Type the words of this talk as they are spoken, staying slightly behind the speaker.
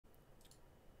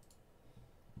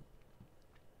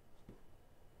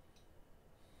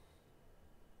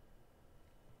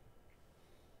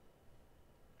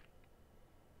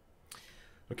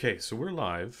Okay, so we're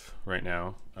live right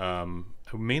now. I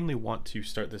mainly want to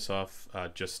start this off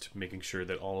just making sure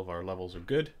that all of our levels are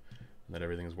good and that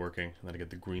everything is working, and then I get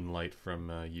the green light from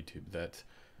YouTube that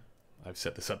I've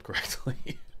set this up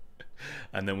correctly.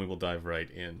 And then we will dive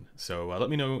right in. So let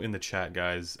me know in the chat,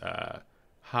 guys,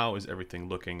 how is everything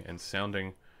looking and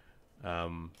sounding?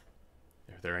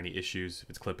 If there are any issues, if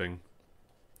it's clipping,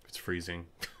 if it's freezing.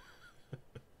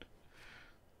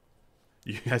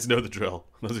 You guys know the drill,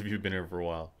 those of you who've been here for a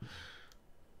while.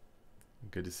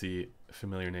 Good to see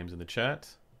familiar names in the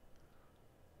chat.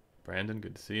 Brandon,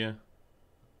 good to see you.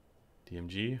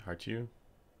 DMG, heart you.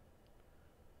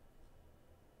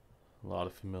 A lot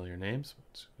of familiar names,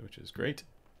 which is great.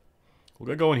 We'll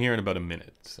get going here in about a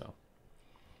minute, so.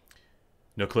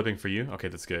 No clipping for you? Okay,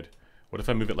 that's good. What if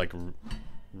I move it like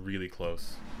really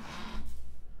close?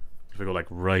 If I go like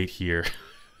right here?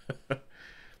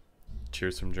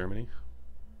 Cheers from Germany.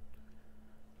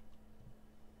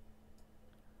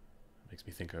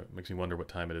 Makes me wonder what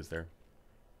time it is there.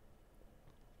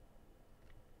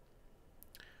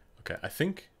 Okay, I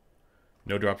think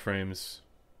no drop frames.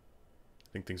 I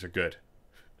think things are good.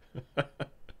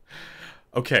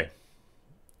 Okay,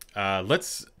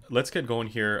 let's get going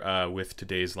here with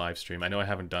today's live stream. I know I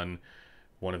haven't done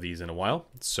one of these in a while,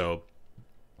 so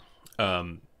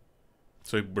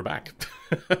we're back.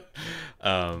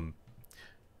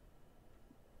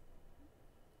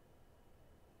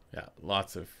 Yeah,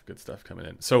 lots of good stuff coming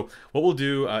in. So what we'll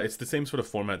do, it's the same sort of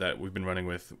format that we've been running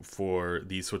with for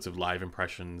these sorts of live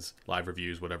impressions, live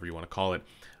reviews, whatever you want to call it,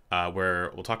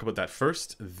 where we'll talk about that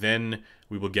first, then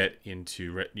we will get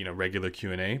into regular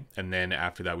Q&A, and then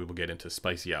after that we will get into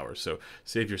spicy hours. So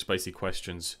save your spicy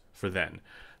questions for then.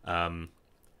 But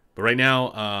right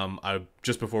now,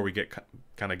 just before we get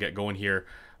going here,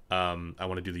 I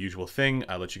want to do the usual thing.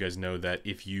 I'll let you guys know that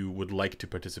if you would like to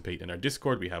participate in our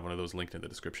Discord, we have one of those linked in the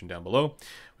description down below.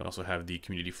 We also have the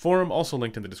community forum, also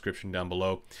linked in the description down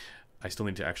below. I still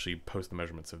need to actually post the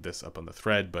measurements of this up on the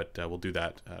thread, but we'll do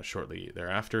that shortly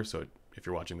thereafter. So if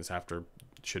you're watching this after,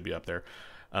 it should be up there.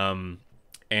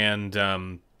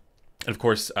 And of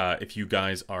course, if you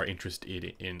guys are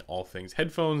interested in all things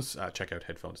headphones, check out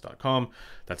headphones.com.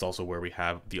 That's also where we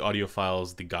have the audio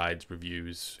files, the guides,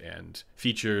 reviews, and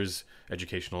features,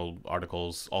 educational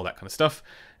articles, all that kind of stuff.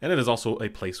 And it is also a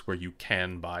place where you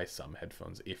can buy some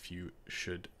headphones if you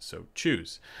should so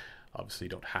choose. Obviously, you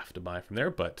don't have to buy from there,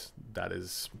 but that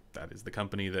is the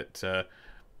company that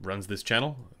runs this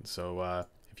channel. And so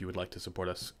if you would like to support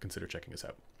us, consider checking us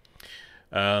out.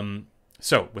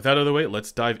 So, with that out of the way,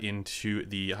 let's dive into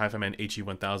the HiFiMAN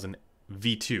HE1000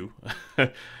 V2.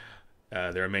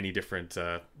 There are many different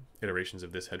iterations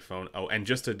of this headphone. Oh, and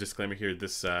just a disclaimer here,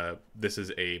 this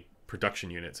is a production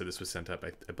unit, so this was sent up,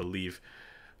 I believe,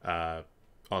 on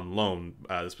loan.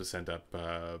 This was sent up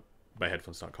by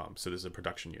headphones.com, so this is a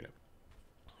production unit.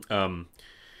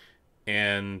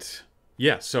 And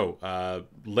yeah, so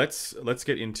let's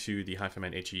get into the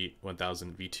HiFiMAN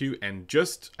HE1000 V2, and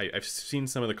I've seen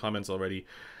some of the comments already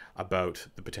about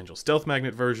the potential stealth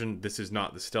magnet version. This is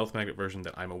not the stealth magnet version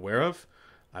that I'm aware of.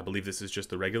 I believe this is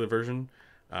just the regular version.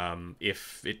 I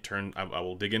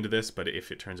will dig into this, but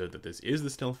if it turns out that this is the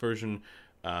stealth version,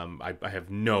 I have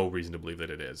no reason to believe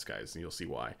that it is, guys. And you'll see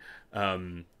why. Yeah,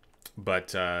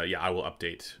 I will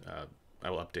update.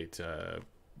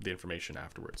 The information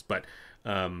afterwards, but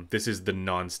this is the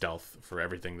non-stealth for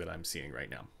everything that I'm seeing right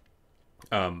now,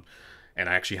 and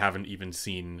I actually haven't even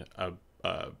seen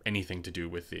anything to do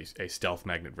with a stealth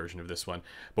magnet version of this one,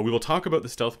 but we will talk about the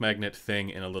stealth magnet thing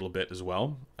in a little bit as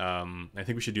well. I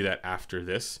think we should do that after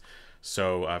this,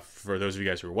 so for those of you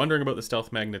guys who are wondering about the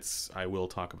stealth magnets, I will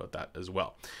talk about that as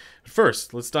well.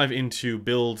 First, let's dive into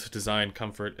build, design,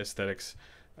 comfort, aesthetics,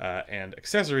 and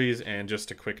accessories. And just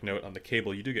a quick note on the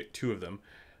cable, you do get two of them,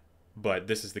 but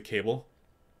this is the cable.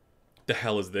 The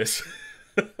hell is this?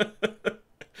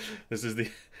 This is the,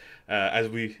 as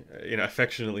we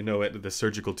affectionately know it, the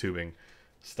surgical tubing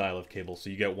style of cable. So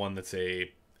you get one that's a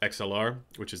XLR,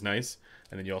 which is nice,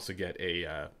 and then you also get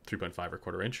a 3.5 or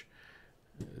quarter inch.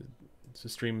 Is the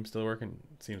stream still working?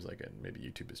 It seems like it. Maybe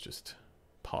YouTube is just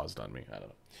paused on me. I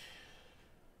don't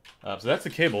know. So that's the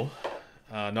cable.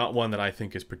 Not one that I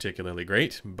think is particularly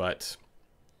great, but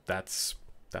that's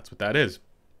what that is.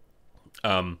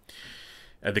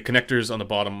 The connectors on the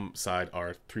bottom side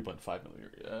are 3.5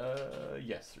 millimeter.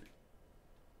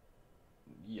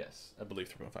 Yes, I believe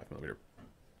 3.5 millimeter.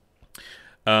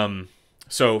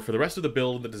 So for the rest of the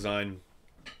build and the design,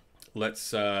 let's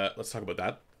talk about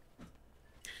that.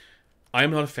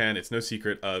 I'm not a fan. It's no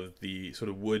secret of the sort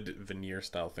of wood veneer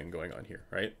style thing going on here,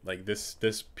 right? Like this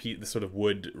sort of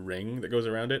wood ring that goes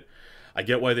around it. I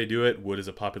get why they do it. Wood is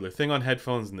a popular thing on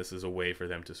headphones, and this is a way for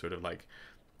them to sort of like,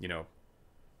 you know,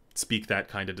 speak that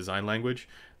kind of design language.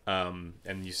 And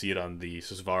you see it on the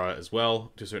Susvara as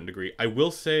well to a certain degree. I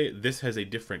will say this has a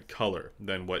different color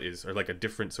than what is, or like a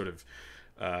different sort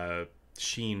of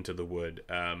sheen to the wood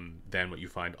than what you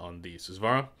find on the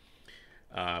Susvara,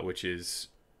 which is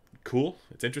cool.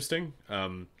 It's interesting.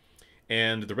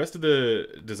 And the rest of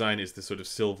the design is this sort of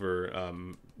silver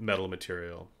metal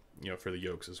material, you know, for the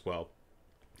yokes as well.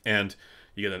 And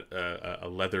you get a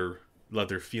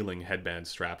leather feeling headband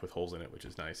strap with holes in it, which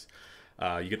is nice.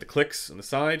 You get the clicks on the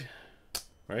side,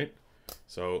 right?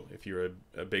 So if you're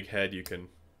a big head, you can,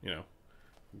 you know,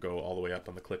 go all the way up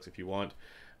on the clicks if you want.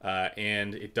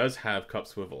 And it does have cup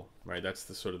swivel, right? That's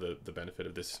the sort of the benefit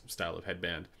of this style of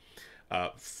headband.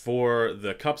 For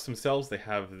the cups themselves, they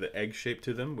have the egg shape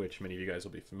to them, which many of you guys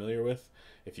will be familiar with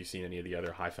if you've seen any of the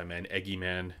other HiFiMAN Eggy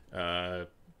Man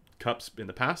cups in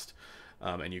the past.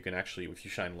 And you can actually, if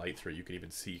you shine light through, you can even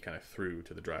see kind of through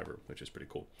to the driver, which is pretty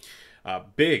cool.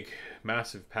 Big,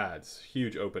 massive pads,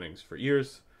 huge openings for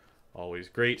ears, always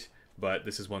great. But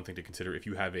this is one thing to consider if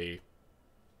you have a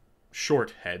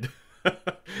short head.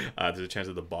 There's a chance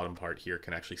that the bottom part here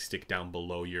can actually stick down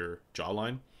below your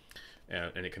jawline,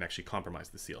 and it can actually compromise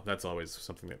the seal. That's always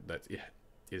something that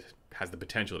has the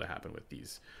potential to happen with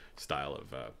these style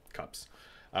of cups.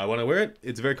 When I wear it,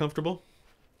 it's very comfortable.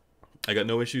 I got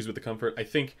no issues with the comfort. I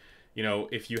think, you know,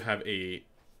 if you have a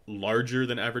larger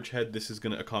than average head, this is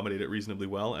going to accommodate it reasonably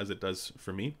well, as it does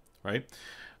for me, right?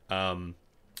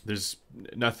 There's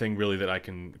nothing really that I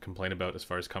can complain about as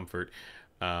far as comfort.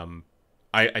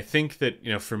 I think that,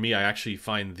 you know, for me, I actually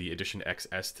find the Edition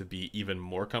XS to be even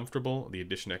more comfortable. The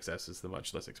Edition XS is the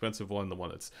much less expensive one, the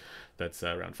one that's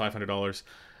around $500.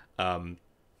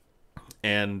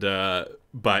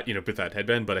 But you know, with that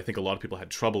headband, but I think a lot of people had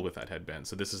trouble with that headband.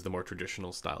 So this is the more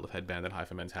traditional style of headband that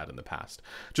HiFiMAN's had in the past.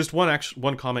 Just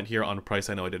one comment here on price.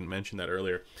 I know I didn't mention that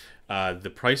earlier.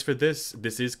 The price for this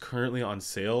is currently on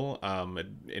sale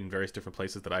in various different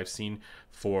places that I've seen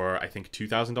for, I think,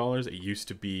 $2,000. It used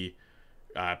to be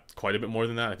quite a bit more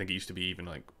than that. I think it used to be even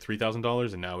like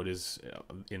 $3,000, and now it is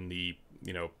in the,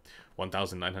 you know,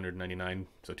 $1,999,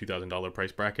 so $2,000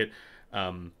 price bracket.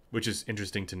 Which is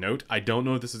interesting to note. I don't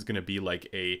know if this is going to be like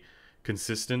a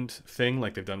consistent thing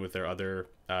like they've done with their other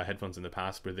headphones in the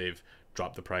past, where they've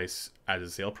dropped the price as a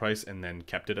sale price and then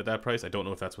kept it at that price. I don't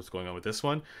know if that's what's going on with this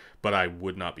one, but I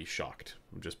would not be shocked.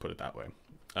 Just put it that way.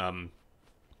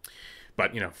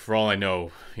 But, you know, for all I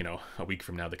know, you know, a week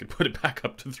from now they could put it back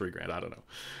up to $3,000. I don't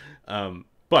know.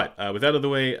 But with that out of the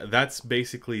way, that's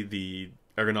basically the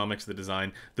ergonomics of the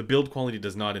design. The build quality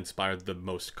does not inspire the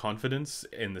most confidence,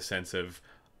 in the sense of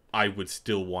I would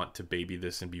still want to baby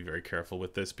this and be very careful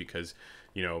with this, because,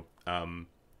 you know,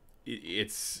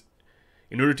 it's,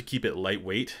 in order to keep it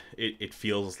lightweight, it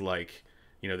feels like,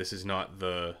 you know, this is not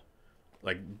the,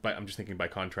 like, I'm just thinking by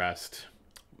contrast,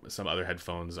 some other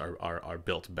headphones are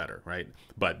built better, right?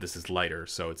 But this is lighter,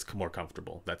 so it's more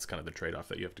comfortable. That's kind of the trade-off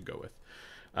that you have to go with.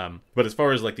 But as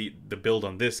far as like the build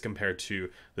on this compared to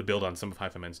the build on some of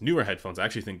HiFiMAN's newer headphones, I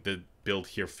actually think the build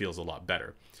here feels a lot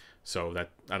better. So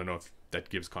that, I don't know if that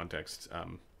gives context.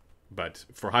 But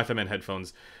for HiFiMAN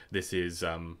headphones, this is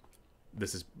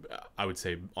I would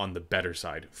say on the better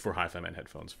side for HiFiMAN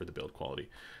headphones for the build quality.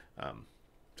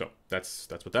 So that's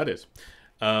what that is.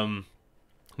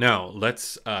 Now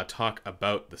let's talk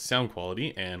about the sound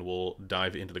quality, and we'll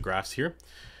dive into the graphs here.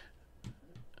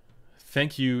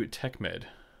 Thank you, TechMed.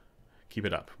 Keep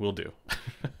it up. Will do.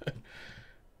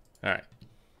 All right.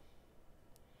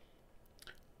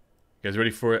 You guys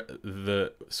ready for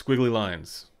the squiggly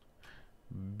lines?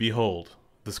 Behold,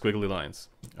 the squiggly lines.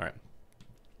 All right.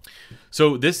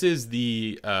 So this is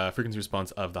the frequency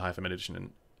response of the HiFiMAN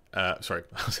Edition, sorry,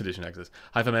 Edition XS,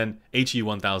 HiFiMAN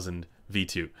HE1000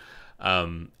 V2.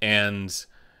 And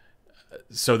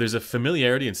so there's a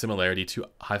familiarity and similarity to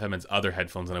HiFiMAN's other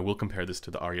headphones, and I will compare this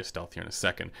to the Aria Stealth here in a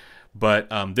second. But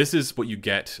this is what you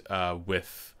get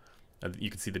with, you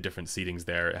can see the different seatings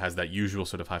there. It has that usual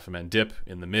sort of HiFiMAN dip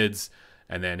in the mids,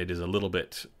 and then it is a little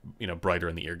bit, you know, brighter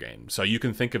in the ear gain. So you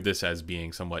can think of this as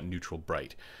being somewhat neutral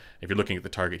bright. If you're looking at the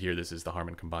target here, this is the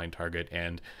Harman combined target.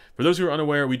 And for those who are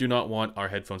unaware, we do not want our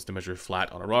headphones to measure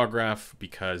flat on a raw graph,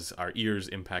 because our ears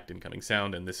impact incoming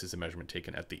sound, and this is a measurement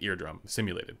taken at the eardrum,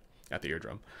 simulated at the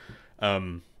eardrum.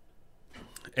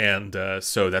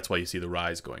 So that's why you see the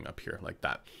rise going up here like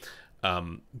that.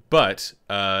 But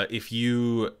if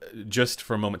you just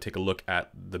for a moment take a look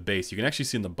at the bass, you can actually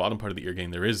see in the bottom part of the ear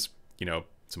gain there is, you know,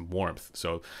 some warmth.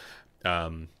 So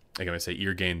Like I say,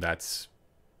 ear gain, that's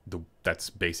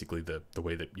basically the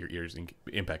way that your ears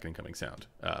impact incoming sound.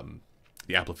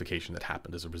 The amplification that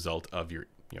happened as a result of your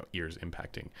ears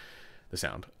impacting the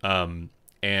sound.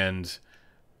 And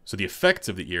so the effects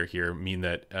of the ear here mean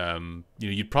that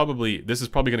this is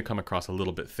probably going to come across a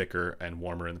little bit thicker and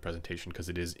warmer in the presentation because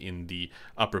it is in the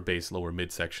upper bass, lower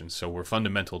mid section. So where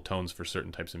fundamental tones for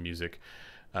certain types of music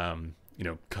come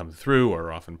through or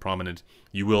are often prominent,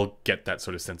 you will get that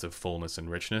sort of sense of fullness and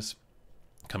richness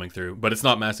coming through, but it's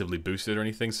not massively boosted or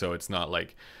anything, so it's not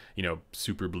like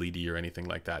super bleedy or anything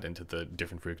like that into the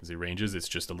different frequency ranges. It's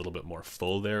just a little bit more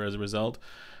full there as a result.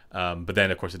 But then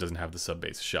of course it doesn't have the sub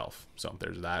bass shelf, so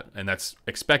there's that, and that's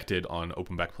expected on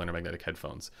open back planar magnetic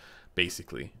headphones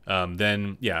basically.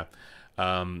 The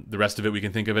rest of it we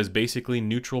can think of as basically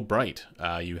neutral bright.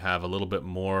 You have a little bit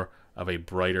more of a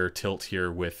brighter tilt here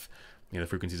with the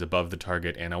frequencies above the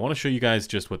target, and I want to show you guys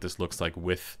just what this looks like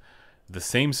with the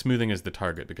same smoothing as the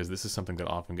target, because this is something that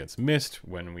often gets missed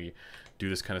when we do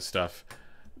this kind of stuff.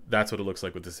 That's what it looks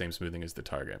like with the same smoothing as the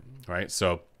target, right?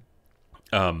 So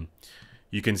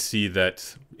you can see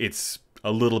that it's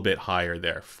a little bit higher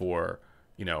there for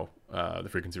the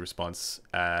frequency response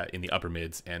in the upper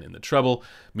mids and in the treble,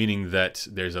 meaning that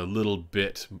there's it's a little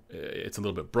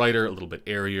bit brighter, a little bit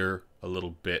airier, a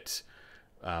little bit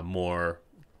more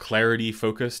clarity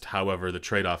focused. However, the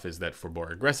trade-off is that for more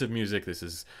aggressive music, this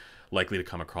is likely to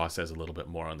come across as a little bit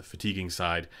more on the fatiguing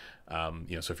side. So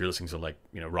if you're listening to like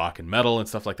rock and metal and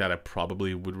stuff like that, I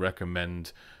probably would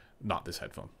recommend not this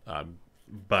headphone.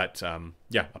 But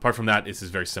apart from that, this is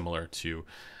very similar to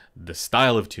the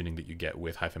style of tuning that you get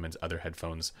with HiFiMan's other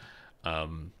headphones. I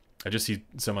just see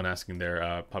someone asking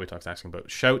there, Poppy Talk's asking about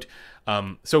shout.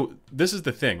 So this is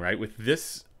the thing, right? With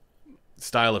this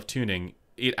style of tuning,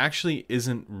 it actually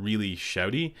isn't really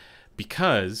shouty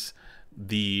because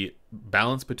the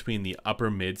balance between the upper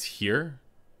mids here,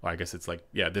 well, I guess it's like,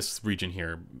 this region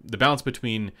here, the balance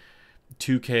between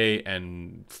 2K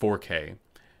and 4K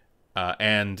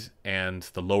and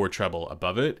the lower treble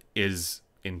above it is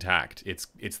intact. It's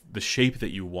the shape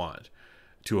that you want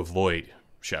to avoid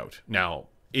shout. Now,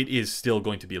 it is still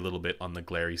going to be a little bit on the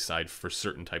glary side for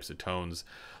certain types of tones.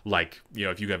 Like,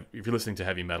 if you're listening to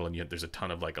heavy metal and there's a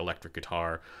ton of like electric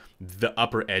guitar, the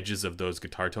upper edges of those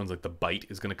guitar tones, like the bite,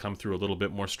 is going to come through a little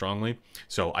bit more strongly.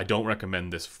 So I don't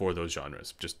recommend this for those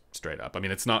genres, just straight up. I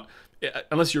mean, it's not,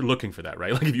 unless you're looking for that,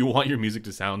 right? Like if you want your music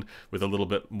to sound with a little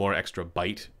bit more extra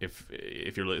bite, if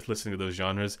you're listening to those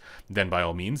genres, then by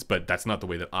all means. But that's not the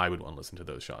way that I would want to listen to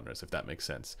those genres, if that makes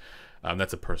sense.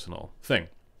 That's a personal thing,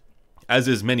 as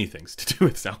is many things to do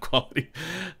with sound quality.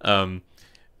 I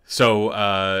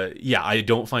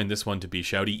don't find this one to be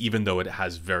shouty, even though it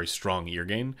has very strong ear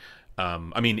gain.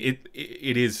 I mean,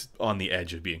 it is on the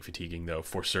edge of being fatiguing, though,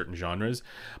 for certain genres.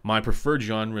 My preferred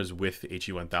genres with the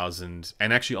HE1000,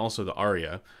 and actually also the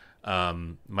Aria,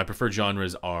 my preferred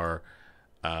genres are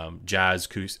jazz,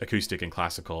 acoustic, and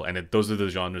classical, and those are the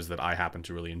genres that I happen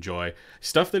to really enjoy.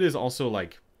 Stuff that is also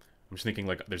like, I'm just thinking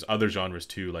like there's other genres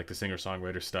too, like the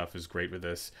singer-songwriter stuff is great with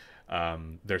this.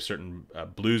 There's certain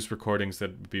blues recordings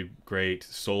that would be great.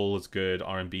 Soul is good.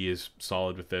 R&B is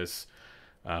solid with this.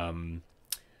 I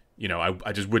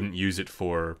just wouldn't use it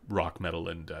for rock, metal,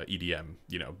 and EDM.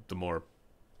 The more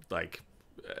like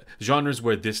genres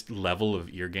where this level of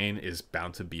ear gain is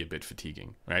bound to be a bit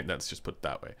fatiguing, right? Let's just put it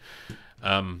that way.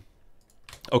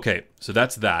 Okay, so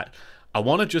that's that. I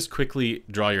want to just quickly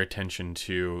draw your attention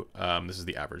to, this is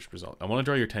the average result. I want to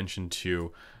draw your attention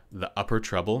to the upper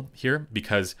treble here,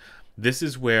 because this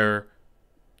is where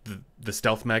the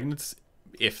stealth magnets,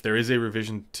 if there is a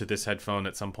revision to this headphone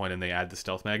at some point and they add the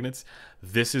stealth magnets,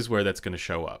 this is where that's going to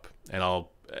show up. And I'll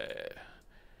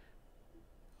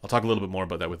talk a little bit more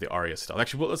about that with the Aria stealth.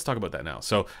 Actually, let's talk about that now.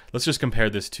 So let's just compare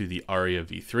this to the Aria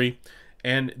V3.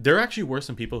 And there actually were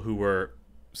some people who were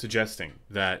suggesting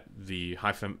that the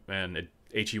HiFiMan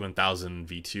HE1000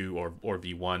 V2 or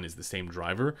V1 is the same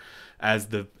driver as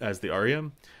the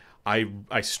Aria.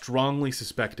 I strongly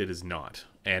suspect it is not,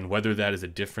 and whether that is a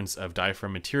difference of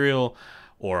diaphragm material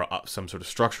or some sort of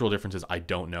structural differences, I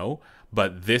don't know.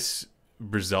 But this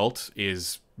result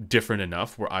is different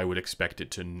enough where I would expect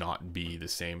it to not be the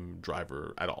same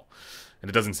driver at all, and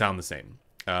it doesn't sound the same,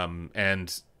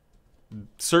 and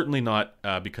certainly not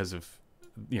because of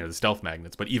the stealth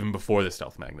magnets, but even before the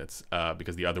stealth magnets,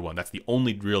 because the other one, that's the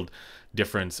only real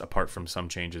difference apart from some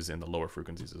changes in the lower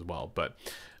frequencies as well. But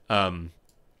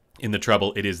in the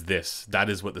treble, it is this. That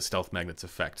is what the stealth magnets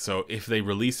affect. So if they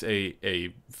release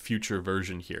a future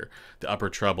version here, the upper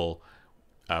treble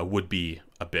would be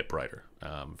a bit brighter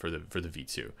for the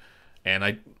V2.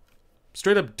 And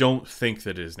straight up don't think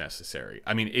that it is necessary.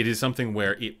 I mean, it is something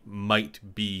where it might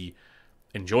be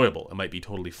enjoyable. It might be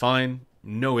totally fine.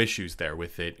 No issues there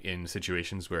with it in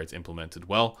situations where it's implemented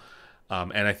well.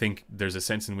 And I think there's a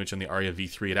sense in which on the Aria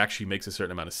V3 it actually makes a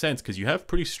certain amount of sense, because you have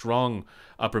pretty strong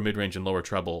upper mid-range and lower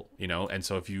treble, you know, and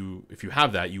so if you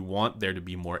have that, you want there to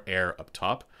be more air up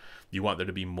top. You want there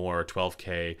to be more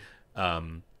 12K,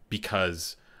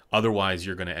 because otherwise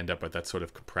you're going to end up with that sort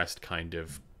of compressed kind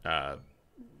of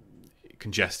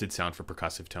congested sound for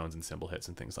percussive tones and cymbal hits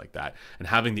and things like that. And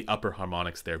having the upper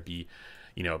harmonics there be,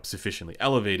 you know, sufficiently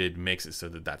elevated makes it so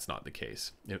that that's not the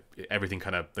case. Everything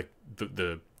kind of like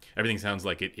everything sounds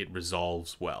like it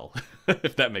resolves well,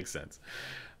 if that makes sense.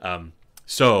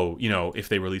 So, you know, if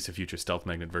they release a future Stealth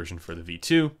Magnet version for the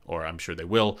V2, or I'm sure they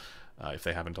will, if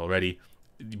they haven't already,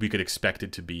 we could expect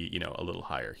it to be, you know, a little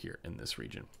higher here in this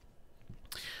region.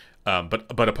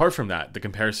 But apart from that, the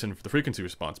comparison for the frequency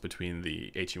response between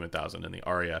the HE1000 and the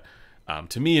Aria,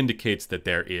 to me indicates that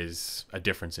there is a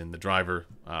difference in the driver,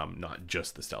 not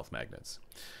just the stealth magnets.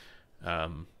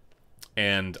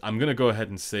 And I'm going to go ahead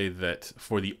and say that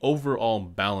for the overall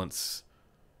balance,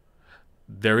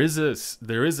 there is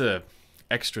a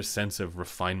extra sense of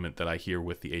refinement that I hear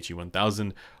with the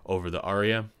HE1000 over the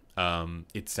Aria.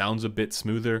 It sounds a bit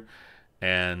smoother,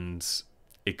 and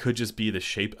it could just be the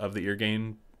shape of the ear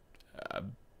gain,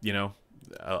 you know,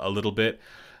 a little bit.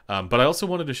 But I also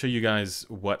wanted to show you guys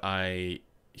what I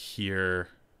hear,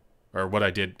 or what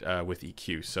I did with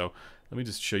EQ. So let me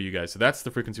just show you guys. So that's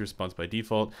the frequency response by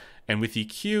default. And with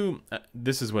EQ,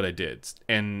 this is what I did.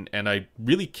 And I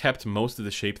really kept most of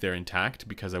the shape there intact,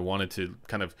 because I wanted to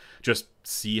kind of just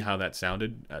see how that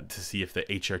sounded, to see if the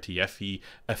HRTFE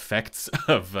effects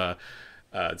of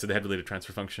so the head related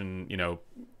transfer function, you know,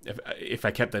 if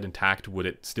I kept that intact, would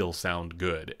it still sound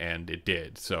good? And it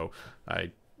did. So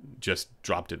I just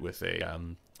dropped it with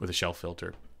a shelf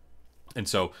filter. And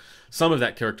so some of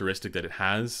that characteristic that it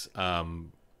has,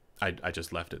 I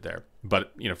just left it there.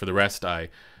 But, you know, for the rest, let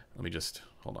me just,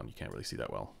 hold on, you can't really see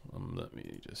that well. Let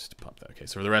me just pop that. Okay,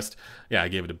 so for the rest, yeah, I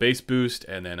gave it a bass boost,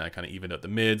 and then I kind of evened out the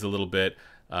mids a little bit,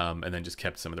 and then just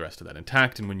kept some of the rest of that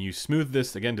intact. And when you smooth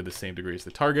this, again, to the same degree as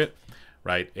the target,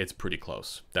 right, it's pretty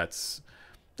close. That's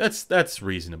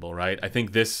reasonable, right? I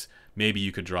think this, maybe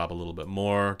you could drop a little bit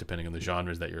more, depending on the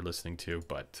genres that you're listening to,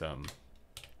 but,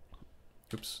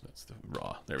 oops, that's the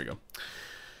raw. There we go.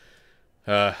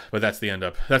 But that's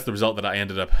the result that I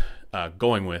ended up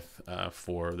going with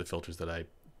for the filters that I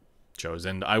chose.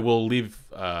 And I will leave,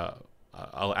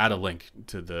 I'll add a link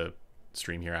to the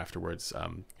stream here afterwards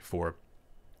for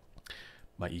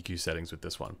my EQ settings with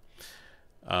this one.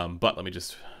 But let me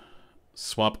just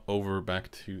swap over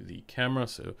back to the camera.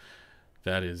 So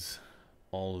that is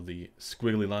all of the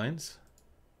squiggly lines.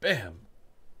 Bam!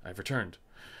 I've returned.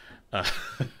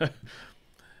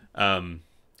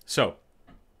 So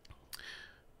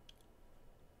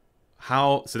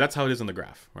that's how it is on the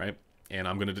graph, right? And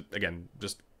I'm going to, again,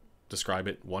 just describe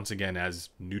it once again as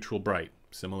neutral bright,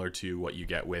 similar to what you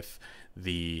get with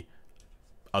the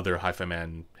other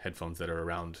HiFiMAN headphones that are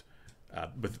around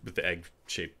with the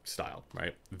egg-shaped style,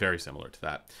 right? Very similar to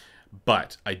that.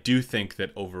 But I do think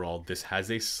that overall this has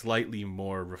a slightly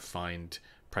more refined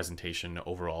presentation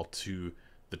overall to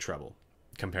the treble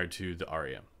compared to the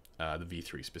Aria, the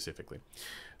V3 specifically.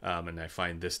 And I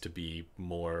find this to be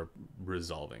more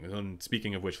resolving. And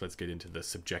speaking of which, let's get into the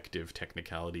subjective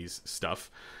technicalities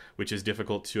stuff, which is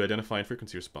difficult to identify in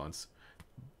frequency response.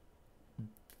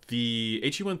 The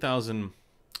HE1000,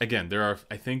 again,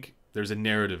 I think there's a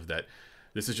narrative that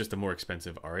this is just a more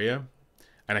expensive Aria,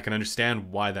 and I can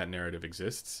understand why that narrative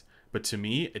exists, but to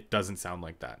me, it doesn't sound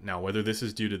like that. Now, whether this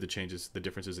is due to the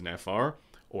differences in FR,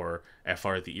 or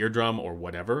FR at the eardrum, or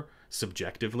whatever,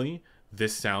 subjectively,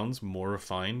 this sounds more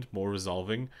refined, more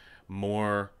resolving,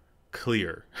 more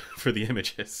clear for the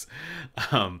images.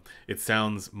 It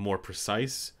sounds more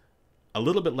precise, a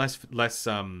little bit less.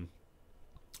 I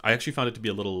actually found it to be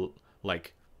a little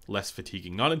like less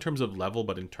fatiguing, not in terms of level,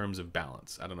 but in terms of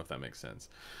balance. I don't know if that makes sense.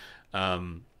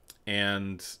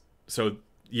 And so,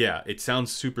 yeah, it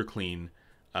sounds super clean,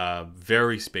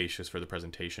 very spacious for the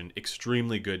presentation,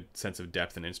 extremely good sense of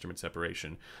depth and instrument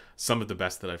separation, some of the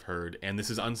best that I've heard. And this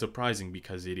is unsurprising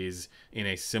because it is in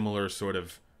a similar sort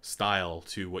of style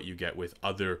to what you get with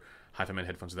other HiFiMAN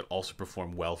headphones that also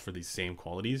perform well for these same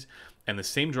qualities. And the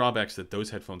same drawbacks that those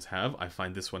headphones have, I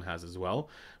find this one has as well,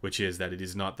 which is that it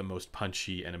is not the most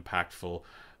punchy and impactful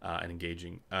and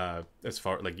engaging. As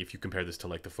far, like, if you compare this to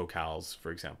like the Focals,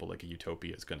 for example, like a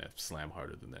Utopia is going to slam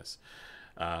harder than this.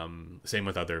 Same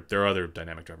with there are other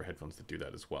dynamic driver headphones that do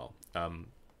that as well.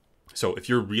 So if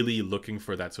you're really looking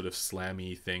for that sort of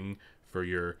slammy thing for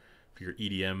your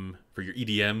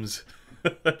EDMs,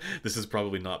 this is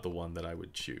probably not the one that I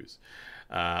would choose.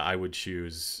 I would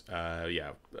choose,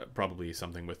 yeah, probably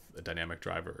something with a dynamic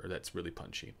driver that's really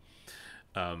punchy.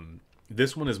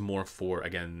 This one is more for,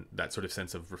 again, that sort of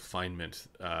sense of refinement,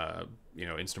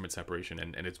 instrument separation,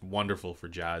 and it's wonderful for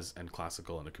jazz and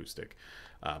classical and acoustic.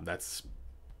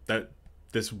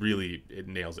 This really, it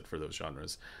nails it for those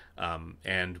genres.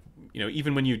 And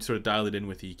even when you sort of dial it in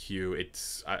with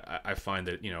EQ, I find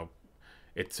that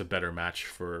it's a better match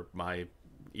for my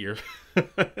ear.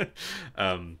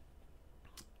 When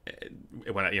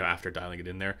after dialing it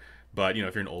in there. But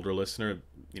if you're an older listener,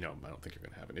 I don't think you're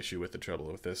going to have an issue with the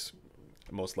treble with this.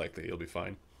 Most likely you'll be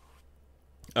fine.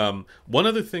 One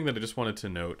other thing that I just wanted to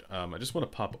note, I just want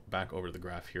to pop back over to the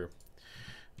graph here.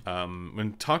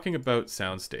 When talking about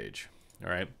soundstage,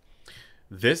 all right,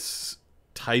 this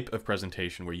type of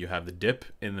presentation where you have the dip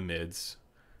in the mids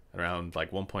around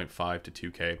like 1.5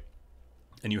 to 2K,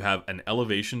 and you have an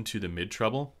elevation to the mid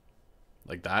treble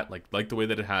like that, like the way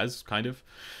that it has, kind of,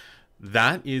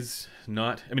 that is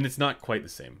not, I mean, it's not quite the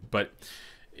same, but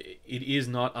it is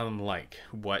not unlike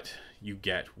what you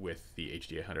get with the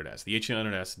HD800S. The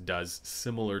HD800S does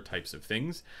similar types of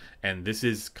things, and this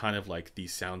is kind of like the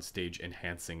soundstage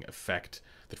enhancing effect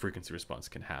that frequency response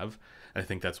can have. And I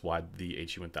think that's why the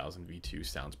HE1000 V2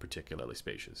 sounds particularly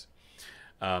spacious.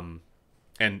 And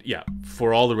yeah,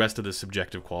 for all the rest of the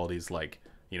subjective qualities like,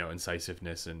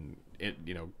 incisiveness and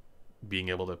being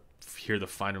able to hear the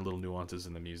finer little nuances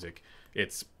in the music,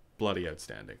 it's bloody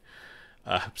outstanding.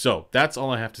 So that's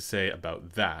all I have to say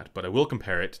about that, but I will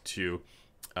compare it to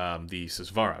the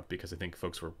Susvara, because I think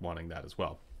folks were wanting that as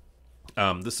well.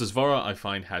 The Susvara, I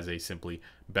find, has a simply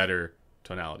better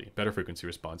tonality, better frequency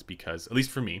response, because, at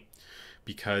least for me,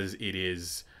 because it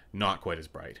is not quite as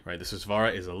bright, right? The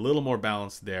Susvara is a little more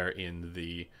balanced there in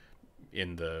the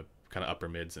kind of upper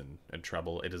mids and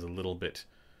treble. It is a little bit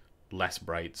less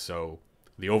bright, so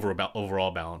the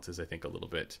overall balance is, I think, a little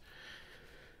bit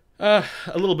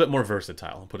more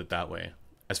versatile, I'll put it that way.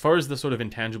 As far as the sort of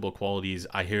intangible qualities,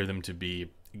 I hear them to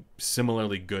be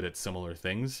similarly good at similar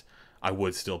things. I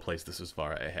would still place the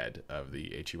Susvara ahead of the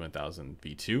HE1000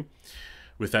 V2.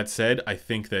 With that said, I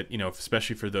think that,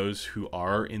 especially for those who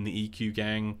are in the EQ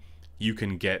gang, you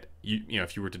can get,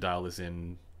 if you were to dial this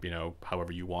in,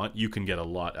 however you want, you can get a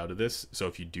lot out of this. So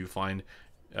if you do find,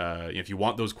 if you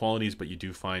want those qualities, but you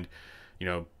do find,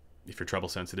 if you're treble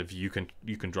sensitive, you can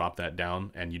drop that down,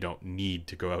 and you don't need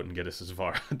to go out and get a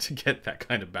Susvara to get that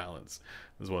kind of balance,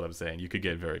 is what I'm saying. You could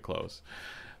get very close.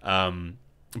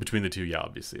 Between the two, yeah,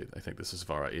 obviously, I think the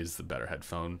Susvara is the better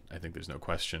headphone. I think there's no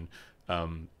question. Yeah,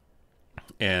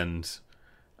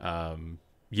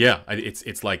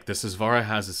 it's like the Susvara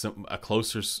has a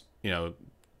closer,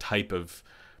 type of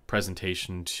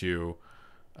presentation to,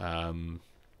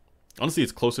 honestly,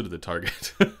 it's closer to the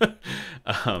target.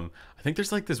 I think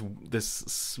there's like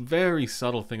this very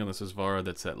subtle thing on the Susvara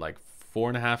that's at like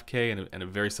 4.5K, and a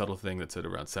very subtle thing that's at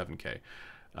around 7K.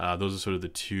 Those are sort of the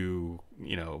two,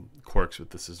 quirks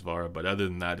with the Susvara. But other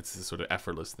than that, it's this sort of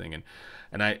effortless thing,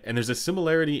 and there's a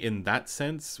similarity in that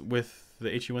sense with the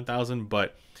HE1000,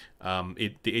 but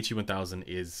the HE1000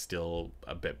 is still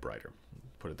a bit brighter,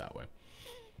 put it that way.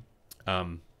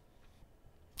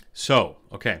 So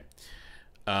okay.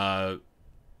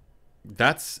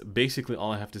 That's basically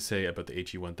all I have to say about the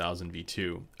HE1000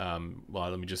 V2. Well,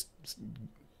 let me just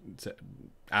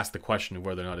ask the question of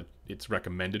whether or not it's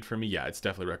recommended for me. Yeah, it's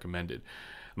definitely recommended.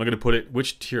 Am I going to put it,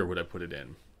 which tier would I put it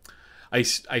in? I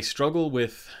struggle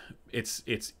with,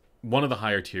 it's one of the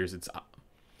higher tiers.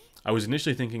 I was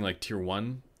initially thinking like tier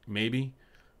 1, maybe,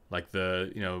 like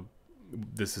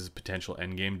this is a potential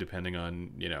end game depending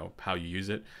on, how you use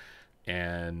it.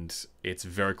 And it's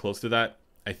very close to that.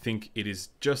 I think it is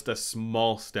just a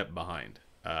small step behind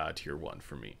tier 1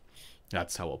 for me.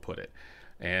 That's how I'll put it.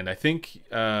 And I think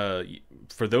for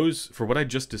what I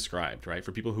just described, right,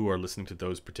 for people who are listening to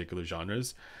those particular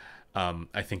genres,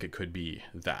 I think it could be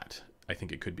that. I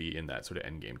think it could be in that sort of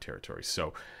endgame territory.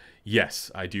 So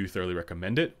yes, I do thoroughly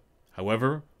recommend it.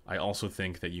 However, I also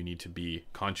think that you need to be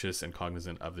conscious and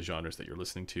cognizant of the genres that you're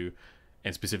listening to,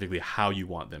 and specifically how you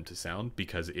want them to sound,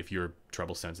 because if you're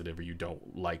treble sensitive or you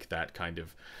don't like that kind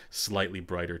of slightly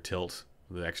brighter tilt,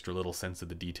 the extra little sense of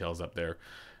the details up there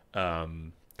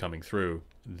coming through,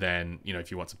 then, if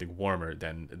you want something warmer,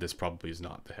 then this probably is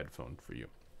not the headphone for you.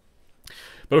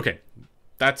 But okay,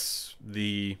 that's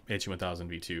the HE1000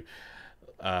 V2.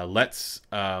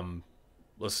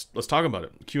 Let's talk about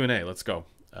it. Q&A, let's go.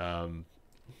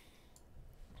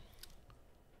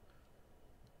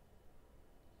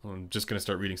 I'm just going to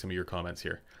start reading some of your comments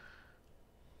here.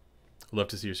 Love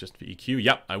to see your system for EQ.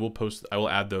 Yep, I will post. I will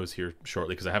add those here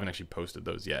shortly because I haven't actually posted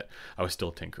those yet. I was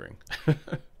still tinkering.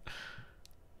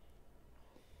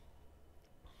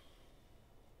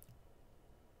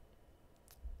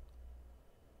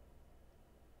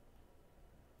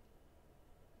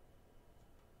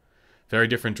 Very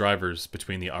different drivers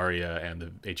between the Aria and the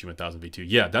HE1000 V2.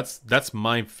 Yeah, that's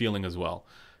my feeling as well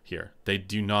here. They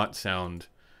do not sound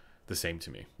the same to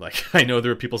me. Like, I know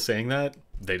there are people saying that.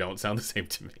 They don't sound the same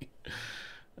to me.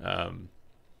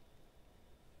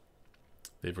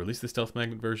 They've released the Stealth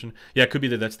Magnet version. Yeah, it could be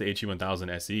that that's the HE1000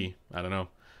 SE. I don't know.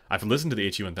 I've listened to the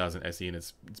HE1000 SE and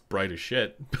it's bright as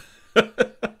shit.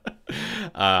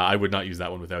 I would not use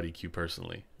that one without EQ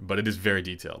personally, but it is very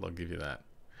detailed. I'll give you that.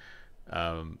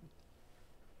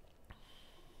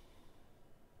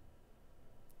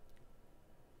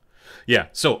 Yeah,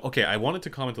 so, okay, I wanted to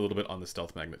comment a little bit on the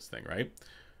stealth magnets thing, right?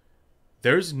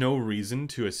 There's no reason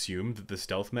to assume that the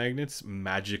stealth magnets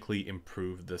magically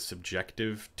improve the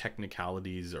subjective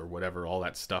technicalities or whatever, all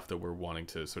that stuff that we're wanting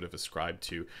to sort of ascribe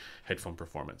to headphone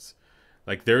performance.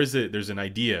 Like, there's an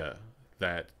idea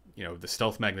that, you know, the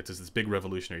stealth magnets is this big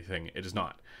revolutionary thing. It is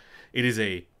not. It is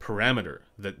a parameter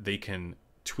that they can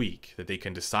tweak, that they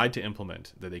can decide to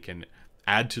implement, that they can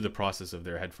add to the process of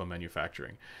their headphone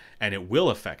manufacturing, and it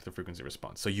will affect the frequency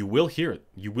response. So you will hear it.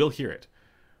 You will hear it,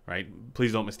 right?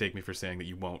 Please don't mistake me for saying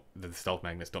that that the stealth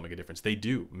magnets don't make a difference. They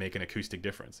do make an acoustic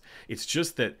difference. It's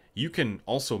just that you can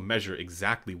also measure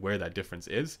exactly where that difference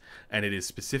is, and it is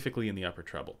specifically in the upper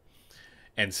treble.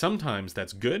 And sometimes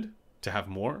that's good to have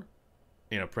more,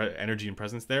 you know, energy and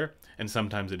presence there, and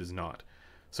sometimes it is not.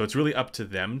 So it's really up to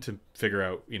them to figure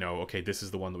out, you know, okay, this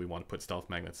is the one that we want to put stealth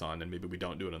magnets on, and maybe we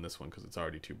don't do it on this one because it's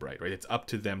already too bright, right? It's up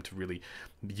to them to really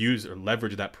use or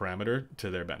leverage that parameter to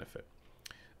their benefit.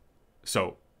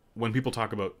 So when people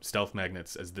talk about stealth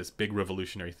magnets as this big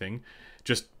revolutionary thing,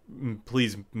 just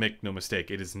please make no mistake,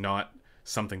 it is not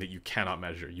something that you cannot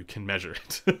measure. You can measure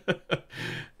it.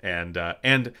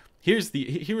 And here's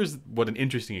what an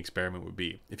interesting experiment would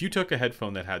be. If you took a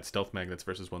headphone that had stealth magnets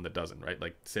versus one that doesn't, right?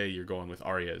 Like, say you're going with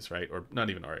Arias, right? Or not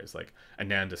even Arias, like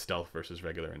Ananda Stealth versus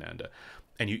regular Ananda.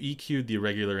 And you EQ'd the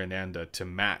regular Ananda to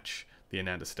match the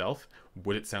Ananda Stealth,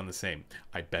 would it sound the same?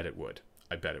 I bet it would.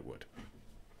 I bet it would.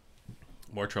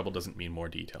 More treble doesn't mean more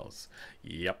details.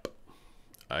 Yep,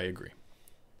 I agree.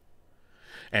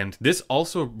 And this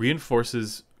also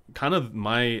reinforces kind of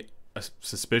my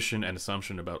suspicion and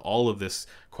assumption about all of this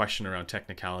question around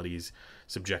technicalities,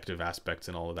 subjective aspects,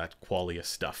 and all of that qualia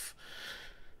stuff.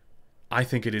 I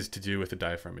think it is to do with the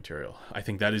diaphragm material. I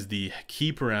think that is the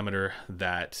key parameter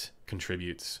that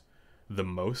contributes the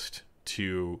most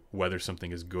to whether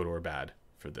something is good or bad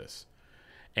for this.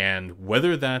 And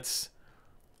whether that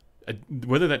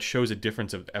shows a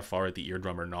difference of FR at the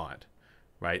eardrum or not,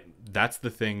 right? That's the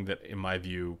thing that, in my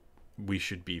view, we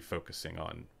should be focusing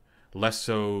on. Less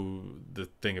so the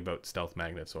thing about stealth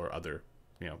magnets or other,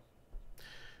 you know,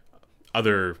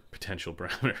 other potential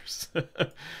parameters.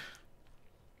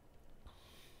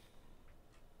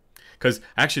 Because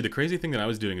actually the crazy thing that I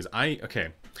was doing is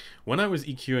when I was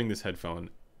EQing this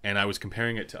headphone and I was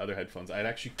comparing it to other headphones, I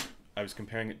was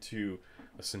comparing it to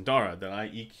a Sundara that I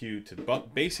EQ'd to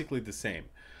basically the same.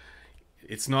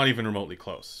 It's not even remotely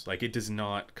close. Like, it does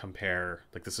not compare.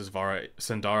 Like, the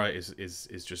Sundara is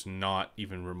just not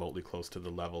even remotely close to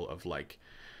the level of, like,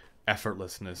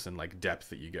 effortlessness and, like, depth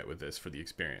that you get with this for the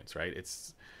experience, right? And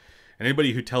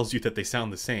anybody who tells you that they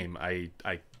sound the same, I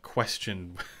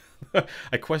question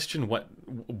I question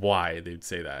why they'd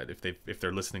say that if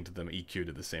they're listening to them EQ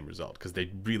to the same result, because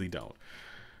they really don't.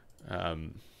 I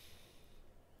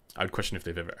would question if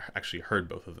they've ever actually heard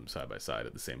both of them side by side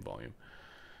at the same volume.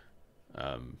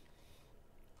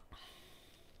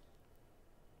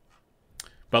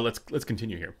 But let's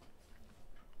continue here.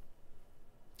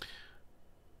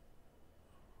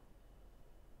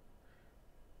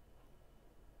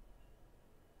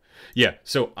 Yeah,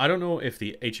 so I don't know if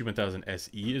the HE1000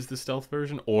 SE is the stealth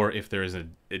version or if there is a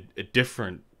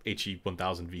different HE1000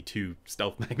 V2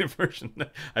 stealth magnet version.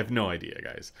 I have no idea,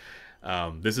 guys.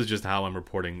 This is just how I'm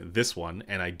reporting this one,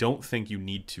 and I don't think you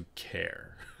need to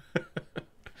care.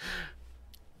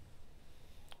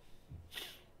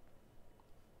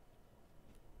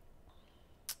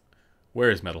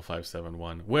 Where is Metal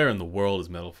 571? Where in the world is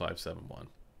Metal 571?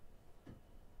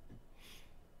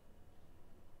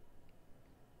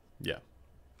 Yeah.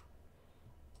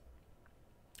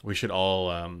 We should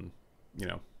all, you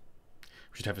know,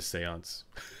 we should have a seance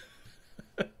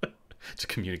to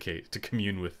communicate, to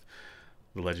commune with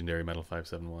the legendary Metal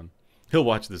 571. He'll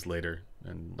watch this later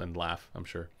and laugh, I'm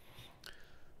sure.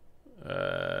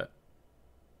 I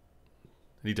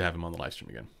need to have him on the live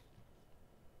stream again.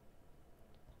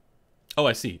 Oh,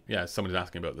 I see. Yeah, somebody's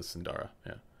asking about this Sindara.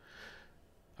 Yeah.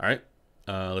 All right.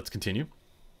 Let's continue.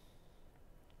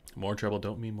 More trouble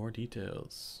don't mean more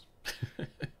details.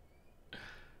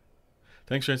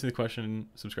 Thanks for answering the question.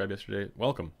 Subscribed yesterday.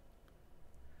 Welcome.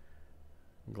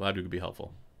 I'm glad we could be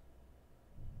helpful.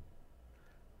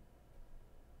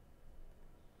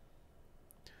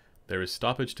 There is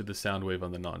stoppage to the sound wave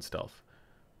on the non-stealth.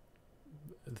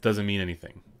 It doesn't mean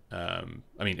anything. I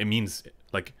mean, it means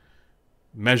like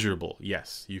measurable.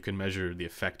 Yes, you can measure the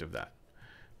effect of that.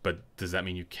 But does that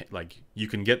mean you can't, like, you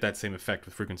can get that same effect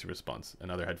with frequency response and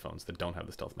other headphones that don't have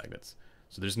the stealth magnets?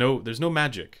 So there's no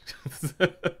magic.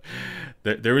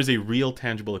 There is a real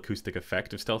tangible acoustic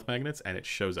effect of stealth magnets, and it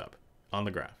shows up on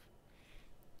the graph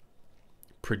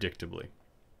predictably.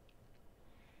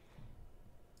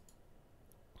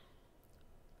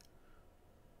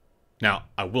 Now,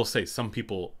 I will say some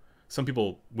people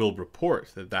will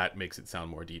report that makes it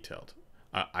sound more detailed.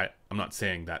 I'm not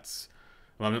saying that's,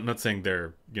 I'm not saying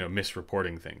they're, you know,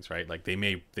 misreporting things, right? Like they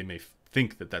may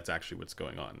think that that's actually what's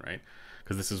going on, right?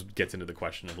 Because this gets into the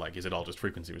question of like, is it all just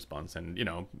frequency response? And, you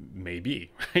know,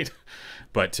 maybe, right?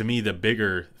 But to me, the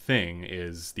bigger thing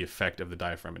is the effect of the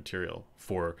diaphragm material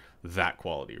for that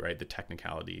quality, right? The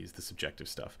technicalities, the subjective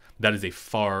stuff. That is a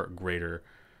far greater,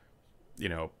 you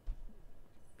know,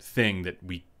 thing that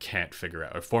we can't figure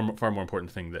out, or far more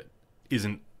important thing that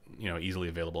isn't, you know, easily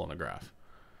available on a graph.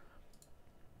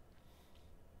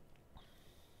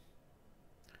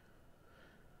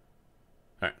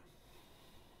 All right.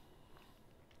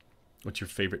 What's your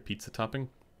favorite pizza topping?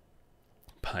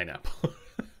 Pineapple.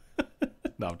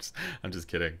 No, I'm just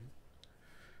kidding.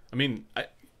 I mean,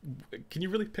 can you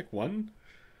really pick one?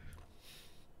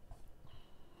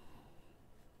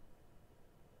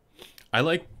 I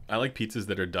like pizzas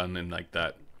that are done in like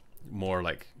that more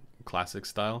like classic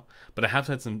style, but I have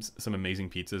had some amazing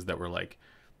pizzas that were like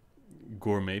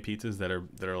gourmet pizzas that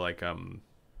are like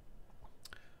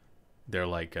they're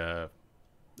like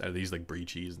these like brie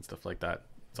cheese and stuff like that.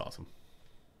 It's awesome.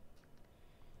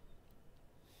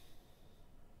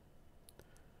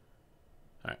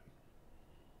 All right.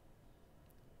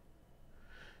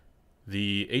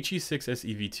 The HE6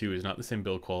 SEV2 is not the same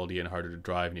build quality and harder to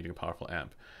drive, needing a powerful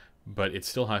amp, but it's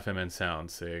still HiFiMAN sound,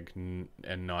 SIG, and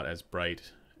not as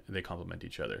bright. They complement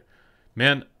each other.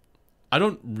 Man, I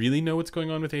don't really know what's going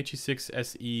on with HE6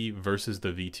 SE versus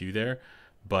the V2 there,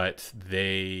 but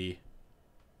they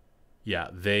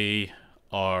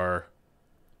are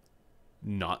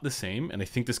not the same, and I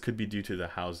think this could be due to the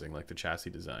housing, like the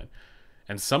chassis design.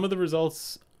 And some of the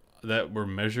results that were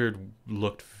measured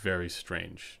looked very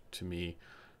strange to me.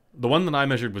 The one that I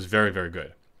measured was very, very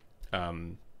good.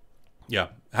 Yeah,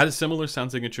 had a similar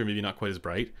sound signature, maybe not quite as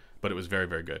bright, but it was very,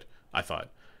 very good, I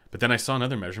thought. But then I saw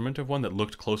another measurement of one that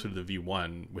looked closer to the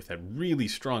V1 with a really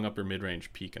strong upper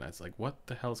mid-range peak, and I was like, what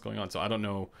the hell is going on? So I don't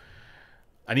know.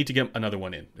 I need to get another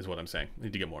one in, is what I'm saying. I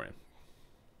need to get more in.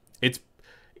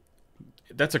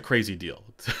 That's a crazy deal,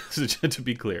 to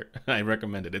be clear. I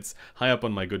recommend it. It's high up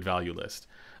on my good value list,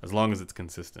 as long as it's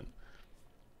consistent.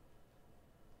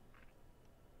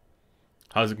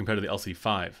 How does it compare to the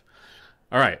LC5?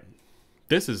 All right.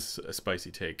 This is a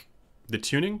spicy take. The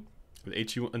tuning of the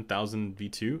HE1000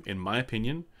 V2, in my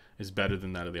opinion, is better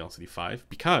than that of the LCD5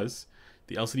 because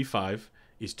the LCD5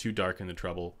 is too dark in the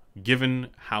treble given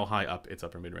how high up its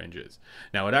upper mid-range is.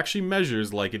 Now, it actually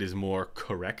measures like it is more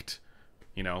correct,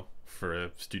 you know, for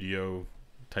a studio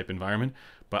type environment,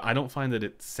 but I don't find that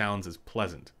it sounds as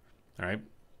pleasant. All right?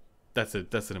 That's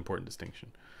an important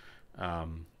distinction.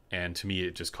 And to me,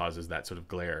 it just causes that sort of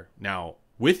glare. Now,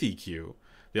 with EQ,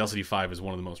 the LCD5 is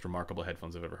one of the most remarkable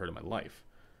headphones I've ever heard in my life.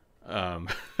 I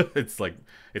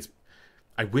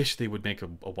wish they would make a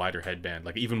wider headband,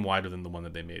 like even wider than the one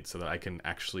that they made, so that I can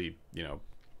actually, you know,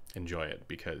 enjoy it,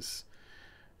 because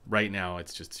right now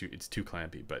it's too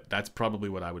clampy. But that's probably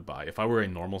what I would buy. If I were a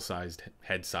normal sized,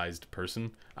 head sized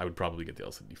person, I would probably get the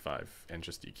LCD5 and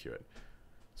just EQ it.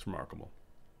 It's remarkable.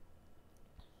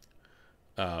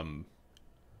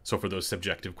 So for those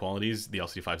subjective qualities, the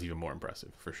LCD5 is even more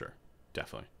impressive, for sure.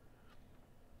 Definitely.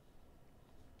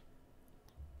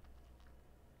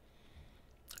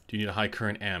 Do you need a high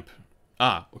current amp?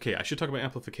 Okay, I should talk about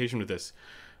amplification with this.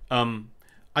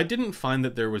 I didn't find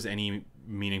that there was any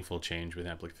meaningful change with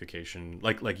amplification.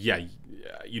 Like yeah,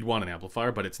 you'd want an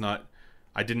amplifier, but it's not.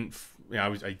 I didn't.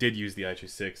 I did use the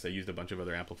IH6. I used a bunch of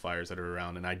other amplifiers that are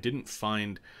around, and I didn't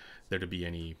find there to be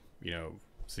any, you know,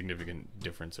 significant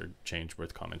difference or change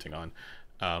worth commenting on.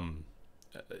 I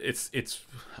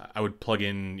would plug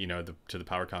in, you know, to the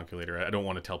power calculator. I don't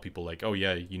want to tell people like, oh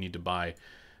yeah, you need to buy,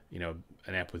 you know,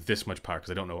 an amp with this much power,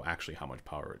 because I don't know actually how much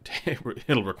power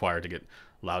it'll require to get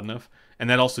loud enough. And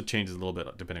that also changes a little bit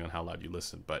depending on how loud you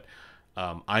listen. But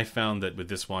I found that with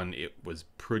this one, it was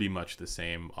pretty much the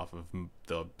same off of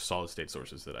the solid state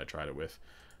sources that I tried it with.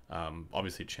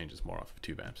 Obviously, it changes more off of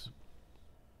tube amps.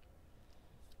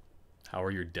 How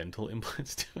are your dental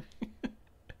implants doing?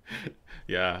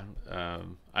 Yeah,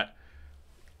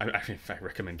 in fact,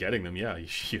 recommend getting them. Yeah, you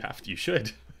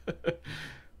should.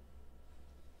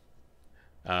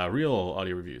 Real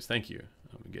audio reviews. Thank you.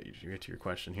 Let me get to your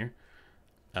question here.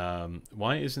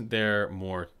 Why isn't there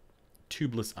more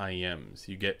tubeless IEMs?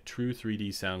 You get true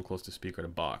 3D sound close to speaker to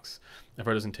box.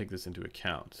 FR doesn't take this into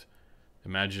account.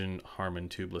 Imagine Harman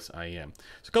tubeless IEM.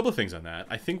 So a couple of things on that.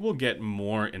 I think we'll get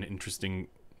more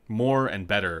and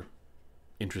better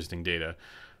interesting data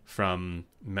from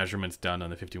measurements done on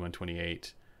the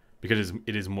 5128 because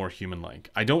it is more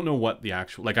human-like. I don't know what the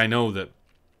actual, like, I know that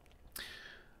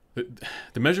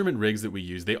the measurement rigs that we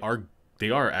use, they are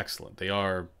excellent. They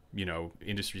are, you know,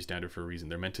 industry standard for a reason.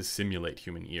 They're meant to simulate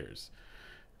human ears.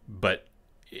 But,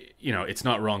 you know, it's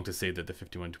not wrong to say that the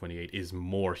 5128 is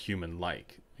more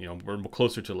human-like. You know, we're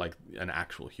closer to like an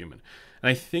actual human. And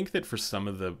I think that for some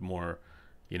of the more,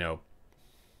 you know,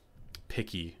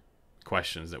 picky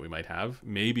questions that we might have,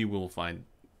 maybe we'll find,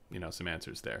 you know, some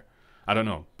answers there. I don't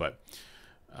know, but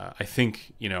I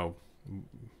think, you know,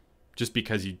 just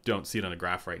because you don't see it on a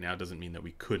graph right now doesn't mean that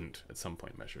we couldn't at some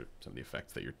point measure some of the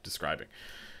effects that you're describing.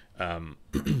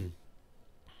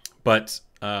 But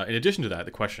in addition to that,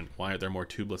 the question, why are there more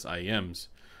tubeless IEMs?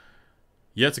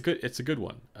 Yeah, it's a good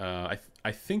one. I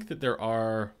think that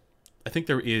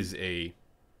there is a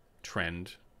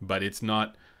trend, but it's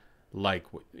not like,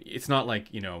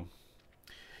 you know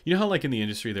how like in the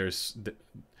industry there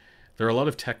are a lot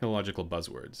of technological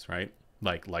buzzwords, right?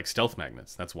 Like stealth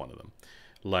magnets, that's one of them.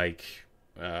 Like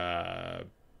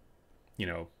you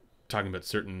know, talking about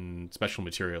certain special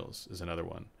materials is another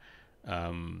one.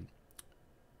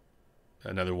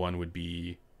 Another one would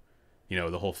be, you know,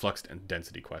 the whole flux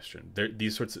density question.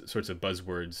 These sorts of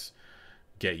buzzwords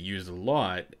get used a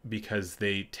lot because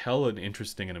they tell an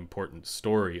interesting and important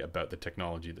story about the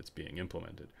technology that's being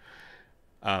implemented.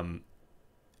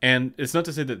 And it's not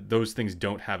to say that those things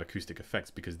don't have acoustic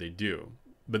effects, because they do.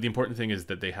 But the important thing is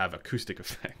that they have acoustic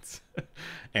effects.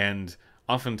 And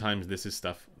oftentimes this is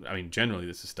stuff, I mean, generally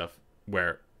this is stuff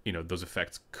where, you know, those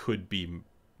effects could be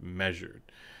measured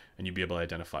and you'd be able to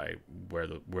identify where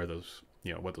those,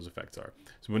 you know, what those effects are.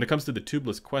 So when it comes to the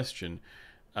tubeless question,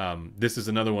 this is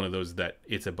another one of those that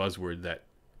it's a buzzword that,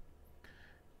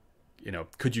 you know,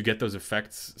 could you get those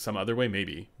effects some other way?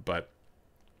 Maybe, but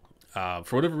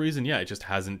for whatever reason, yeah, it just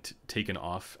hasn't taken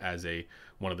off as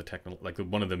one of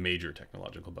the major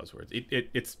technological buzzwords.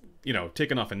 It's you know,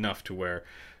 taken off enough to where,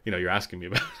 you know, you're asking me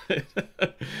about it.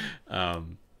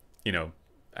 You know,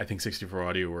 I think 64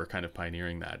 Audio were kind of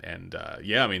pioneering that, and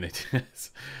yeah, I mean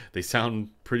they sound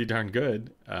pretty darn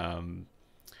good.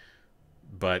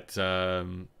 But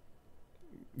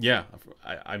yeah,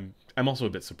 I'm also a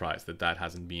bit surprised that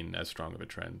hasn't been as strong of a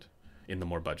trend in the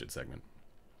more budget segment.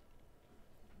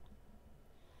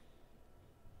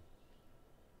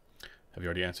 Have you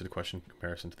already answered the question in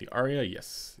comparison to the Aria?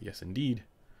 Yes, indeed.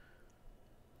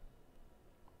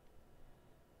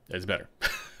 It's better.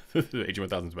 The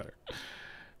HE1000 is better.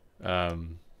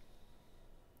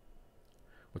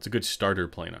 What's a good starter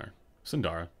planar?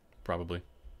 Sundara, probably.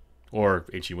 Or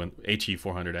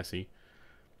HE400 SE,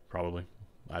 probably.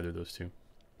 Either of those two.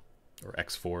 Or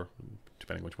X4,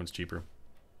 depending which one's cheaper.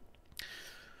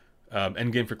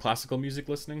 Endgame for classical music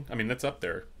listening? I mean, that's up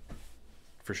there,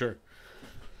 for sure.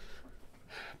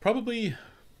 Probably,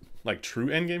 like, true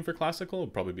endgame for classical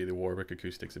would probably be the Warwick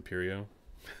Acoustics Aperio.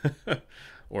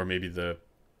 Or maybe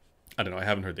I don't know, I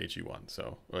haven't heard the HE1,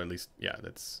 so, or at least, yeah,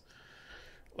 that's,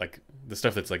 like, the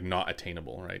stuff that's, like, not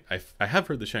attainable, right? I have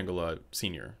heard the Shangri-La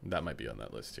Senior, that might be on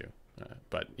that list, too.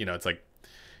 But, you know, it's like,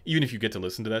 even if you get to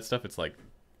listen to that stuff, it's like,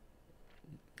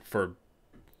 for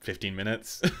 15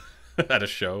 minutes at a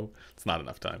show, it's not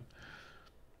enough time.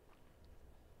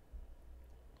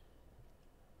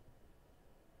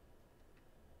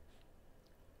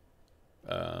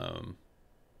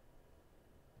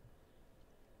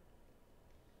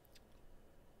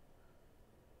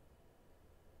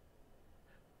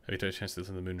 Have you had a chance to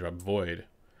listen to the Moondrop Void?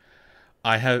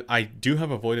 I do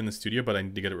have a Void in the studio, but I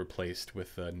need to get it replaced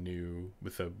with a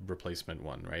replacement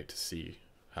one, right, to see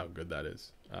how good that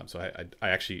is. So I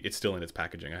actually, it's still in its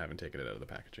packaging. I haven't taken it out of the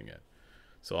packaging yet.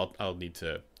 So I'll need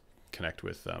to connect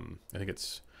with I think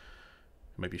it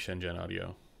might be Shenzhen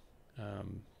Audio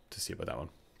to see about that one.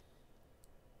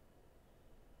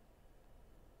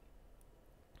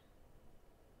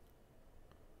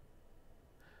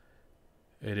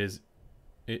 It is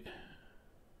it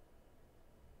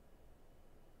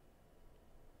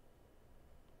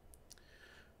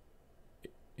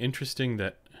interesting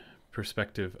that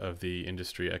perspective of the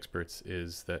industry experts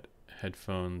is that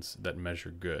headphones that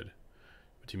measure good.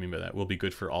 What do you mean by that? Will be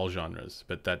good for all genres,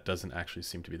 but that doesn't actually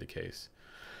seem to be the case.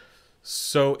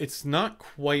 So it's not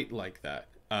quite like that.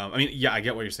 I mean, yeah, I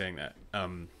get what you're saying that.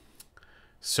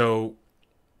 So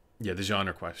yeah, the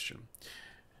genre question.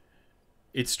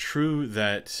 It's true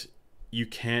that you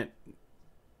can't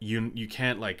you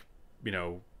can't like, you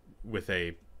know, with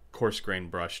a coarse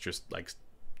grained brush just like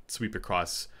sweep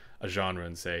across a genre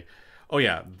and say, oh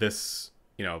yeah, this,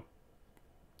 you know,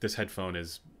 this headphone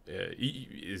is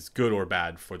good or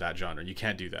bad for that genre. You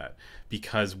can't do that,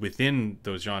 because within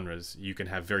those genres you can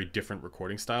have very different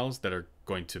recording styles that are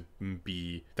going to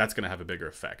be, that's going to have a bigger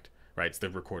effect, right? It's the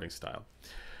recording style.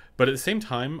 But at the same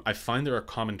time, I find there are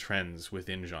common trends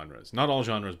within genres. Not all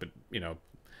genres, but, you know,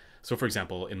 so for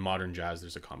example, in modern jazz,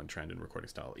 there's a common trend in recording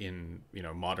style. In, you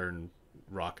know, modern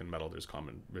rock and metal,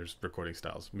 there's recording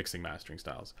styles, mixing, mastering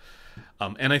styles.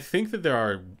 And I think that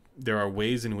there are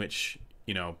ways in which,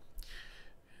 you know,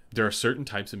 there are certain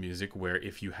types of music where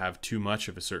if you have too much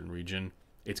of a certain region,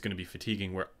 it's going to be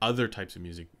fatiguing, where other types of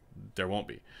music, there won't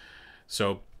be.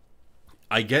 So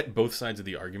I get both sides of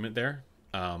the argument there.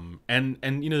 And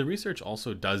you know, the research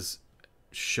also does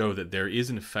show that there is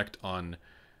an effect on,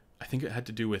 I think it had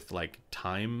to do with like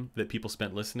time that people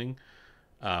spent listening,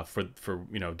 for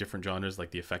you know, different genres,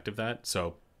 like the effect of that.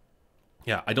 So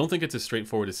yeah, I don't think it's as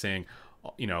straightforward as saying,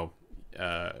 you know,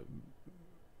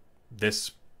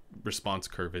 this response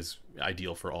curve is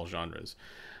ideal for all genres.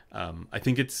 I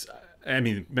think it's, I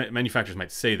mean, manufacturers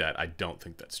might say that. I don't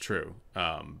think that's true.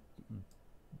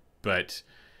 But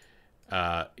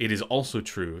it is also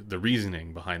true, the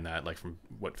reasoning behind that, like from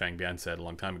what Fang Bian said a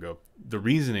long time ago, the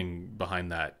reasoning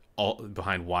behind that, all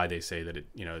behind why they say that it,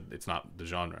 you know, it's not the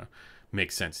genre,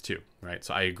 makes sense too, right?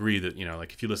 So I agree that, you know,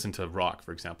 like if you listen to rock,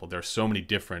 for example, there are so many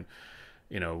different,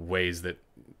 you know, ways that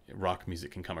rock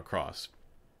music can come across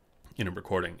in a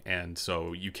recording, and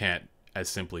so you can't as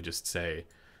simply just say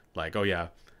like, oh yeah,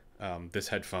 this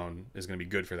headphone is going to be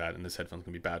good for that and this headphone's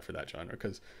going to be bad for that genre,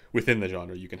 because within the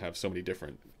genre you can have so many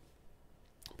different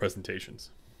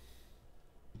presentations.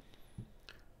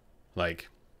 Like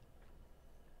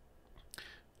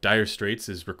Dire Straits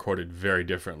is recorded very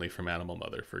differently from Animal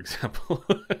Mother, for example.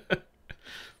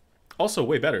 Also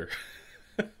way better.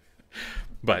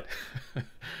 But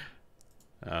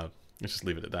let's just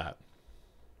leave it at that.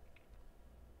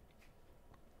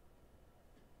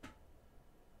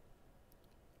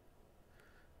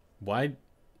 Why?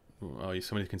 Oh,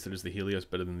 somebody considers the Helios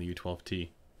better than the U12T.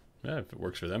 Yeah, if it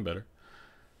works for them better.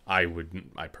 I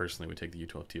personally would take the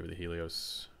U12T over the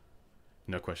Helios.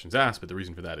 No questions asked, but the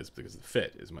reason for that is because the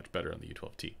fit is much better on the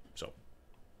U12T. So,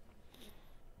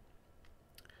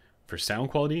 for sound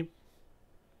quality,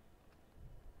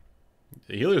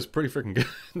 the Helios is pretty freaking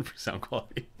good for sound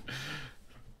quality.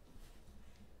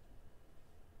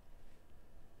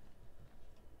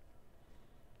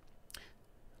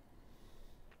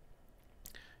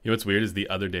 You know what's weird is the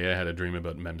other day I had a dream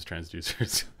about MEMS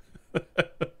transducers.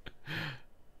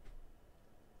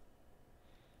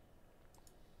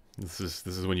 This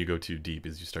is when you go too deep,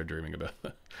 is you start dreaming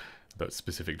about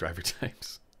specific driver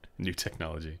types, new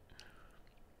technology.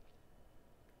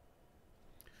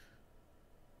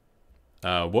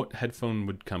 What headphone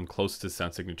would come close to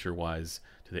sound signature wise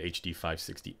to the HD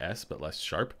 560S but less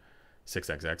sharp?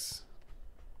 6XX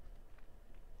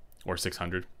or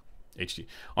 600 HD.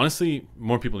 Honestly,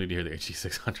 more people need to hear the HD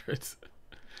 600s.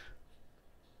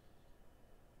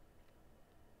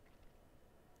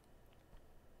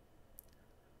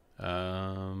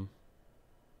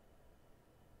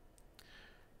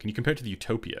 Can you compare it to the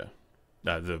Utopia,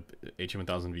 the HE1000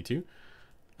 V2?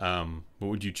 What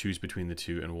would you choose between the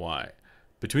two and why?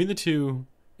 Between the two,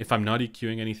 if I'm not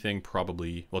EQing anything,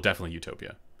 probably, well, definitely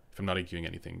Utopia. If I'm not EQing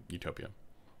anything, Utopia.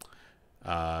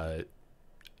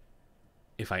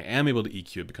 If I am able to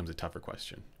EQ, it becomes a tougher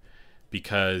question,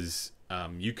 because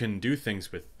you can do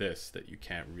things with this that you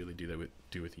can't really do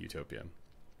with Utopia.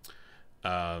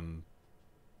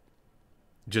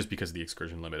 Just because of the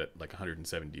excursion limit at like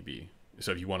 107 dB.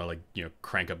 So if you want to, like, you know,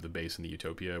 crank up the bass in the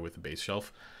Utopia with the bass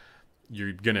shelf,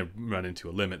 you're gonna run into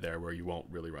a limit there where you won't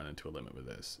really run into a limit with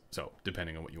this. So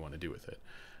depending on what you want to do with it.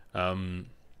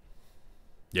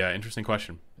 Yeah, interesting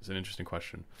question. It's an interesting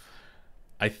question.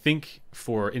 I think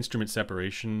for instrument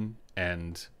separation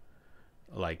and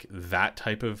like that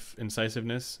type of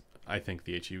incisiveness, I think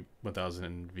the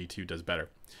HE1000 V2 does better.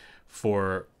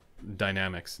 For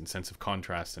dynamics and sense of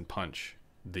contrast and punch,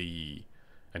 the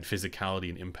and physicality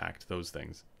and impact, those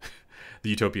things. The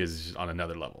Utopia is just on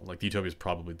another level. Like the Utopia is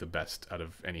probably the best out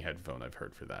of any headphone I've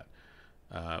heard for that.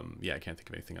 Yeah, I can't think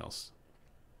of anything else.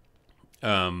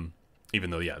 Even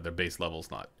though, yeah, their base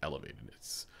level's not elevated.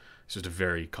 It's just a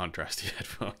very contrasty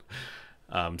headphone.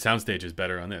 Soundstage is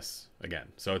better on this again.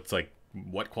 So it's like,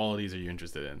 what qualities are you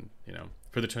interested in? You know,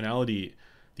 for the tonality,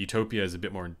 the Utopia is a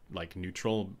bit more like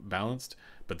neutral balanced,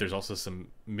 but there's also some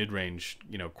mid-range,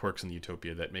 you know, quirks in the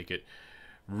Utopia that make it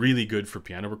really good for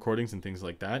piano recordings and things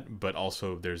like that. But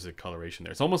also there's a coloration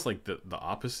there. It's almost like the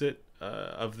opposite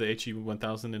of the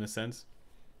HE1000 in a sense.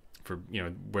 For, you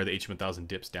know, where the HE1000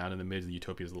 dips down in the mid, the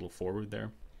Utopia is a little forward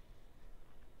there.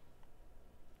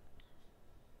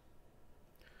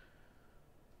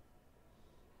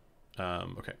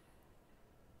 Okay.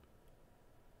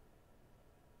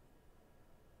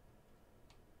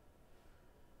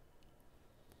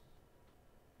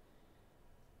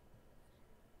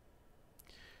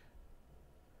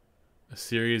 A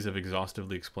series of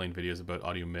exhaustively explained videos about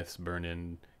audio myths,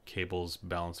 burn-in, cables,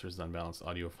 balancers, unbalanced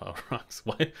audiophile rocks.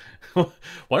 Why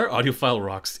are audiophile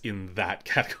rocks in that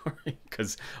category?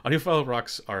 Because audiophile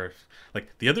rocks are,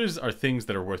 like, the others are things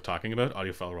that are worth talking about.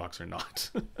 Audiophile rocks are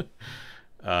not.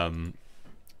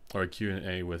 Or a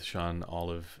Q&A with Sean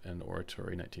Olive and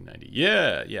Oratory 1990.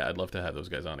 Yeah, I'd love to have those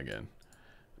guys on again.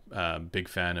 Big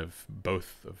fan of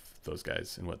both of those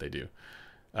guys and what they do.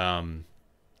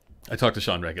 I talk to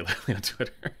Sean regularly on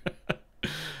Twitter.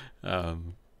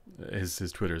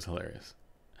 His Twitter is hilarious.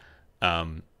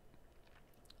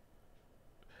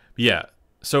 Yeah.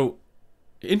 So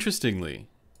interestingly,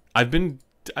 I've been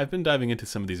diving into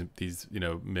some of these you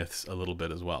know, myths a little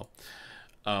bit as well.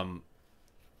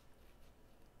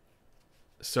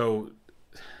 So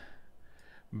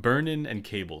burn-in and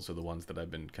cables are the ones that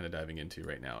I've been kind of diving into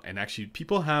right now. And actually,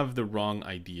 people have the wrong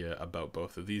idea about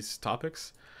both of these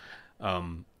topics.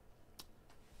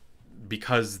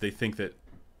 Because they think that,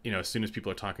 you know, as soon as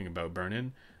people are talking about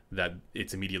burn-in, that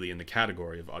it's immediately in the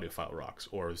category of audiophile rocks,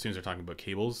 or as soon as they're talking about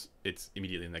cables, it's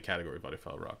immediately in the category of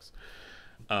audiophile rocks.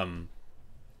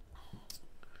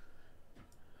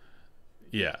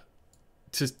 Yeah,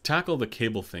 to tackle the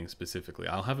cable thing specifically,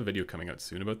 I'll have a video coming out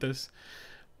soon about this,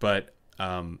 but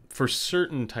for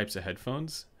certain types of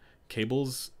headphones,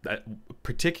 cables, that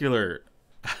particular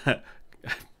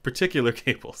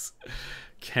cables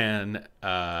can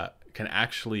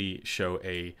actually show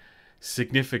a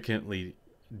significantly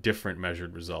different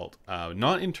measured result.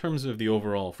 Not in terms of the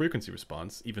overall frequency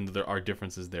response, even though there are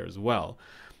differences there as well.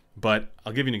 But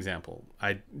I'll give you an example.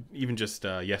 Even just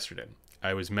yesterday,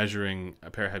 I was measuring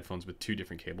a pair of headphones with two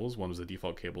different cables. One was a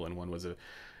default cable and one was a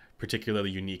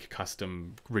particularly unique,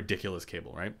 custom, ridiculous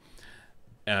cable, right?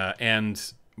 And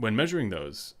when measuring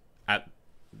those,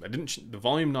 the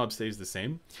volume knob stays the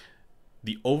same.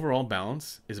 The overall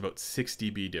balance is about 6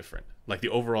 dB different. Like the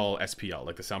overall SPL,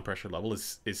 like the sound pressure level,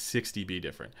 is 6 dB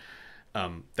different.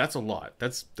 That's a lot.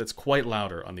 That's quite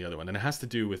louder on the other one, and it has to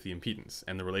do with the impedance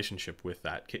and the relationship with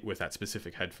that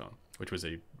specific headphone, which was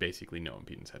a basically no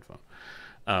impedance headphone.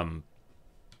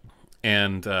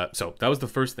 So that was the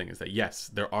first thing, is that yes,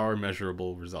 there are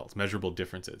measurable results, measurable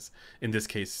differences. In this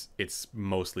case, it's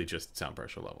mostly just sound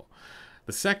pressure level.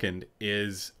 The second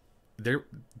is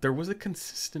there was a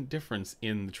consistent difference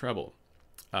in the treble,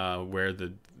 where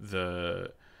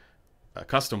the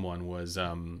custom one was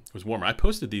warmer. I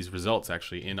posted these results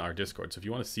actually in our Discord, so if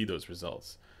you want to see those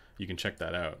results, you can check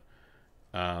that out.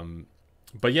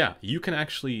 But yeah, you can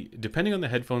actually, depending on the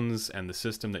headphones and the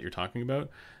system that you're talking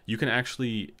about, you can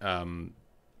actually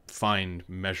find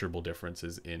measurable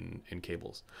differences in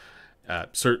cables.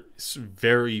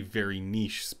 Very, very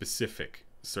niche specific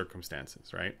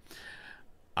circumstances, right?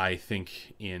 I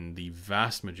think in the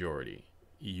vast majority,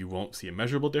 you won't see a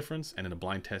measurable difference, and in a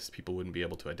blind test, people wouldn't be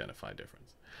able to identify a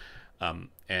difference.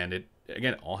 And it,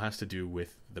 again, all has to do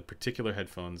with the particular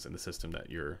headphones and the system that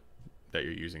you're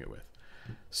using it with.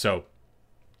 So,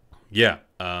 yeah,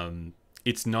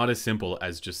 it's not as simple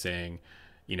as just saying,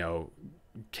 you know,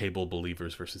 cable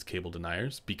believers versus cable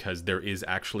deniers, because there is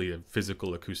actually a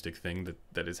physical acoustic thing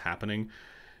that is happening.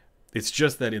 It's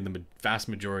just that in the vast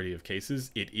majority of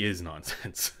cases, it is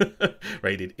nonsense,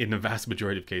 right? In the vast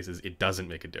majority of cases, it doesn't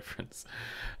make a difference,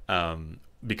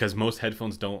 because most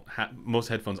headphones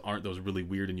aren't those really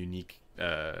weird and unique,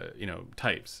 you know,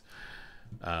 types.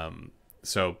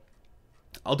 So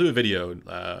I'll do a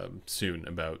video soon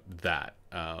about that,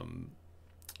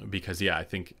 because yeah, I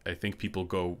think people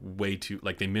go way too,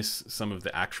 like, they miss some of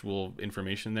the actual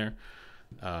information there.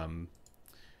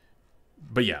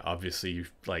 But yeah, obviously,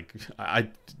 like I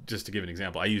just to give an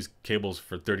example, I use cables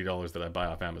for $30 that I buy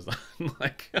off Amazon.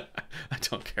 Like I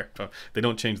don't care about. They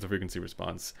don't change the frequency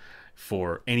response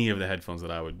for any of the headphones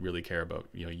that I would really care about,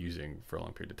 using for a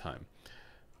long period of time.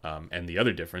 And the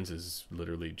other difference is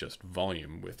literally just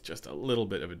volume with just a little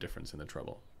bit of a difference in the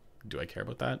treble. Do I care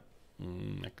about that?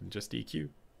 I can just EQ.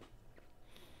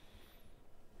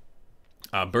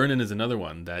 Burn-in is another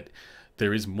one that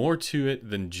there is more to it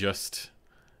than just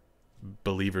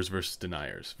believers versus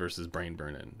deniers versus brain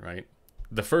burn-in, right?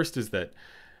 The first is that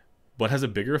what has a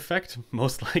bigger effect,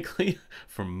 most likely,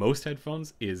 for most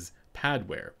headphones is pad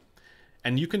wear.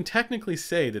 And you can technically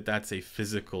say that that's a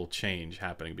physical change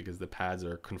happening because the pads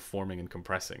are conforming and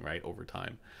compressing, right, over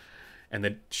time. And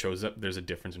that shows up, there's a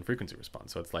difference in frequency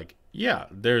response. So it's like, yeah,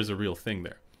 there's a real thing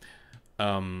there.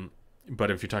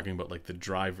 But if you're talking about like the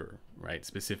driver, right,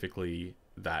 specifically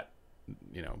that,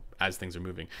 as things are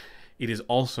moving, it is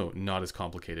also not as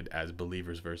complicated as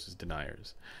believers versus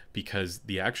deniers, because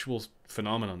the actual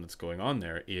phenomenon that's going on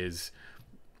there is,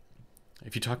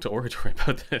 if you talk to Oratory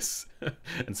about this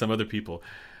and some other people,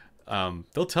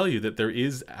 they'll tell you that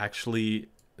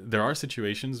there are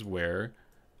situations where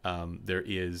there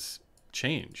is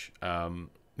change.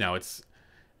 Now,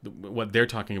 what they're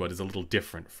talking about is a little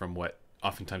different from what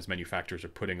oftentimes manufacturers are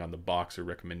putting on the box or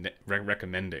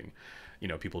recommending.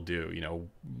 People do,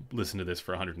 listen to this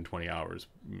for 120 hours,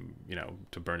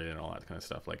 to burn it and all that kind of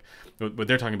stuff. Like what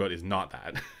they're talking about is not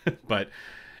that.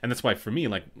 And that's why for me,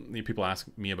 like, people ask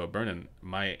me about burn-in,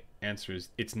 my answer is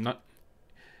it's not,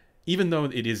 even though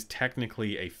it is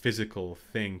technically a physical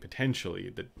thing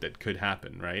potentially that could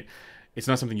happen, right? It's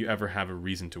not something you ever have a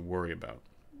reason to worry about,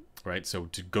 right? So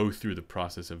to go through the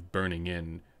process of burning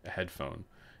in a headphone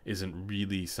isn't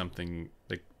really something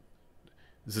like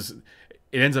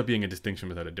it ends up being a distinction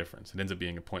without a difference. It ends up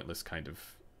being a pointless kind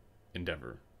of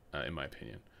endeavor, in my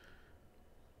opinion.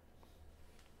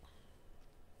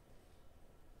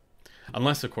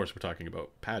 Unless, of course, we're talking about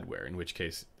pad wear, in which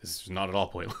case this is not at all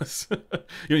pointless.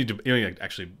 You don't need to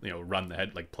actually run the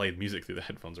head, like play music through the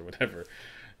headphones or whatever,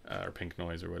 or pink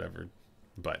noise or whatever.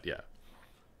 But yeah.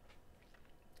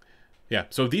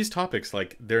 So these topics,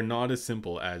 like, they're not as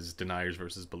simple as deniers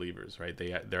versus believers, right?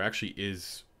 There actually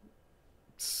is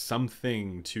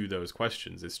something to those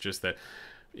questions. It's just that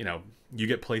you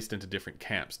get placed into different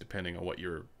camps depending on what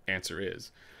your answer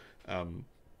is. And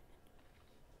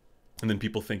then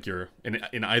people think you're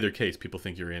in either case, people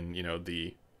think you're in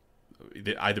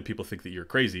either people think that you're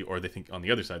crazy, or they think on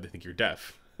the other side they think you're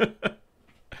deaf.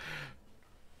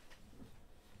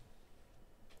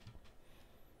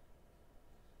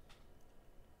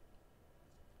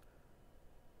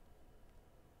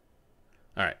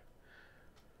 All right,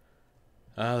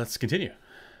 let's continue.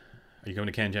 Are you going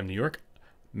to Can Jam New York?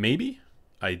 Maybe.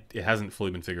 It hasn't fully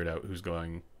been figured out who's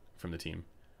going from the team.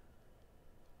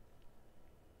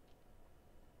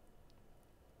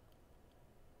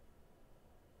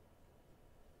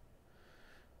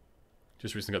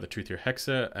 Just recently got the Truth Here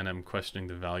Hexa, and I'm questioning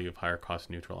the value of higher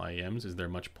cost neutral IEMs. Is there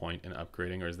much point in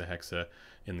upgrading, or is the Hexa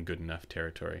in the good enough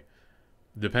territory?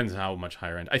 Depends how much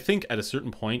higher end. I think at a certain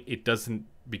point, it doesn't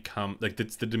become, like,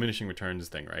 it's the diminishing returns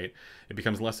thing, right? It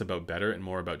becomes less about better and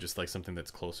more about just like something that's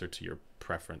closer to your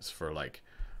preference for, like,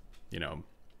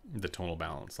 the tonal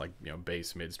balance, like,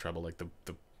 bass, mids, treble, like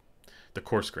the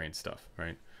coarse grain stuff,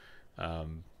 right?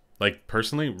 Like,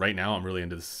 personally, right now, I'm really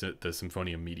into the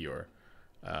Symphonium Meteor.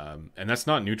 And that's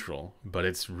not neutral, but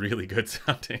it's really good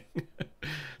sounding.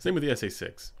 Same with the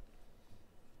SA6.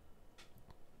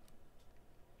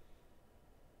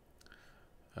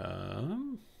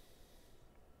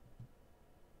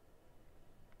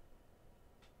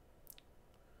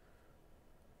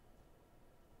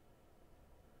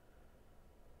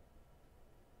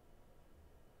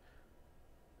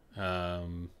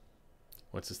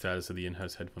 What's the status of the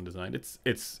in-house headphone design?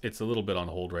 It's a little bit on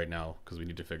hold right now because we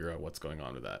need to figure out what's going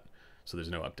on with that. So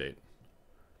there's no update.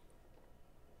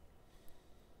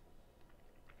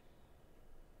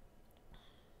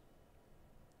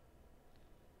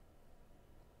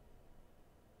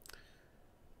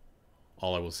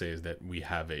 All I will say is that we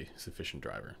have a sufficient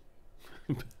driver.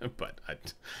 But I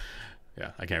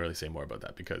can't really say more about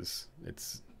that because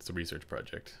it's a research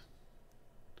project.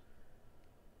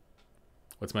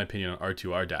 What's my opinion on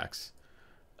R2R DACs?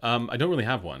 I don't really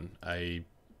have one. I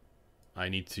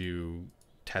need to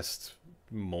test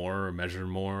more, measure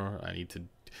more. I need to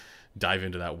dive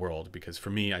into that world, because for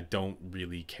me, I don't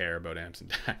really care about amps and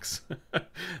DACs.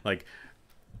 Like,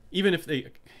 even if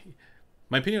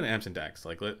my opinion on amps and DACs,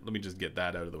 like, let me just get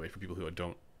that out of the way for people who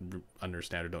don't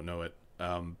understand or don't know it.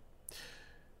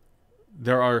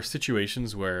 there are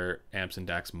situations where amps and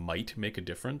DACs might make a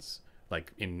difference,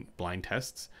 like in blind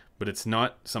tests, but it's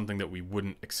not something that we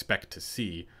wouldn't expect to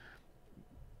see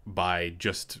by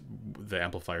just the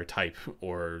amplifier type,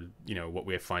 or what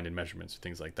we find in measurements or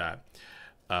things like that.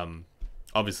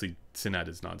 Obviously SYNAD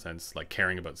is nonsense. Like,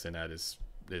 caring about SYNAD is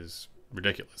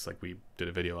ridiculous. Like, we did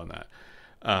a video on that.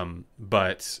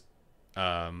 But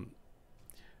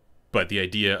the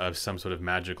idea of some sort of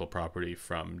magical property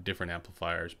from different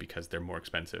amplifiers because they're more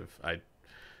expensive, I'm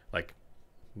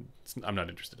not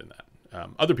interested in that.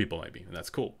 Other people might be, and that's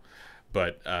cool.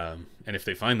 But and if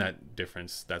they find that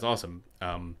difference, that's awesome.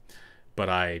 But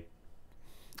I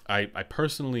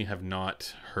personally have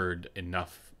not heard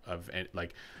enough of,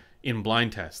 like, in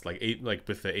blind tests, like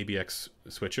with the ABX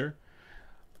switcher,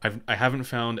 I haven't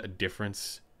found a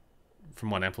difference from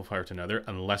one amplifier to another,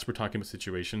 unless we're talking about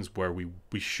situations where we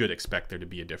should expect there to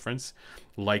be a difference,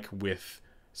 like with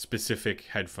specific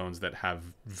headphones that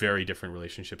have very different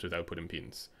relationships with output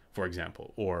impedance, for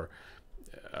example, or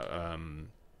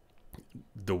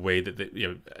the way that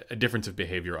a difference of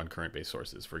behavior on current-based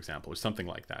sources, for example, or something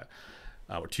like that,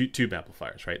 or tube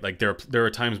amplifiers, right? Like, there are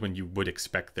times when you would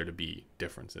expect there to be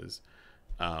differences,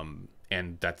 and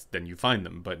then you find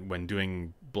them. But when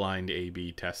doing blind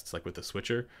A/B tests, like with the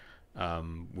switcher,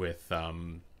 with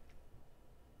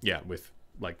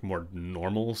like more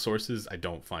normal sources, I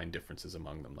don't find differences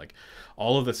among them. Like,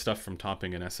 all of the stuff from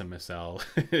topping an SMSL,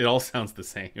 it all sounds the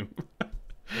same. I'm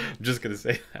just gonna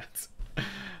say that.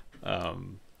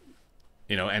 And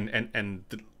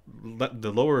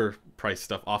the lower price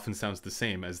stuff often sounds the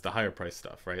same as the higher price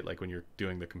stuff, right? Like, when you're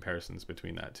doing the comparisons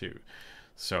between that too.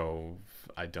 So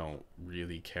I don't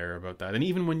really care about that. And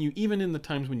even in the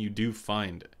times when you do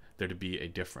find there to be a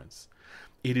difference,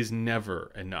 it is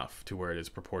never enough to where it is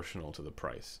proportional to the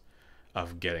price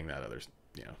of getting that other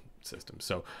system.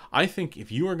 So I think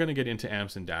if you are going to get into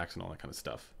amps and DACs and all that kind of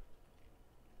stuff,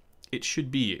 it should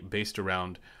be based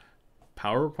around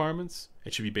power requirements.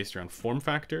 It should be based around form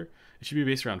factor. It should be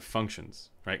based around functions,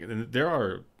 right? And there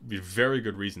are very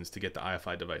good reasons to get the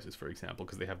IFI devices, for example,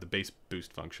 because they have the bass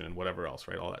boost function and whatever else,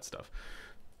 right? All that stuff.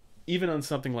 Even on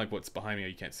something like what's behind me,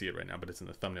 you can't see it right now, but it's in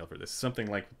the thumbnail for this. Something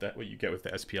like that, what you get with the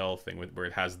SPL thing, where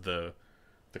it has the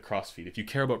crossfeed. If you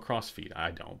care about crossfeed, I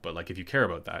don't, but like, if you care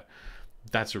about that,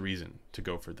 that's a reason to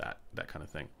go for that kind of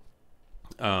thing.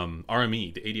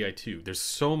 RME, the ADI2, there's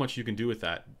so much you can do with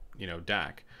that,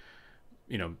 DAC.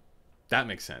 That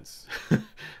makes sense.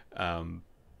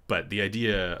 But the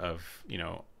idea of,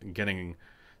 getting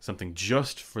something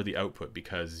just for the output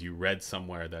because you read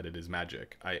somewhere that it is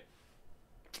magic, I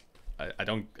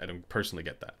don't personally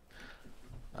get that.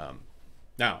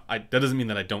 Now, that doesn't mean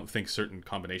that I don't think certain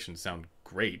combinations sound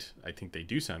great. I think they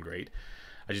do sound great.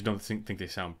 I just don't think they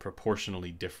sound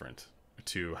proportionally different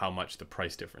to how much the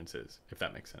price difference is, if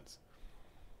that makes sense.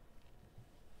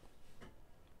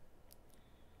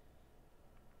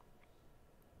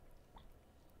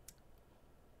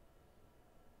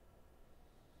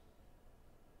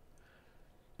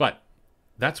 But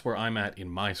that's where I'm at in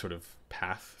my sort of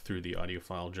path through the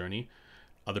audiophile journey.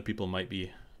 Other people might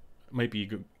be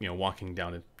walking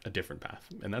down a different path,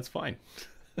 and that's fine.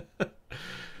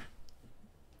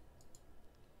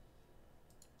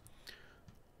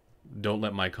 Don't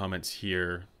let my comments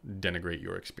here denigrate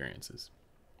your experiences.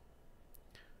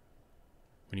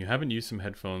 When you haven't used some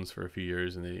headphones for a few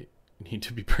years and they need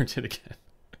to be burnt in again,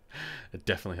 it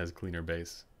definitely has cleaner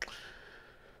bass.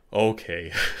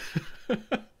 Okay.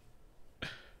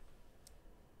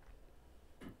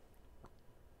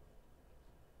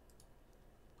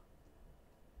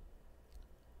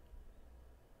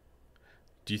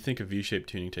 Do you think a V-shaped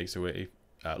tuning takes away?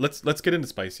 Let's get into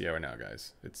spicy hour now,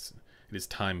 guys. It is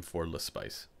time for less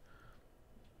spice.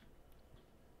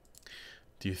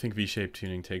 Do you think V-shaped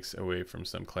tuning takes away from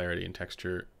some clarity and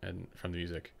texture and from the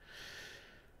music?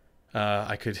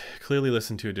 I could clearly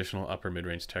listen to additional upper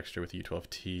mid-range texture with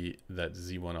U12T that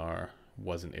Z1R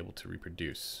wasn't able to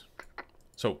reproduce.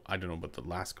 So I don't know about the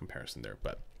last comparison there,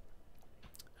 but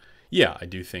yeah, I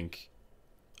do think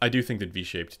that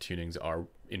V-shaped tunings are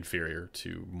inferior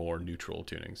to more neutral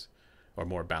tunings or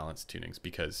more balanced tunings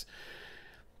because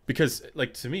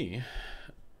like, to me,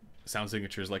 sound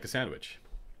signature is like a sandwich,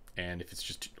 and if it's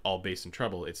just all bass and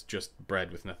treble, it's just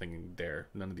bread with nothing there,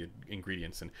 none of the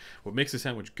ingredients. And what makes a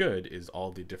sandwich good is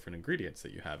all the different ingredients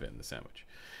that you have in the sandwich.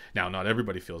 Now, not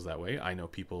everybody feels that way. I know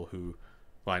people who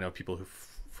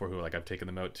for who, like, I've taken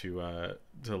them out to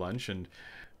lunch and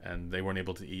they weren't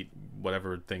able to eat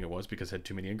whatever thing it was because it had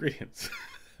too many ingredients.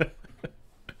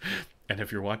 And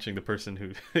if you're watching, the person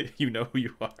who you know who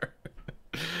you are.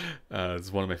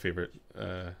 It's one of my favorite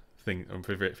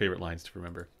favorite lines to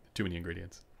remember. Too many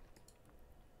ingredients.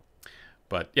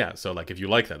 But yeah, so like if you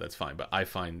like that, that's fine. But I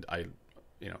find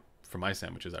you know, for my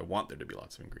sandwiches, I want there to be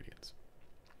lots of ingredients.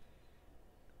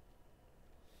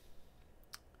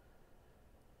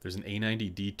 There's an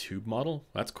A90D tube model.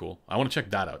 That's cool. I want to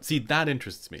check that out. See, that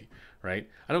interests me, right?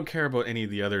 I don't care about any of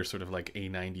the other sort of like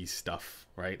A90 stuff,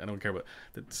 right? I don't care about.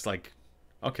 It's like,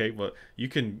 okay, well, you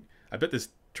can. I bet this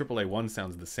AAA1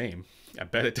 sounds the same. I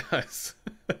bet it does.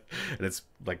 And it's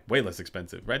like way less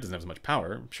expensive, right? It doesn't have as much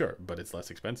power, sure, but it's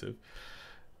less expensive.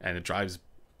 And it drives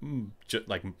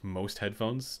like most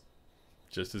headphones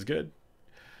just as good.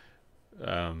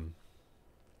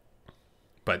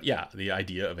 But yeah, the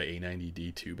idea of an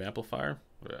A90D tube amplifier,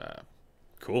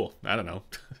 cool. I don't know.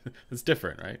 It's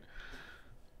different, right?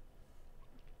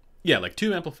 Yeah, like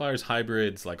tube amplifiers,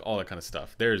 hybrids, like all that kind of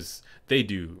stuff. They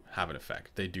do have an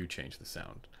effect. They do change the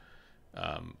sound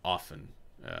often.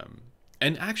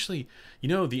 And actually, you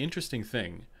know, the interesting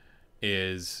thing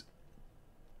is,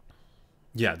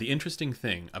 yeah, the interesting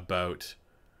thing about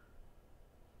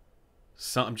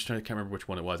I'm just trying to, can't remember which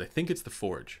one it was. I think it's the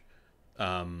Forge.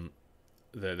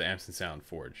 The Amps and Sound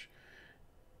Forge.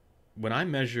 When I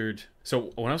measured,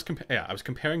 so when I was I was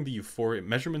comparing the Euphoria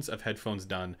measurements of headphones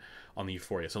done on the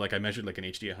Euphoria. So like I measured like an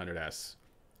HD100S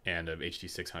and of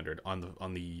HD600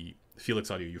 on the Felix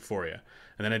Audio Euphoria,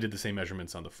 and then I did the same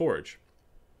measurements on the Forge.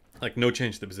 Like no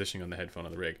change to the positioning on the headphone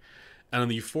on the rig, and on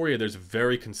the Euphoria there's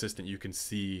very consistent. You can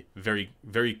see very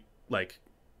like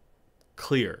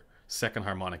clear second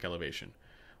harmonic elevation.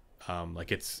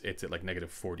 Like it's at like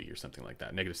 -40 or something like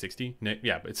that, -60.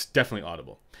 Yeah, but it's definitely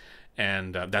audible,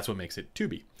 and that's what makes it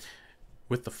tubey.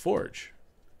 With the Forge,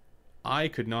 I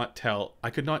could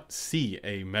not see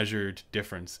a measured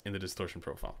difference in the distortion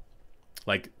profile.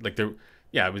 Like there,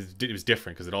 yeah, it was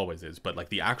different because it always is, but like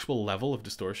the actual level of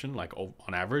distortion, like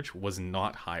on average, was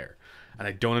not higher, and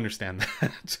I don't understand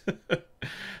that.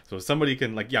 So if somebody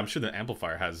can, like, yeah, I'm sure the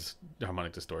amplifier has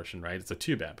harmonic distortion, right? It's a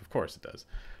tube amp, of course it does,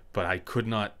 but I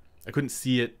couldn't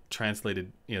see it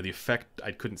translated, you know, the effect,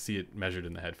 I couldn't see it measured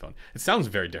in the headphone. It sounds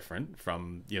very different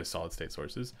from, you know, solid state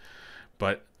sources,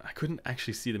 but I couldn't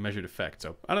actually see the measured effect.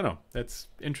 So I don't know. That's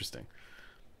interesting.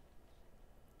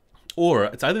 Or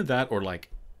it's either that or like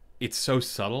it's so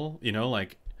subtle, you know,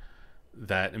 like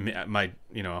that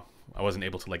you know, I wasn't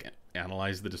able to like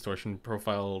analyze the distortion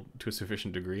profile to a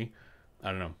sufficient degree.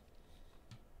 I don't know.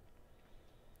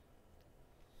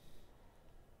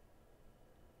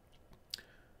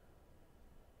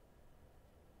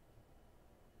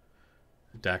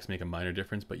 DACs make a minor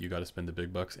difference, but you got to spend the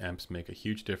big bucks. Amps make a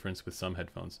huge difference with some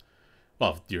headphones.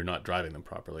 Well, if you're not driving them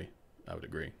properly, I would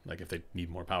agree. Like if they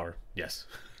need more power, yes.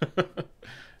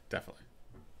 Definitely.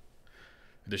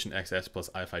 Edition XS plus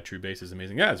HiFi True Bass is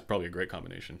amazing. Yeah, it's probably a great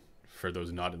combination for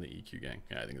those not in the EQ gang.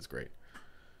 Yeah, I think it's great.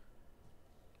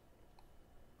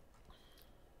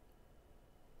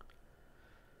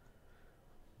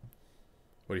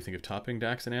 What do you think of topping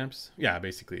DACs and amps? Yeah,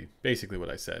 basically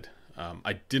what I said.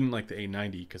 I didn't like the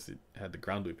A90 because it had the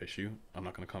ground loop issue. I'm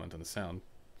not going to comment on the sound.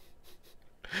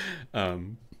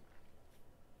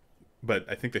 But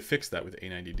I think they fixed that with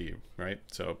A90D, right?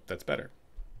 So that's better.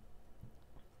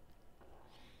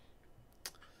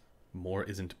 More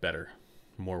isn't better.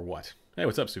 More what? Hey,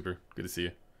 what's up, Super? Good to see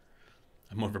you.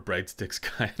 I'm more of a breadsticks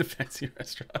guy at fancy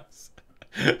restaurants.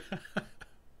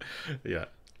 Yeah.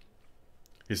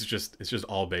 It's just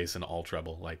all bass and all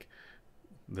treble. Like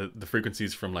the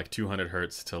frequencies from like 200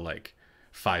 hertz to like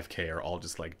 5K are all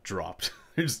just like dropped.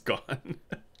 They're just gone.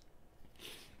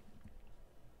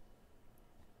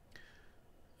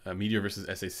 Meteor versus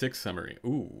SA6 summary.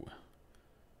 Ooh.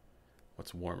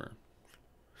 What's warmer?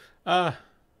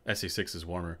 SA6 is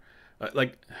warmer.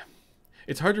 Like,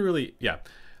 it's hard to really, yeah.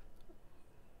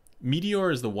 Meteor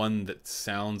is the one that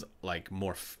sounds like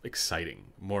more exciting,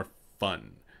 more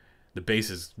fun. The bass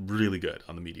is really good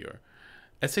on the Meteor.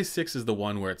 SA6 is the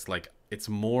one where it's like, it's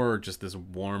more just this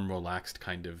warm, relaxed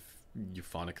kind of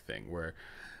euphonic thing where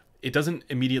it doesn't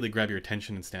immediately grab your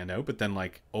attention and stand out, but then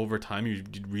like over time you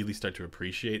really start to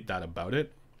appreciate that about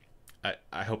it.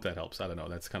 I hope that helps. I don't know.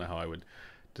 That's kind of how I would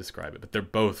describe it. But they're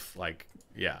both like,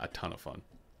 yeah, a ton of fun.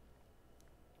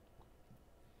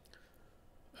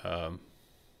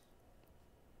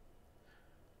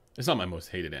 It's not my most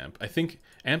hated amp. I think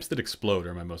amps that explode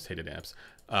are my most hated amps.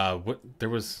 There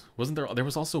was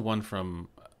also one from,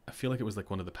 I feel like it was like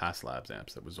one of the Past Labs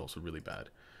amps that was also really bad.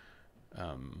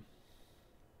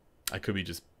 I could be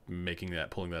just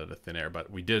pulling that out of thin air, but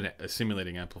we did a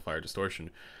simulating amplifier distortion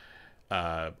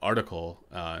article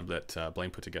that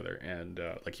Blaine put together, and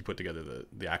like he put together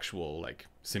the actual like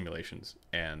simulations,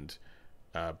 and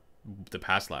the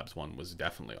Past Labs one was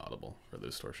definitely audible for the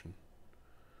distortion.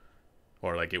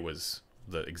 or like it was,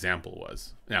 the example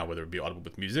was. Now, whether it be audible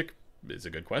with music is a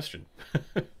good question.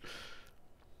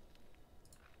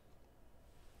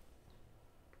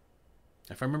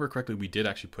 If I remember correctly, we did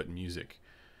actually put music,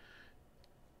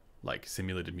 like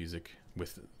simulated music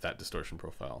with that distortion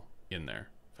profile in there,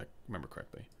 if I remember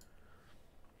correctly.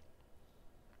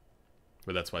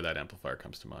 But that's why that amplifier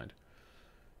comes to mind.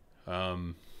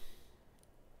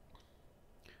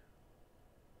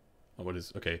 What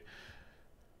is, okay,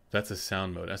 that's a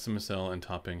sound mode. SMSL and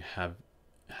topping have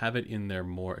it in their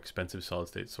more expensive solid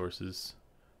state sources,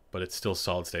 but it's still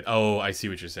solid state. Oh, I see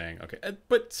what you're saying. Okay,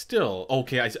 but still,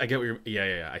 okay, I get what you're,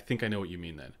 yeah. I think I know what you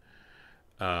mean then.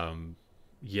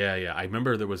 Yeah. I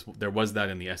remember there was that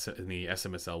in the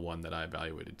SMSL one that I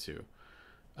evaluated too.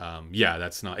 Yeah,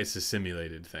 that's not, it's a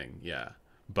simulated thing. Yeah,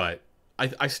 but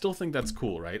I still think that's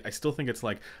cool, right? I still think it's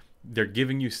like they're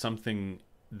giving you something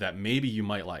that maybe you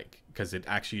might like, because it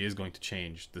actually is going to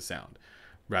change the sound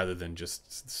rather than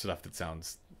just stuff that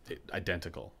sounds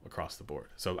identical across the board.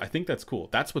 So I think that's cool.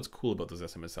 That's what's cool about those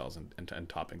SMSLs and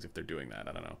toppings, if they're doing that.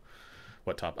 I don't know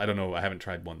what top, I don't know, I haven't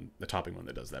tried the topping one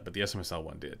that does that, but the SMSL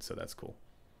one did, so that's cool.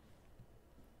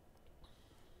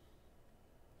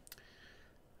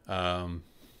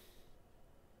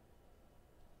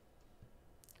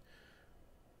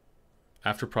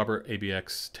 After proper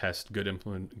ABX test, good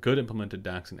implemented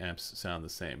DACs and amps sound the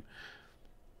same.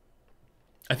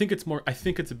 I think it's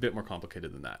a bit more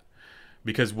complicated than that,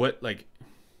 because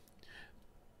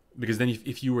because then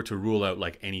if you were to rule out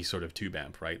like any sort of tube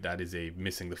amp, right, that is a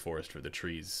missing the forest for the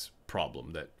trees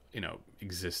problem that, you know,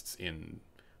 exists in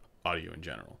audio in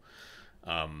general.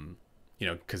 You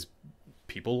know, because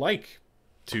people like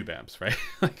tube amps, right?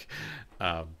 Like,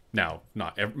 now,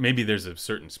 maybe there's a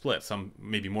certain split.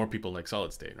 Maybe more people like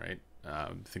solid state, right? I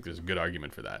think there's a good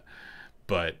argument for that.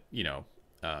 But, you know,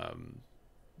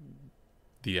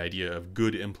 the idea of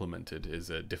good implemented is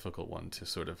a difficult one to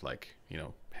sort of like, you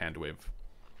know, hand wave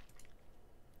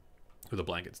with a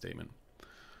blanket statement.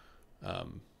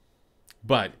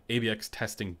 But ABX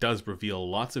testing does reveal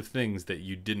lots of things that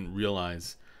you didn't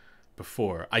realize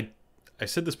before. I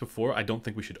said this before, I don't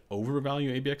think we should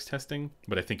overvalue ABX testing,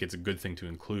 but I think it's a good thing to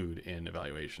include in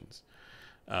evaluations.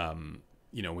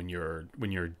 You know, when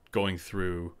you're going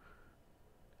through,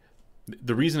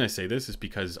 the reason I say this is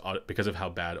because of how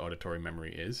bad auditory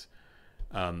memory is.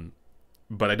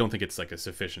 But I don't think it's like a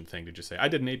sufficient thing to just say, I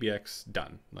did an ABX,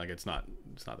 done. Like, it's not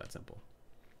that simple.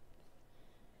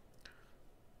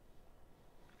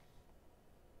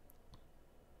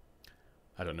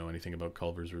 I don't know anything about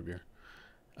Culver's root beer.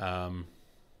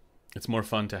 It's more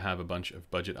fun to have a bunch of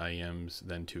budget IEMs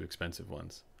than two expensive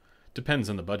ones. Depends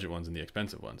on the budget ones and the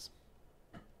expensive ones.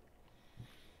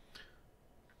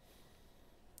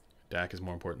 DAC is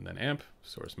more important than amp.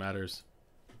 Source matters.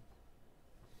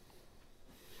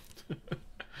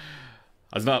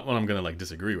 That's not what I'm gonna like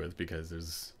disagree with,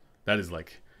 because that is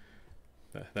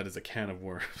a can of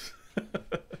worms.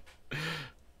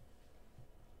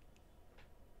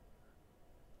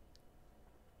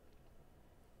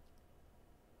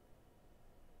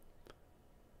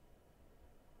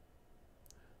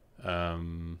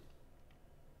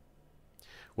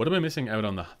 What am I missing out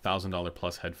on the $1,000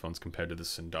 plus headphones compared to the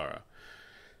Sundara?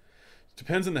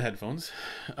 Depends on the headphones,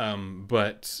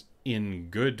 but in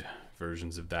good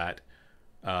versions of that,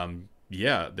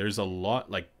 yeah, there's a lot.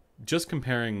 Like, just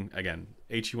comparing again,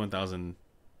 HE1000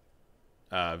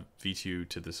 V2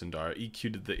 to the Sundara,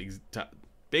 EQ to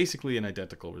basically an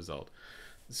identical result.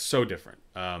 So different.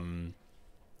 And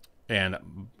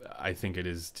I think it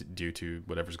is due to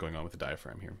whatever's going on with the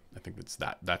diaphragm here. I think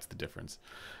that's the difference.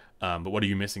 But what are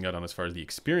you missing out on as far as the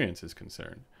experience is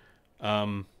concerned?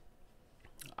 I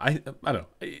don't know.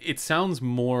 It sounds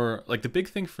more like, the big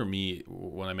thing for me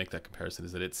when I make that comparison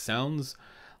is that it sounds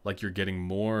like you're getting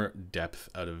more depth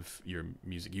out of your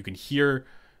music. You can hear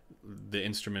the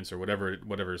instruments or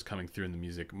whatever is coming through in the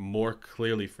music more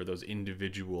clearly for those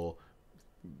individual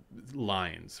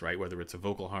lines, right? Whether it's a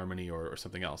vocal harmony or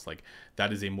something else, like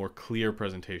that is a more clear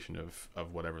presentation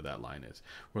of whatever that line is.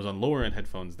 Whereas on lower end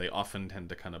headphones, they often tend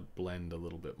to kind of blend a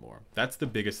little bit more. That's the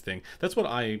biggest thing. That's what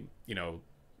I, you know,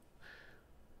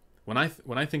 when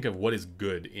I think of what is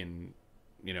good in,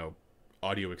 you know,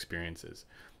 audio experiences,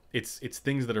 it's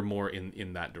things that are more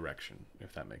in that direction,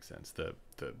 if that makes sense. The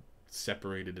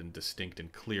separated and distinct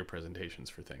and clear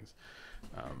presentations for things.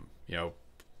 You know,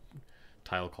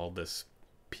 Tile called this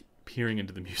peering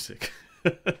into the music.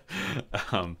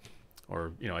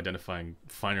 Or, you know, identifying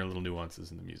finer little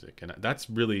nuances in the music. And that's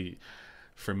really,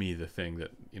 for me, the thing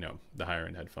that, you know, the higher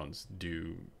end headphones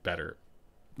do better.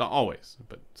 Not always,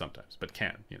 but sometimes, but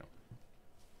can, you know.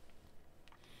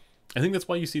 I think that's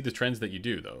why you see the trends that you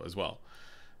do, though, as well.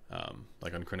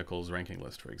 Like on Critical's ranking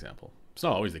list, for example. It's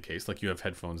not always the case. Like you have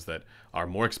headphones that are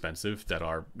more expensive that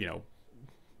are, you know,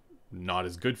 not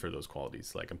as good for those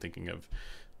qualities. Like I'm thinking of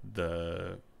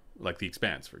the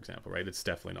Expanse, for example, right? It's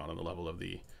definitely not on the level of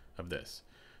this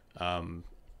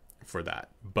for that.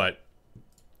 But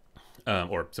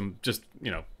or some just,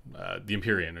 you know, the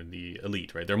Empyrean or the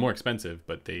Elite, right? They're more expensive,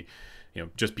 but they, you know,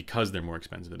 just because they're more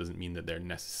expensive, it doesn't mean that they're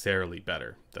necessarily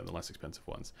better than the less expensive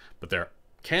ones. But there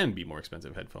can be more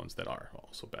expensive headphones that are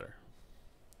also better.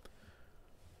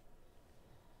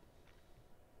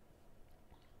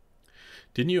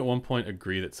 Didn't you at one point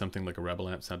agree that something like a Rebel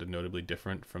amp sounded notably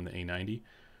different from the A90?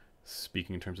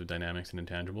 Speaking in terms of dynamics and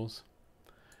intangibles.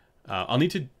 I'll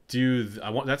need to do.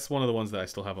 That's one of the ones that I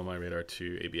still have on my radar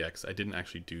to ABX. I didn't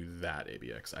actually do that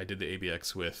ABX. I did the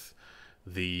ABX with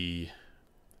the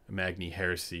Magni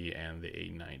Heresy and the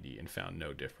A90 and found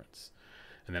no difference.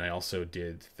 And then I also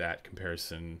did that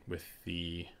comparison with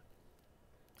the,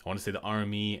 I want to say the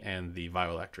RME and the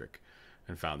Bioelectric,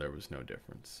 and found there was no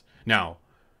difference. Now,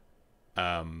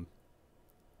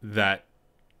 that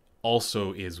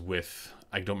also is with,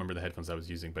 I don't remember the headphones I was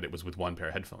using, but it was with one pair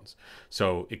of headphones.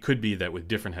 So it could be that with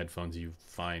different headphones you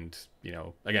find, you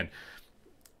know, again,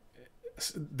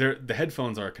 the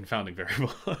headphones are a confounding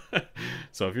variable.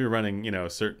 So if you're running, you know,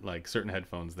 certain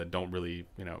headphones that don't really,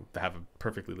 you know, that have a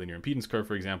perfectly linear impedance curve,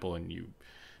 for example, and you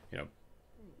know,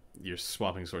 you're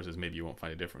swapping sources, maybe you won't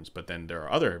find a difference. But then there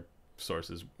are other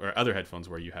sources or other headphones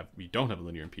where you don't have a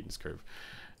linear impedance curve,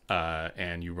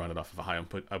 and you run it off of a high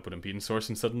output impedance source,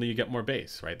 and suddenly you get more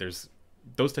bass, right? There's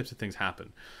those types of things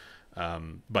happen.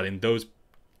 But in those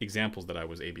examples that I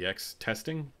was ABX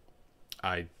testing,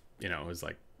 I, you know, was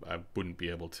like, I wouldn't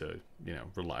be able to, you know,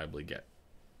 reliably get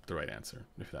the right answer,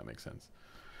 if that makes sense.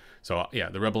 So yeah,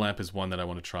 the Rebel amp is one that I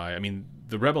want to try. I mean,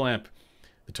 the Rebel amp,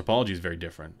 the topology is very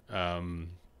different.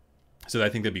 So I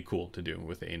think that'd be cool to do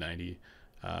with the A90.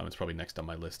 It's probably next on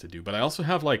my list to do. But I also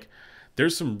have like,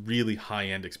 there's some really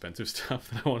high-end expensive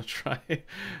stuff that I want to try,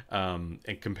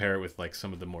 and compare it with like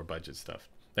some of the more budget stuff.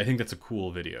 I think that's a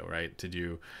cool video, right? To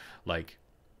do like,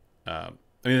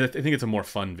 I mean, I think it's a more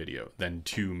fun video than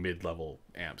two mid-level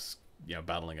amps, you know,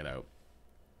 battling it out.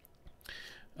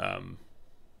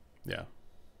 Yeah.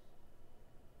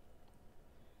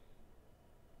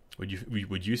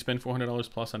 Would you spend $400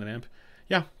 plus on an amp?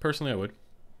 Yeah, personally I would.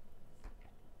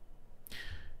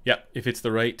 Yeah, if it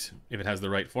has the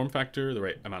right form factor, the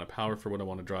right amount of power for what I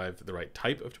want to drive, the right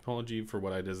type of topology for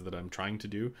what it is that I'm trying to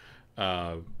do,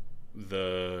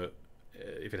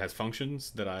 if it has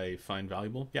functions that I find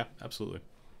valuable, yeah, absolutely.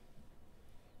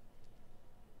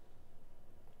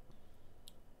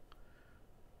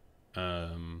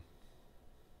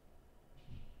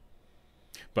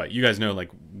 But you guys know,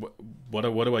 like, what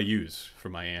do I use for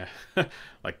my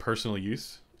like personal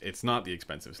use? It's not the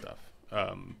expensive stuff.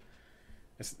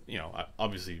 It's, you know,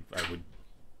 obviously I would,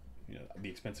 you know, the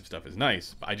expensive stuff is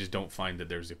nice, but I just don't find that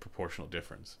there's a proportional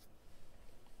difference.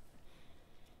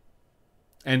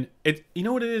 And it, you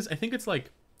know what it is? I think it's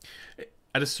like,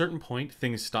 at a certain point,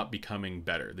 things stop becoming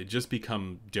better. They just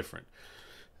become different.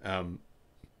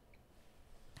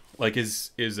 Like,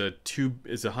 is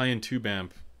a high-end tube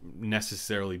amp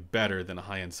necessarily better than a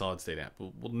high-end solid-state amp?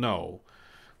 Well, no.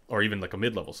 Or even like a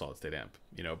mid-level solid-state amp.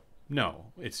 You know, no.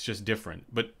 It's just different.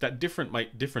 But that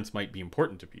difference might be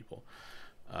important to people.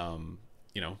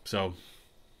 You know, so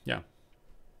yeah.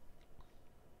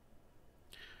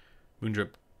 Moondrop,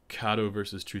 Kato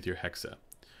versus Truthier Hexa.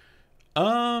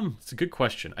 It's a good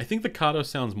question. I think the Kato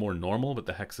sounds more normal, but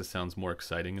the Hexa sounds more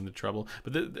exciting in the treble.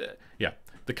 But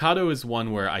the Kato is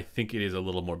one where I think it is a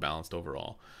little more balanced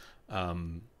overall.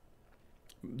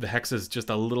 The Hexa is just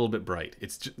a little bit bright.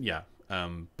 It's just, yeah.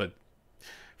 But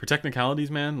for technicalities,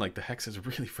 man, like the Hexa is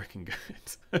really freaking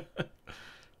good.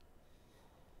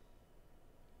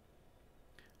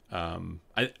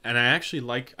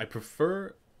 I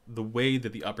prefer the way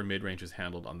that the upper mid range is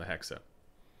handled on the Hexa.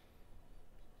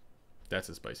 That's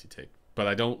a spicy take, but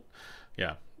I don't.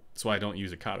 Yeah, that's why I don't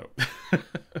use a Kato.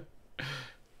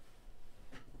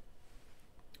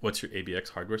 What's your ABX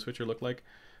hardware switcher look like?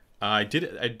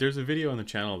 There's a video on the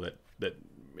channel that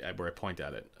where I point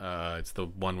at it. It's the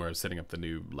one where I was setting up the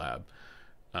new lab.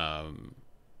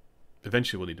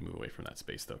 Eventually, we'll need to move away from that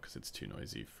space though, because it's too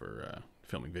noisy for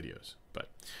filming videos.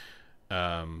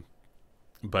 Yeah,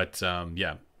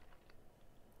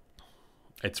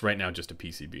 it's right now just a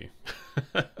PCB.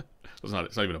 It's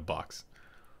not even a box.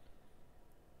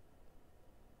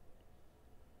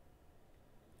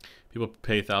 People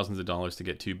pay thousands of dollars to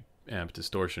get tube amp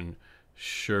distortion.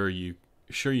 Sure you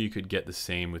could get the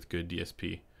same with good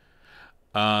DSP.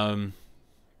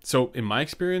 So in my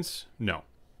experience, no.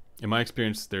 In my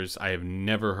experience, I have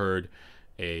never heard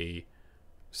a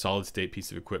solid state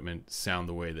piece of equipment sound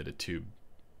the way that a tube,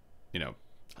 you know,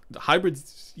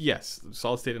 hybrids, yes,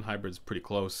 solid state and hybrids pretty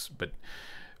close, but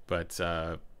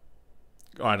I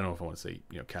don't know if I want to say,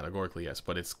 you know, categorically yes,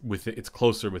 but it's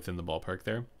closer within the ballpark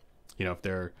there. You know,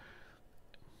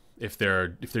 if they're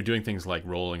doing things like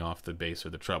rolling off the bass or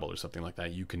the treble or something like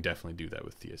that, you can definitely do that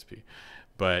with DSP.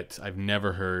 But I've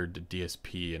never heard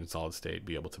DSP in solid state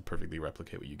be able to perfectly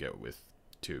replicate what you get with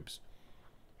tubes.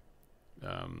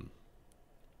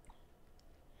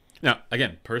 Now,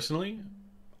 again, personally,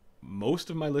 most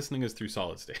of my listening is through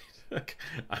solid state. I'm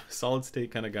a solid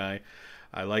state kind of guy.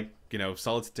 I like, you know,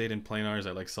 solid state in planars.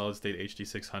 I like solid state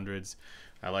HD600s.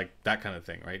 I like that kind of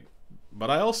thing, right? But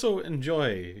I also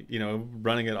enjoy, you know,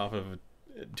 running it off of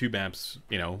tube amps,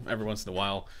 you know, every once in a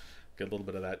while. Get a little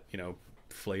bit of that, you know,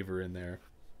 flavor in there.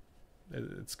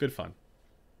 It's good fun.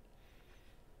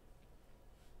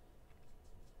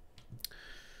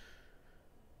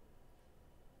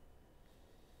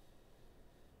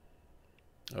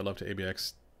 I would love to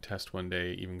ABX test one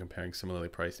day, even comparing similarly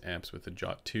priced amps with the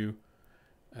Jot 2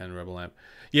 and Rebel amp.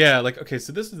 Yeah, like, okay,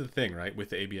 so this is the thing, right,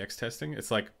 with the ABX testing.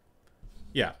 It's like,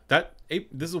 yeah,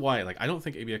 this is why, like, I don't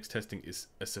think ABX testing is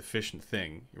a sufficient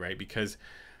thing, right? Because,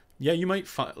 yeah, you might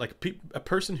find, like, a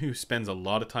person who spends a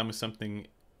lot of time with something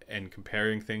and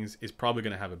comparing things is probably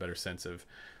going to have a better sense of,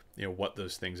 you know, what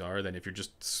those things are than if you're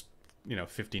just, you know,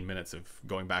 15 minutes of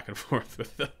going back and forth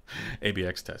with the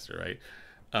ABX tester, right?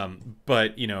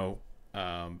 But, you know,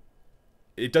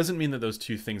 it doesn't mean that those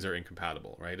two things are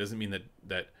incompatible, right? It doesn't mean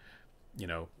that you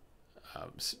know,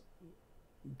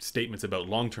 statements about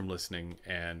long-term listening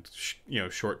and you know,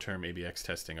 short-term ABX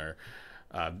testing are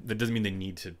that doesn't mean they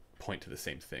need to point to the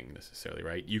same thing necessarily,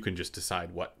 right? You can just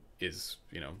decide what is,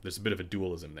 you know, there's a bit of a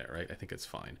dualism there, right? I think it's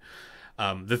fine.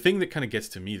 The thing that kind of gets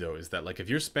to me though is that, like, if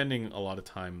you're spending a lot of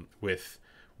time with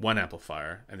one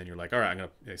amplifier and then you're like, all right, I'm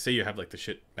gonna say you have like the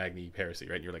shit Magni heresy,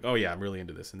 right? And you're like, oh yeah, I'm really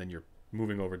into this, and then you're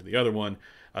moving over to the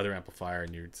other amplifier,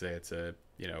 and you'd say it's a,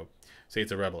 you know, say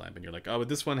it's a Rebel amp, and you're like, oh, but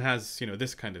this one has, you know,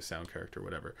 this kind of sound character,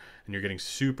 whatever, and you're getting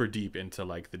super deep into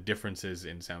like the differences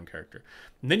in sound character,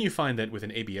 and then you find that with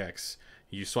an ABX,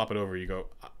 you swap it over, you go,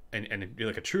 and it'd be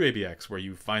like a true ABX where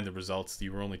you find the results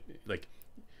you were only like,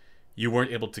 you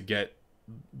weren't able to get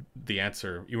the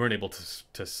answer, you weren't able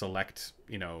to select,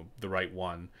 you know, the right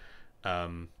one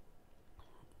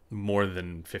more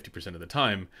than 50% of the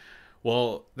time.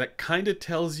 Well, that kind of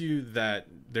tells you that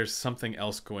there's something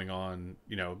else going on,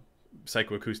 you know,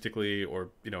 psychoacoustically, or,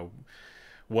 you know,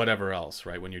 whatever else,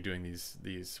 right, when you're doing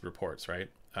these reports, right?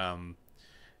 And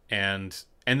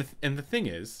the thing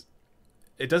is,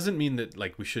 it doesn't mean that,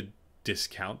 like, we should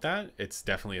discount that. It's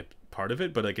definitely a part of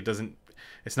it, but, like,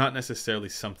 it's not necessarily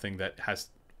something that has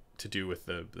to do with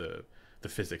the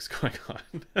physics going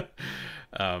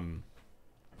on.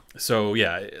 So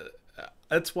yeah,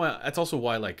 that's also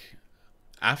why, like,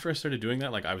 after I started doing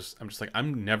that, like, I'm just like,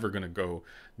 I'm never gonna go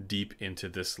deep into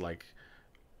this, like,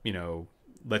 you know,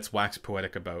 let's wax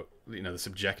poetic about, you know, the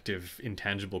subjective,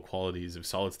 intangible qualities of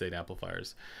solid state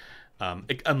amplifiers,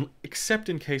 except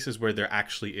in cases where there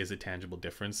actually is a tangible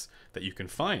difference that you can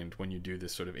find when you do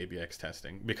this sort of ABX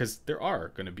testing, because there are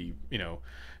going to be, you know,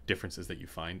 differences that you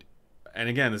find. And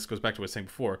again, this goes back to what I was saying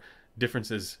before,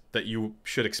 differences that you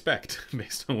should expect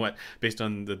based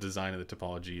on the design of the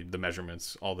topology, the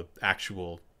measurements, all the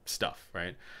actual stuff,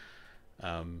 right?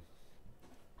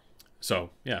 So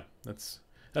yeah, that's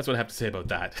what I have to say about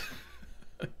that.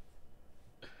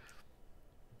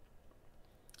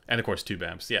 And of course, tube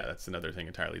amps, yeah, that's another thing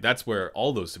entirely. That's where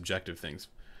all those subjective things,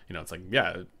 you know, it's like,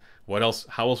 yeah, what else?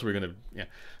 How else are we gonna? Yeah,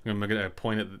 I'm gonna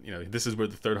point at, you know, this is where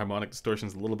the third harmonic distortion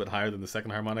is a little bit higher than the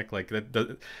second harmonic. Like,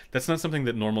 that's not something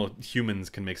that normal humans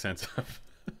can make sense of.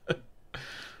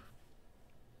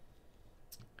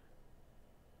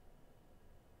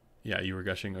 Yeah, you were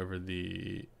gushing over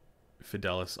the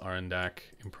Fidelis Arendac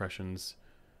impressions.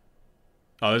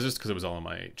 Oh, that's just because it was all on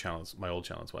my channels, my old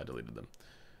channels, why I deleted them.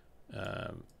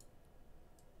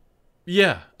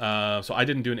 Yeah, so I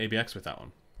didn't do an ABX with that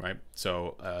one, right?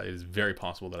 So it is very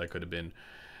possible that I could have been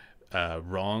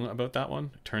wrong about that one,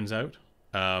 it turns out.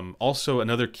 Also,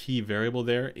 another key variable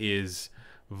there is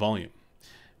volume.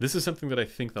 This is something that I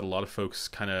think that a lot of folks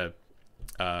kind of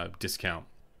discount,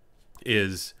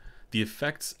 is the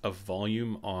effects of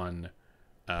volume on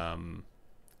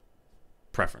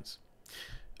preference.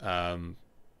 And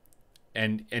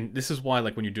this is why,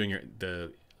 like, when you're doing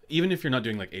even if you're not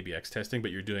doing like ABX testing,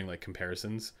 but you're doing like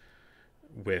comparisons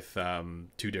with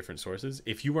two different sources,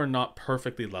 if you are not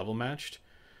perfectly level matched,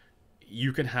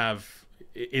 you can have,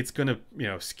 it's gonna, you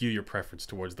know, skew your preference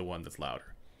towards the one that's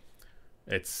louder.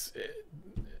 It's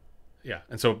yeah,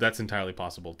 and so that's entirely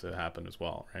possible to happen as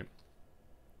well, right?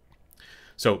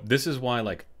 So this is why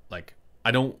like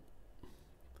I don't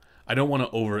want to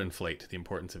overinflate the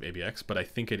importance of ABX, but I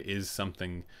think it is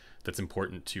something that's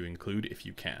important to include if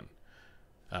you can.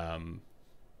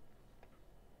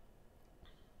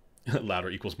 Louder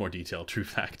equals more detail. True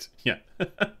fact. Yeah.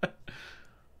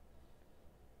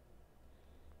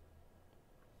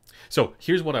 So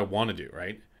here's what I want to do,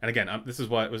 right? And again, this is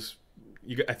why it was.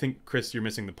 I think, Chris, you're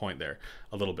missing the point there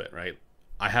a little bit, right?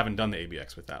 I haven't done the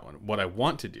ABX with that one. What I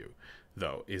want to do,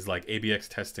 though, is like ABX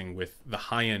testing with the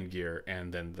high-end gear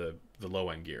and then the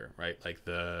low-end gear, right? Like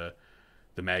the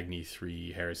Magni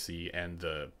 3 Heresy and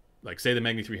the, like, say the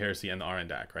Magni 3 Heresy and the RN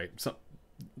DAC, right? So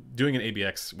doing an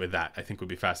ABX with that, I think, would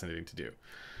be fascinating to do.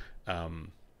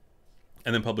 And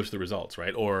then publish the results,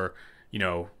 right? Or, you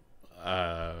know,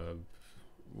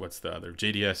 what's the other?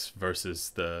 JDS versus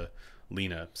the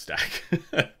Lena stack,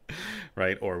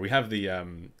 right? Or we have the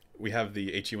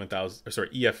HE1000, or sorry,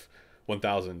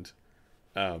 EF1000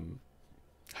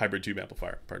 hybrid tube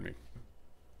amplifier, pardon me,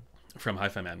 from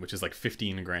HiFiMAN, which is like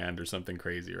 15 grand or something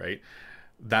crazy, right?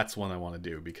 That's one I want to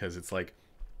do because it's like,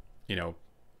 you know,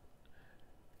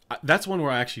 that's one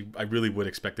where I really would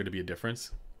expect there to be a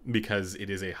difference because it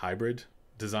is a hybrid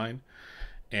design.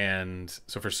 And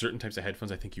so for certain types of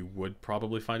headphones, I think you would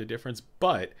probably find a difference.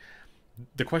 But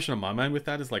the question on my mind with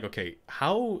that is like, okay,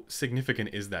 how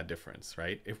significant is that difference,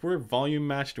 right? If we're volume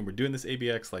matched and we're doing this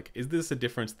ABX, like, is this a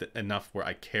difference that enough where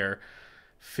I care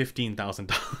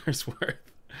 $15,000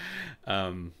 worth?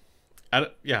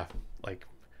 Yeah, like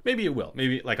maybe it will.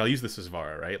 Maybe like I'll use the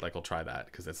Susvara, right? Like I'll try that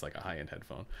because it's like a high-end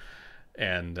headphone.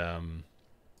 And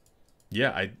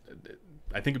yeah,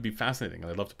 I think it'd be fascinating.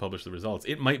 I'd love to publish the results.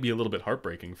 It might be a little bit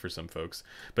heartbreaking for some folks,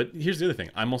 but here's the other thing.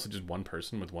 I'm also just one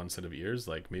person with one set of ears.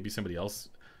 Like maybe somebody else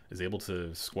is able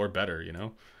to score better, you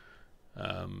know?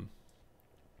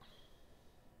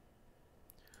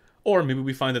 Or maybe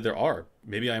we find that there are.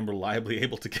 Maybe I'm reliably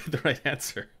able to get the right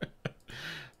answer.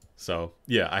 So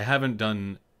yeah, I haven't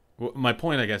done, my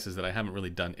point I guess is that I haven't really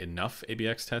done enough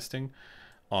ABX testing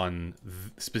on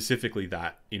specifically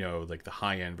that, you know, like the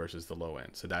high end versus the low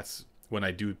end. So that's when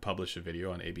I do publish a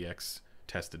video on ABX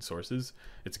tested sources,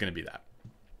 it's going to be that.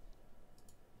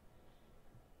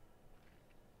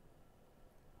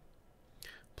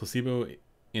 Placebo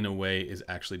in a way is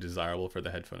actually desirable for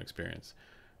the headphone experience.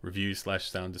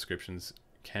 Reviews/sound descriptions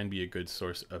can be a good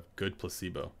source of good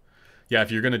placebo. Yeah,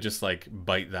 if you're going to just like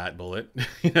bite that bullet,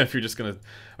 if you're just going to,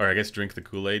 or I guess drink the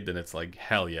Kool-Aid, then it's like,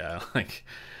 hell yeah. Like,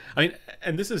 I mean,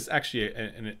 and this is actually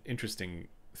an interesting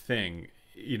thing,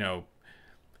 you know,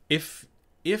 if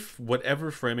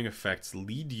whatever framing effects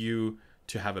lead you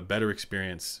to have a better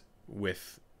experience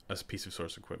with a piece of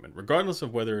source equipment, regardless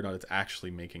of whether or not it's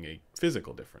actually making a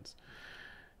physical difference,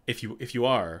 if you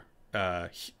are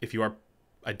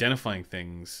identifying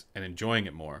things and enjoying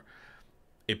it more,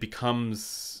 it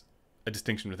becomes a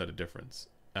distinction without a difference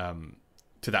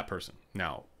to that person.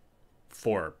 Now,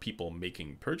 for people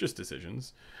making purchase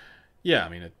decisions, yeah, I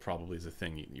mean, it probably is a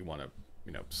thing you want to,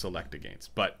 you know, select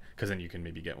against, but because then you can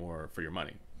maybe get more for your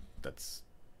money. That's,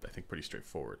 I think, pretty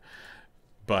straightforward.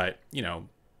 But, you know,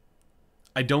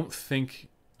 I don't think,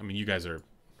 I mean, you guys are,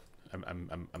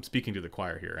 I'm speaking to the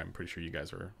choir here. I'm pretty sure you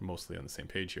guys are mostly on the same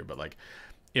page here, but like,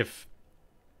 if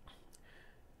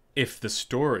the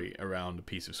story around a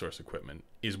piece of source equipment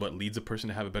is what leads a person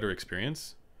to have a better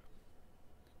experience,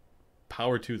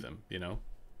 power to them, you know.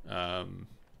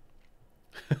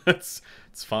 It's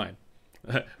fine.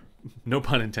 No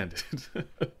pun intended.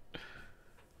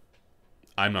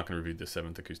 I'm not going to review the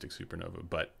 7th Acoustic Supernova,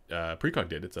 but Precog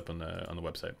did. It's up on the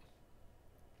website.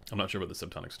 I'm not sure about the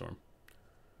Subtonic Storm.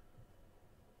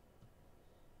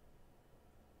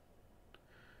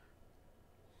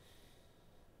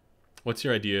 What's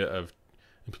your idea of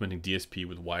implementing DSP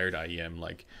with wired IEM?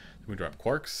 Like, can we drop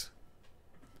quarks?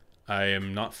 I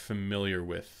am not familiar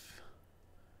with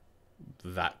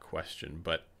that question,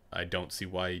 but I don't see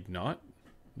why not.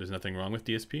 There's nothing wrong with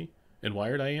DSP in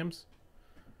wired IEMs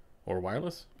or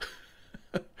wireless.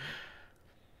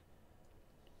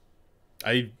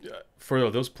 For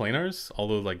those planars,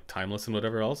 although like timeless and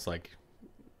whatever else, like,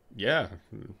 yeah,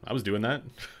 I was doing that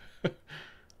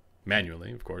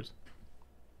manually, of course.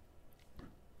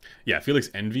 Yeah, Felix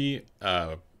Envy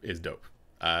is dope.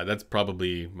 That's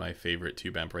probably my favorite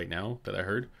tube amp right now that I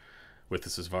heard, with the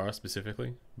Susvara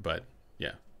specifically. But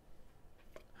yeah,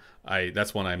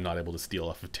 that's one I'm not able to steal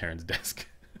off of Taryn's desk.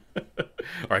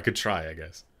 Or I could try, I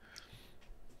guess.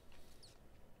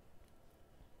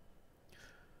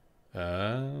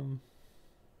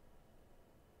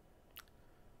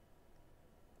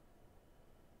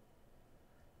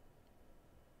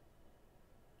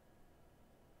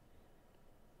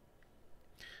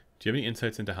 Do you have any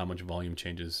insights into how much volume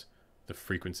changes the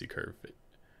frequency curve?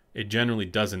 It generally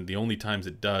doesn't. The only times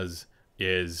it does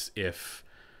is if,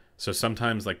 so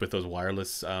sometimes like with those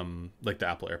wireless, like the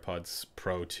Apple AirPods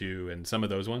Pro 2 and some of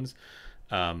those ones,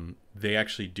 they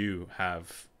actually do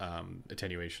have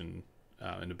attenuation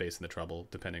in the bass and the treble,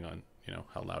 depending on, you know,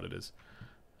 how loud it is.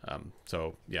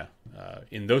 So yeah,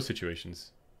 in those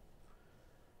situations,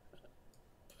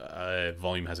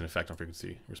 volume has an effect on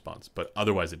frequency response, but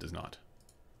otherwise it does not.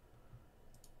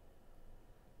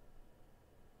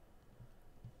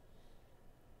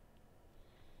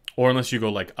 Or unless you go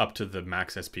like up to the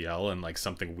max SPL and like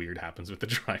something weird happens with the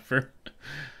driver,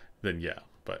 then yeah.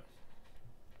 But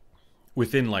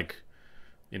within like,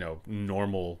 you know,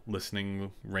 normal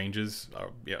listening ranges,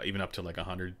 yeah, even up to like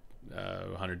 100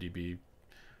 dB,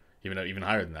 even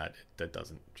higher than that, that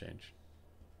doesn't change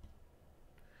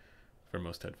for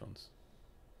most headphones.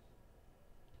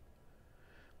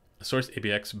 A Source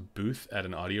ABX booth at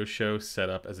an audio show set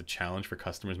up as a challenge for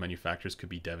customers manufacturers could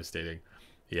be devastating.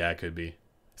 Yeah, it could be.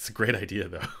 It's a great idea,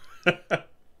 though.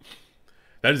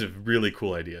 That is a really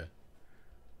cool idea.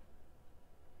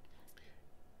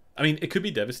 I mean, it could be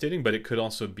devastating, but it could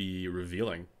also be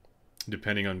revealing,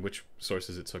 depending on which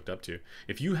sources it's hooked up to.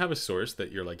 If you have a source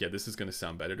that you're like, yeah, this is going to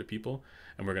sound better to people,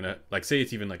 and we're going to, like, say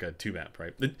it's even like a tube amp,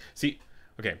 right? See,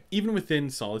 okay, even within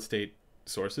solid state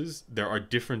sources, there are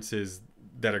differences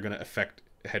that are going to affect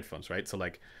headphones, right? So,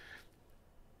 like,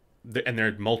 and there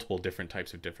are multiple different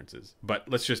types of differences, but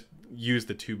let's just use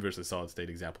the tube versus solid state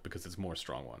example because it's a more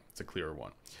strong one. It's a clearer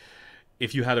one.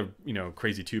 If you had a, you know,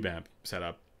 crazy tube amp set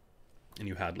up and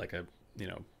you had like a, you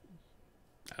know,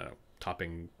 I don't know,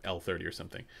 topping L30 or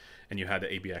something, and you had the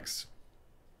ABX,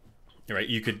 right?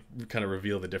 You could kind of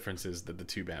reveal the differences that the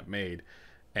tube amp made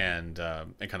and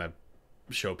kind of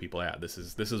show people, yeah, this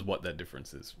is what that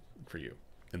difference is for you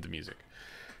in the music.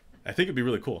 I think it'd be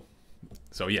really cool.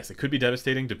 So yes, it could be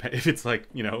devastating if it's like,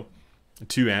 you know,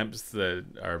 two amps that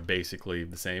are basically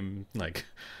the same. Like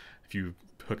if you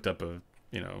hooked up a,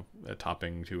 you know, a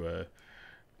topping to a,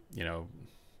 you know,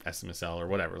 SMSL or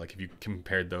whatever, like if you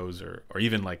compared those or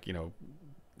even like, you know,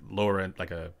 lower end,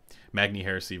 like a Magni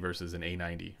Heresy versus an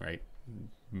A90, right?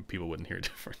 People wouldn't hear a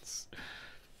difference.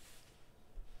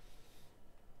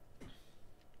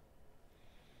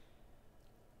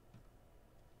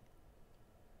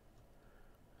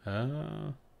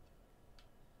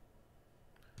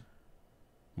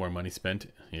 More money spent,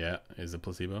 yeah, is a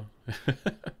placebo.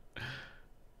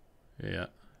 Yeah.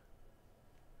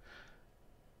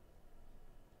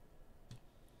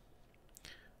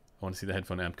 I want to see the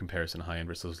headphone amp comparison, high end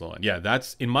versus low end. Yeah,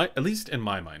 that's at least in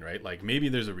my mind, right? Like maybe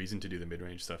there's a reason to do the mid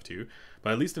range stuff too,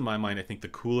 but at least in my mind, I think the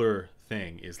cooler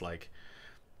thing is like,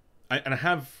 I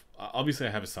have obviously I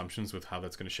have assumptions with how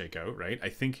that's going to shake out, right? I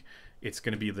think it's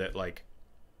going to be that like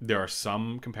there are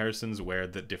some comparisons where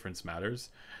the difference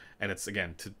matters, and it's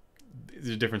again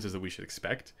the differences that we should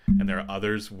expect, and there are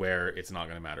others where it's not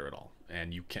going to matter at all,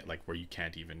 and you can't, like, where you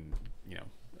can't even, you know,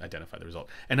 identify the result.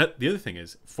 And the other thing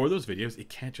is, for those videos, it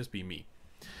can't just be me.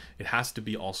 It has to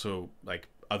be also like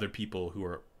other people who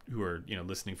are you know,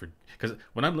 listening for, because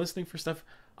when I'm listening for stuff,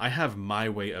 I have my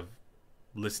way of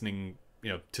listening, you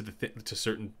know, to to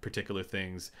certain particular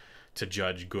things to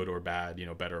judge good or bad, you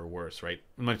know, better or worse, right?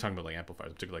 I'm not talking about like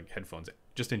amplifiers, particularly like headphones.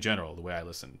 Just in general, the way I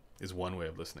listen is one way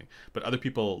of listening, but other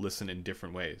people listen in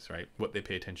different ways, right? What they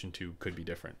pay attention to could be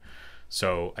different.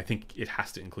 So I think it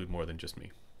has to include more than just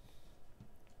me.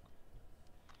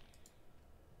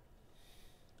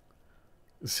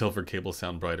 Silver cables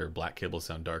sound brighter, black cables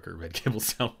sound darker, red cables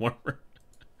sound warmer.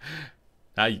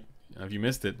 Have you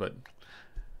missed it, but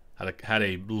had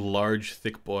a large,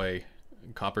 thick boy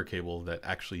copper cable that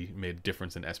actually made a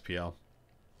difference in SPL.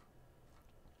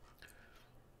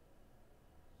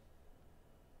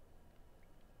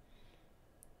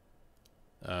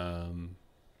 Do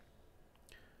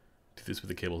this with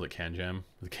the cables at CanJam,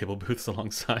 with the cable booths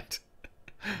alongside.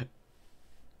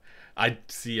 I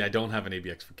don't have an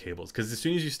ABX for cables, because as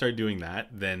soon as you start doing that,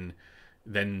 then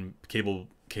cable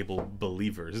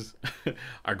believers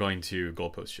are going to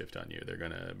goalpost shift on you. They're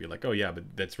gonna be like, oh yeah, but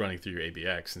that's running through your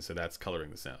ABX, and so that's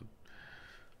coloring the sound.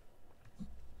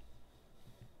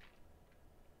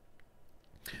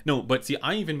 No, but see,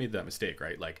 I even made that mistake,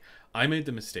 right? Like I made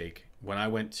the mistake when I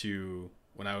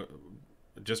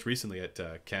just recently at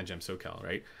CanJam SoCal,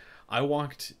 right? I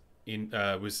walked in,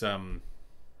 I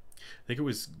think it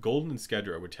was Golden and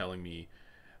Skedra were telling me,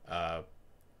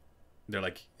 they're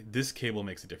like, this cable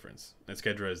makes a difference. And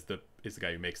Skedra is the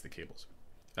guy who makes the cables.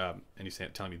 And he's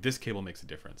telling me this cable makes a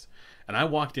difference. And I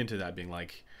walked into that being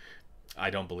like, I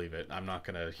don't believe it. I'm not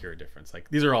gonna hear a difference. Like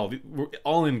these are all we're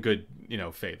all in good,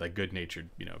 faith, like good natured,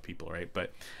 people, right?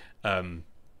 Um,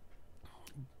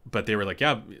 but they were like,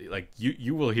 yeah, like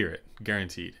you will hear it,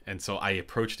 guaranteed. And so I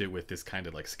approached it with this kind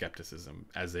of like skepticism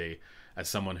as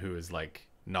someone who is like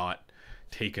not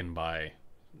taken by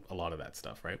a lot of that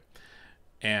stuff, right?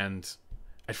 And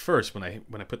at first, when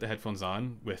I put the headphones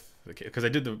on with the, because I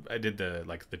did the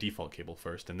like the default cable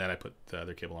first, and then I put the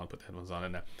other cable on, put the headphones on,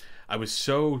 and I was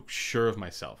so sure of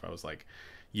myself. I was like,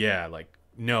 yeah, like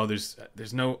no, there's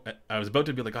no. I was about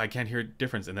to be like, oh, I can't hear a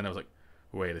difference, and then I was like,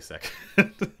 wait a second,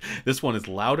 this one is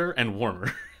louder and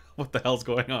warmer. What the hell's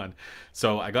going on?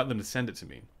 So I got them to send it to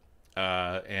me,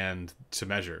 and to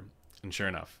measure, and sure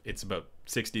enough, it's about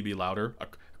 6 dB louder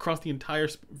across the entire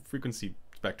frequency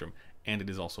spectrum, and it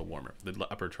is also warmer. The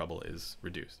upper treble is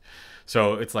reduced.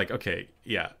 So it's like, okay,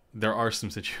 yeah, there are some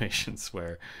situations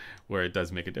where it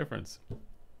does make a difference.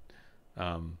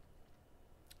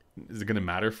 Is it going to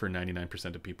matter for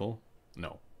 99% of people?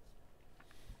 No.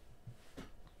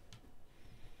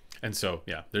 And so,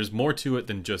 yeah, there's more to it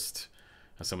than just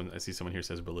I see someone here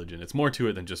says religion. It's more to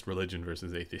it than just religion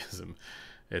versus atheism.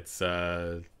 It's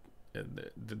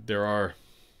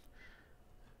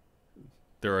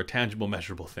there are tangible,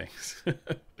 measurable things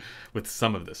with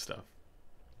some of this stuff.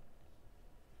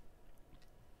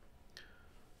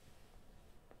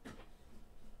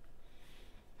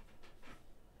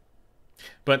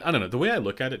 But I don't know, the way I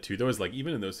look at it too, though, is like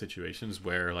even in those situations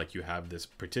where like you have this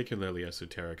particularly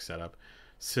esoteric setup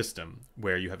system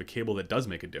where you have a cable that does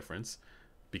make a difference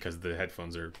because the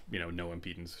headphones are, no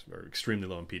impedance or extremely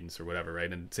low impedance or whatever,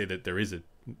 right? And say that there is a,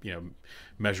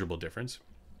 measurable difference.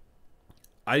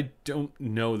 I don't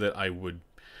know that I would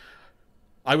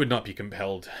not be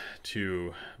compelled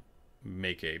to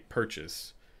make a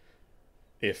purchase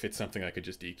if it's something I could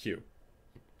just EQ.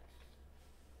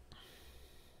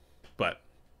 But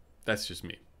that's just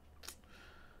me.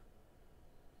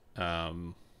 I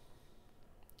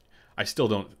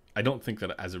don't think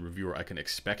that as a reviewer I can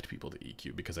expect people to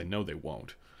EQ because I know they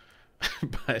won't.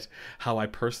 But how I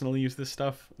personally use this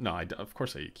stuff, no, of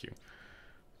course I EQ.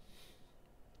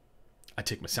 I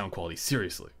take my sound quality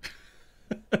seriously.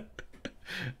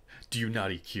 Do you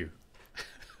not EQ?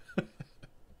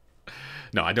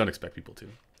 No, I don't expect people to.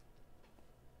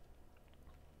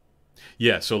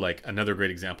 Yeah, so like another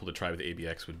great example to try with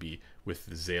ABX would be with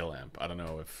the Zale amp. I don't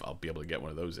know if I'll be able to get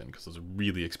one of those in because those are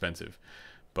really expensive.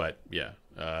 But yeah,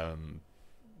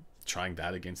 trying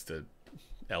that against the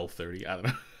L30, I don't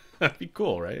know. That'd be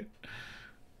cool, right?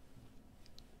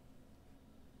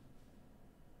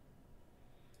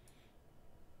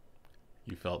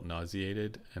 You felt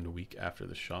nauseated and weak after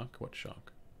the shock? What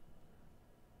shock?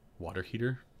 Water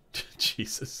heater?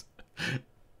 Jesus.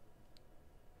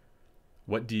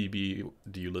 What dB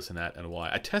do you listen at and why?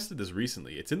 I tested this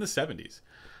recently. It's in the 70s.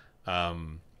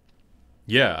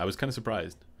 Yeah, I was kind of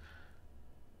surprised.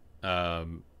 I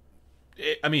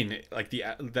mean, like the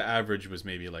average was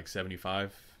maybe like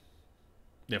 75.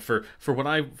 Yeah, for what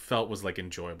I felt was like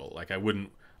enjoyable. Like I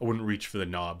wouldn't reach for the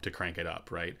knob to crank it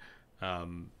up, right? I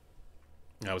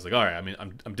was like, all right, I mean,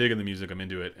 I'm digging the music, I'm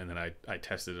into it, and then I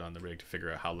tested it on the rig to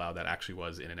figure out how loud that actually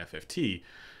was in an FFT,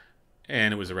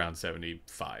 and it was around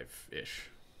 75-ish.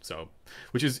 So,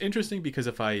 which is interesting because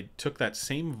if I took that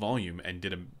same volume and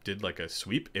did like a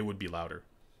sweep, it would be louder.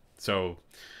 So,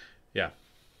 yeah.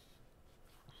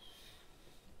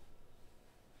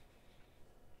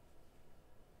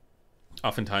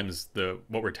 Oftentimes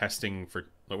what we're testing for,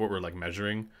 like what we're like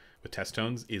measuring with test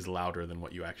tones is louder than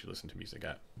what you actually listen to music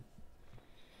at.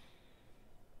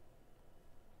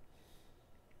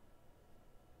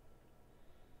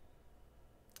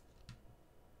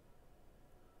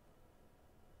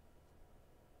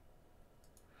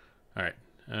 All right.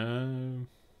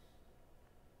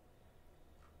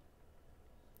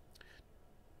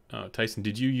 Tyson,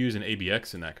 did you use an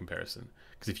ABX in that comparison?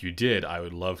 Because if you did, I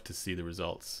would love to see the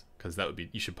results. Because that would be,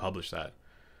 you should publish that.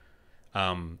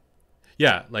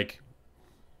 Yeah, like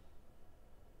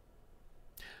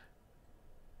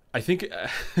I think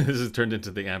this has turned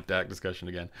into the amp DAC discussion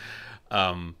again.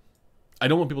 I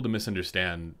don't want people to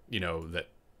misunderstand, that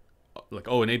like,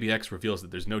 oh, an ABX reveals that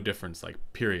there's no difference, like,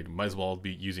 period. Might as well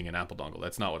be using an Apple dongle.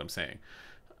 That's not what I'm saying.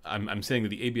 I'm saying that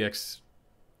the ABX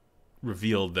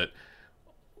revealed that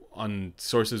on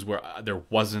sources where there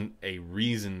wasn't a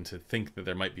reason to think that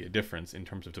there might be a difference in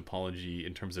terms of topology,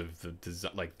 in terms of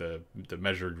the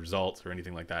measured results or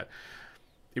anything like that,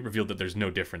 it revealed that there's no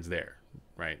difference there,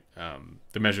 right?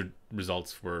 The measured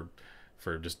results were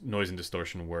for just noise and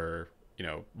distortion were,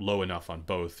 low enough on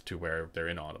both to where they're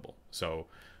inaudible. So,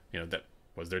 that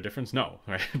was there a difference? No,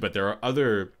 right? But there are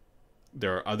other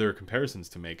there are other comparisons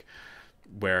to make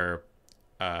where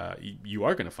you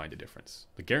are going to find a difference,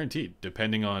 like guaranteed,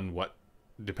 depending on what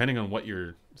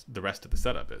the rest of the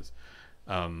setup is.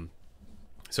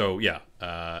 So yeah,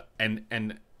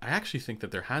 and I actually think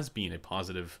that there has been a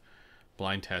positive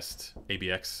blind test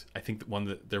ABX. I think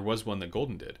there was one that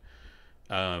Golden did,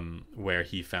 where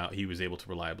he was able to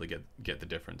reliably get the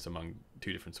difference among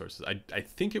two different sources. I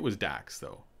think it was DACs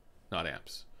though, not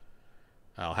amps.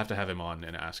 I'll have to have him on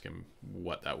and ask him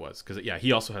what that was, because yeah,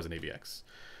 he also has an ABX.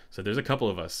 So there's a couple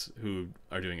of us who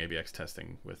are doing ABX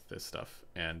testing with this stuff,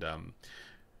 and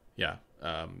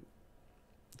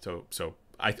so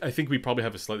I think we probably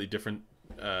have a slightly different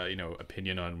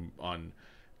opinion on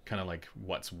kind of like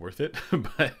what's worth it,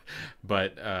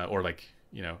 but or like,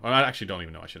 I actually don't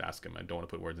even know. I should ask him. I don't want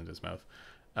to put words into his mouth.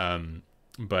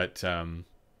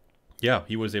 Yeah,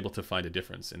 he was able to find a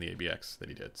difference in the ABX that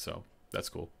he did, so that's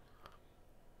cool.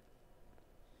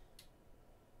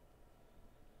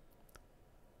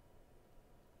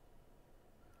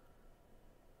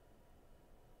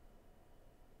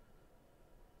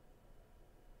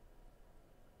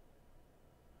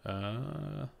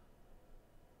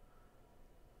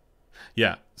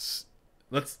 Yeah,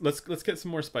 let's get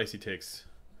some more spicy takes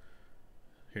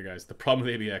here, guys. The problem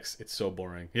with ABX, it's so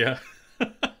boring. Yeah.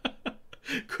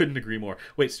 Couldn't agree more.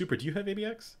 Wait, Super, do you have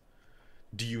ABX?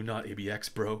 Do you not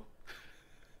ABX, bro?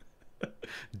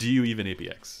 Do you even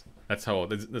ABX? That's how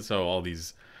all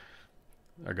these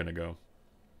are gonna go.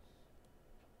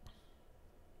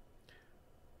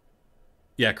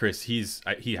 Yeah, Chris, he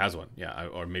has one. Yeah,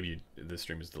 or maybe the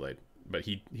stream is delayed, but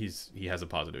he has a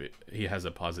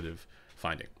positive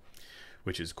finding,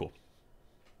 which is cool.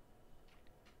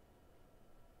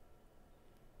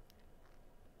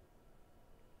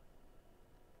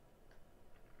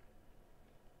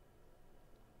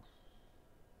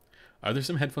 Are there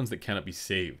some headphones that cannot be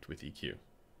saved with EQ?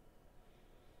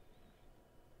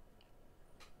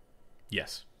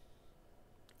 Yes.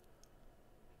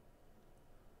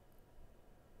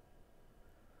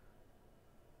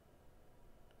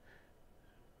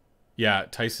 Yeah,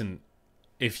 Tyson,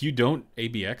 if you don't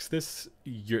ABX this,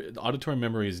 your auditory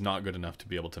memory is not good enough to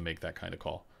be able to make that kind of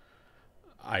call.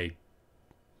 Are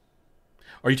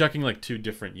you talking like two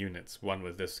different units, one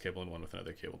with this cable and one with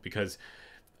another cable? Because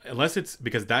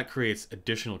that creates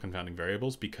additional confounding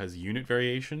variables, because unit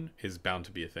variation is bound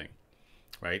to be a thing,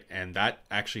 right? And that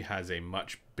actually has a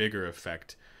much bigger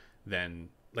effect than,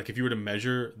 like, if you were to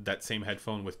measure that same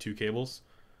headphone with two cables,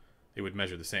 it would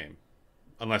measure the same,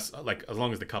 unless, like, as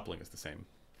long as the coupling is the same.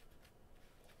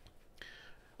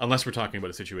 Unless we're talking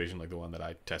about a situation like the one that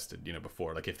I tested,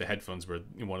 before, like if the headphones were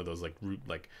in one of those like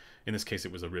in this case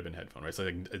it was a ribbon headphone, right? So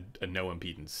like a no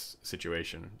impedance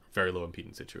situation, very low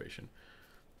impedance situation.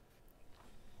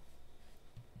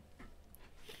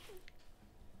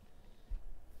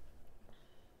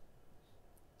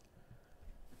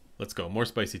 Let's go. More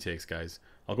spicy takes, guys.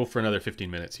 I'll go for another 15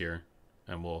 minutes here,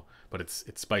 and but it's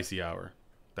spicy hour.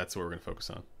 That's what we're gonna focus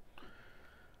on.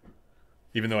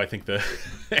 Even though I think the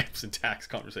amps and tax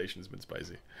conversation has been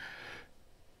spicy.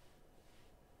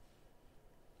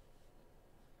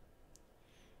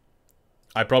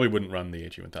 I probably wouldn't run the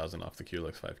HE1000 off the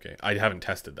QLX 5K. I haven't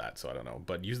tested that, so I don't know.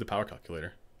 But use the power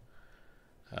calculator,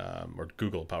 or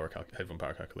Google headphone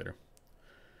power calculator.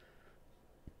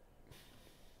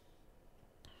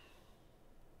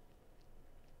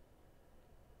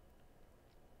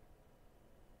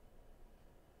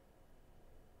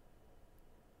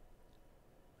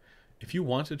 If you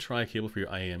want to try a cable for your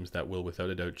IAMs that will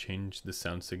without a doubt change the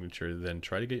sound signature, then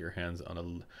try to get your hands on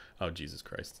a... Oh, Jesus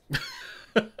Christ.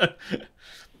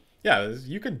 Yeah,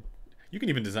 you can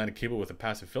even design a cable with a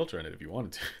passive filter in it if you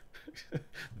wanted to.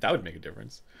 That would make a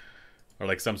difference. Or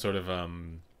like some sort of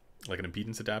like an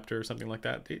impedance adapter or something like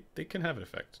that. They can have an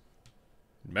effect.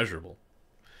 Measurable.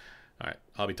 Alright,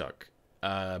 I'll be talk.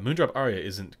 Moondrop Aria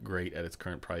isn't great at its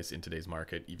current price in today's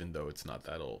market, even though it's not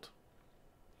that old.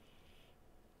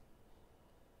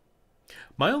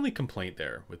 My only complaint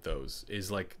there with those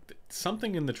is like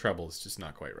something in the treble is just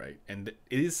not quite right, and it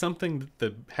is something that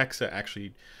the Hexa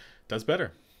actually does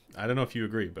better. I don't know if you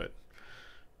agree, but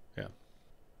yeah.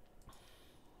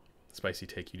 Spicy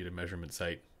take, you need a measurement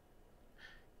site.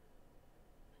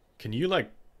 Can you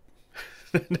like...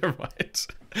 Never mind.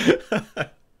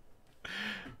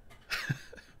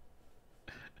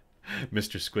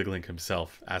 Mr. Squiggling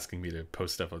himself asking me to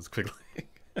post stuff on Squiggling.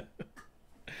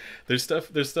 There's stuff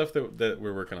that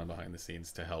we're working on behind the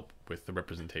scenes to help with the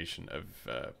representation of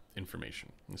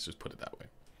information. Let's just put it that way.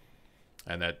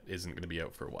 And that isn't going to be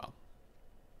out for a while,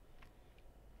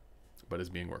 but is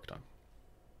being worked on.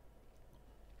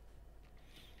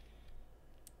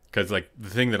 Because like the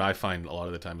thing that I find a lot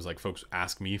of the time is like folks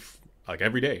ask me like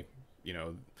every day, you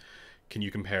know, can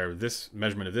you compare this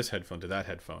measurement of this headphone to that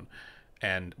headphone?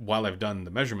 And while I've done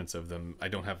the measurements of them, I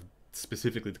don't have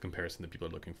specifically the comparison that people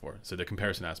are looking for. So the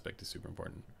comparison aspect is super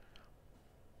important.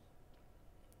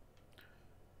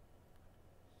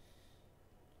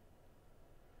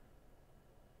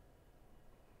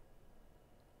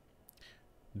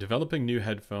 Developing new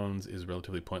headphones is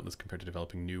relatively pointless compared to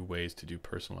developing new ways to do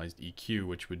personalized EQ,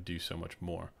 which would do so much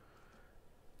more.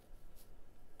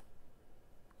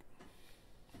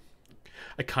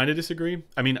 I kind of disagree.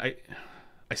 I mean, I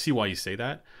see why you say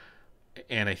that,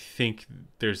 and I think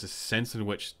there's a sense in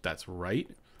which that's right.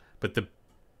 But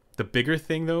the bigger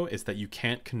thing though is that you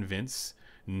can't convince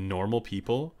normal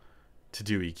people to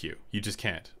do EQ. You just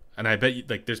can't. And I bet you,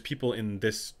 like there's people in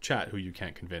this chat who you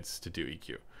can't convince to do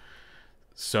EQ.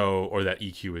 So, or that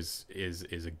EQ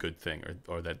is a good thing,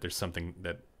 or that there's something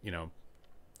that, you know,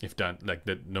 if done, like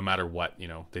that no matter what, you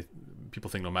know, people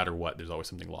think no matter what, there's always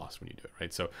something lost when you do it,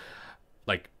 right? So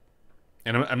like,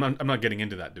 and I'm not getting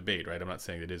into that debate, right? I'm not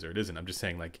saying it is or it isn't. I'm just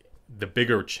saying like the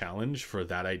bigger challenge for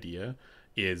that idea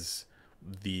is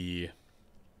the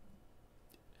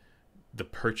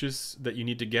purchase that you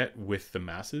need to get with the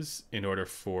masses in order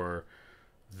for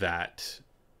that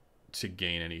to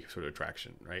gain any sort of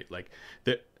traction, right? Like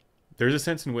there's a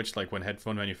sense in which like when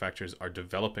headphone manufacturers are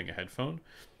developing a headphone,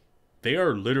 they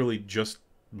are literally just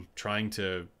trying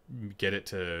to get it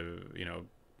to, you know,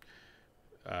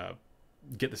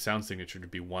 get the sound signature to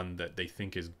be one that they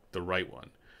think is the right one.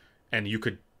 And you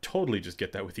could totally just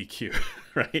get that with EQ,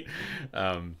 right?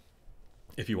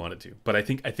 If you wanted to. But I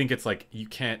think it's like you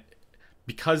can't,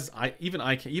 because even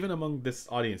among this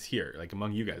audience here, like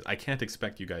among you guys, I can't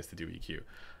expect you guys to do EQ.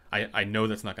 I know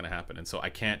that's not going to happen, and so I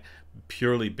can't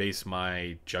purely base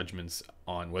my judgments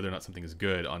on whether or not something is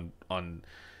good on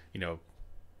you know,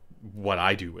 what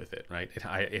I do with it, right?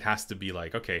 It has to be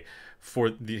like, okay, for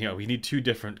the, you know, we need two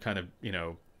different kind of, you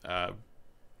know,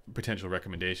 potential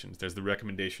recommendations. There's the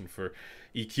recommendation for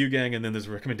EQ gang, and then there's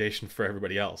a recommendation for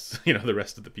everybody else, you know, the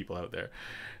rest of the people out there.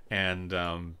 And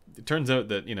it turns out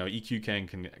that, you know, EQ gang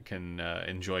can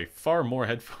enjoy far more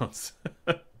headphones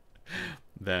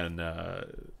than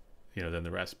you know, than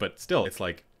the rest. But still, it's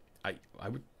like I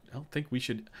don't think we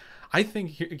should. I think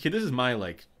here, this is my,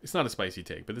 like, it's not a spicy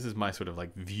take, but this is my sort of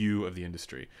like view of the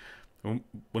industry. When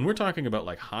we're talking about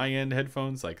like high-end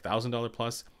headphones, like $1,000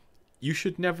 plus, you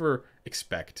should never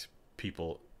expect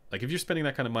people, like if you're spending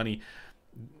that kind of money,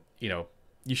 you know,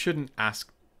 you shouldn't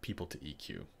ask people to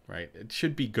EQ, right? It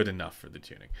should be good enough for the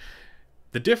tuning.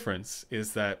 The difference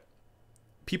is that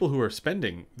people who are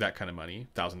spending that kind of money,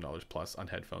 $1,000 plus on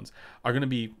headphones, are going to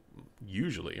be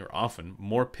usually or often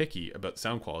more picky about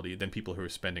sound quality than people who are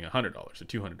spending $100 or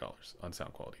 $200 on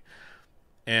sound quality.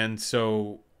 And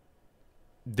so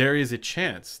there is a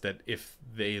chance that if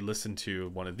they listen to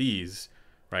one of these,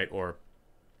 right, or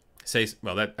say,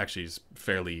 well, that actually is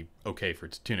fairly okay for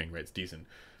tuning, right? It's decent.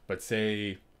 But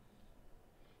say,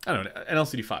 I don't know, an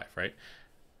LCD5, right?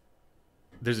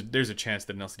 There's a chance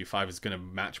that an LCD5 is going to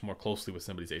match more closely with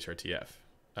somebody's HRTF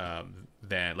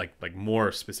than like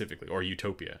more specifically, or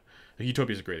Utopia.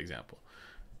 Utopia is a great example.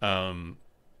 You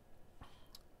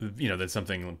know, that's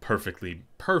something perfectly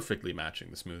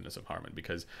matching the smoothness of Harman,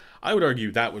 because I would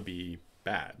argue that would be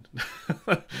bad.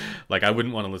 Like I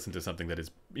wouldn't want to listen to something that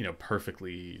is, you know,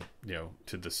 perfectly, you know,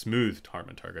 to the smooth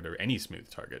Harman target or any smooth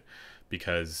target,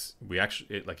 because we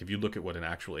actually, like if you look at what an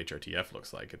actual HRTF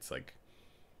looks like, it's like,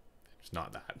 it's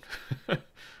not that.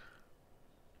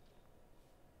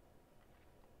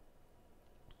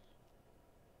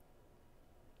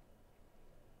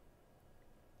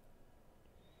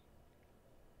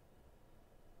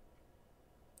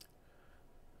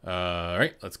 All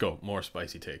right, let's go. More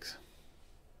spicy takes.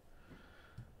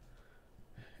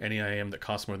 Any IM that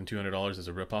costs more than $200 is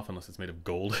a ripoff unless it's made of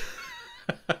gold.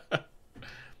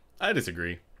 I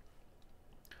disagree.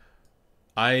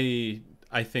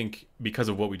 I think because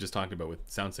of what we just talked about with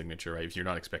sound signature, right? If you're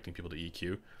not expecting people to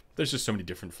EQ, there's just so many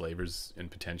different flavors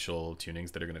and potential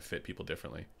tunings that are going to fit people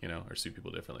differently, you know, or suit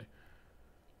people differently.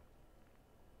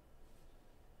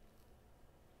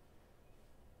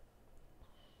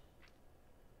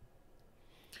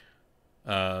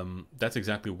 That's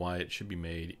exactly why it should be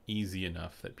made easy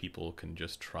enough that people can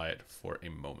just try it for a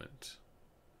moment.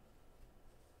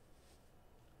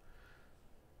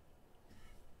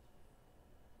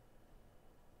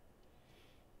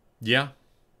 Yeah.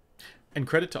 And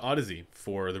credit to Odyssey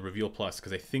for the Reveal Plus,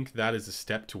 because I think that is a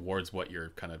step towards what you're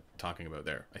kind of talking about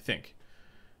there, I think.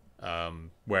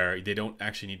 Where they don't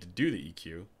actually need to do the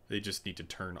EQ, they just need to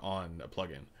turn on a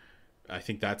plugin. I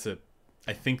think that's a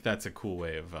I think that's a cool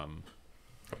way of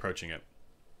approaching it.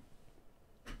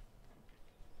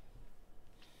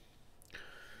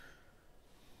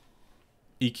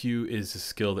 EQ is a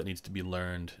skill that needs to be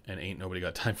learned, and ain't nobody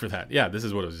got time for that. Yeah, this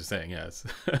is what I was just saying. Yes,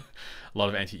 a lot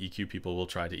of anti-EQ people will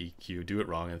try to EQ, do it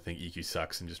wrong, and think EQ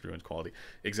sucks and just ruins quality.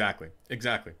 Exactly,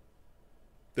 exactly.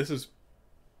 This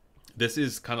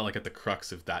is kind of like at the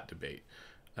crux of that debate,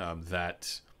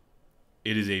 that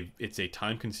it's a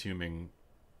time-consuming,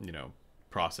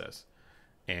 process,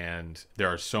 and there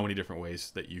are so many different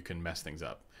ways that you can mess things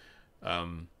up.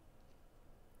 And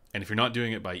if you're not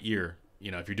doing it by ear,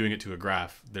 if you're doing it to a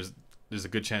graph, there's a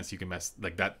good chance you can mess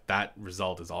like that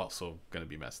result is also going to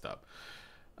be messed up.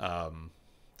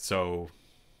 So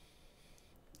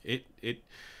it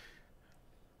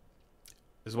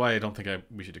is why I don't think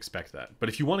we should expect that. But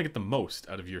if you want to get the most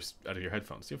out of your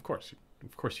headphones, of course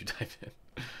you dive in.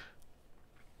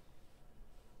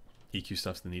 EQ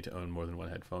stuff's the need to own more than one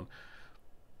headphone.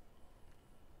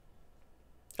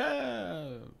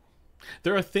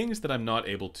 There are things that I'm not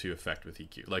able to affect with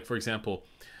EQ. Like, for example,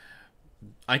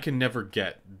 I can never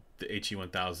get the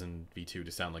HE1000 V2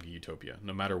 to sound like a Utopia,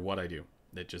 no matter what I do.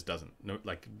 It just doesn't. No,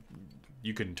 like,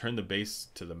 you can turn the bass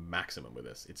to the maximum with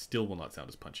this. It still will not sound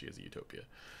as punchy as a Utopia.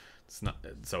 It's not.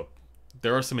 So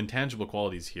there are some intangible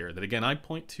qualities here that, again, I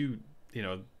point to,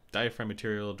 diaphragm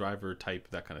material, driver type,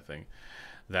 that kind of thing,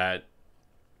 that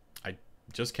I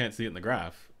just can't see it in the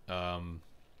graph,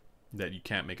 that you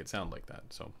can't make it sound like that.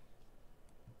 So.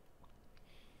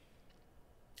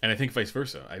 And I think vice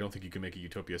versa. I don't think you can make a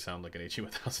Utopia sound like an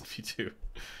HE1000 V2.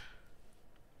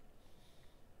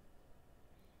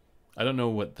 I don't know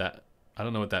what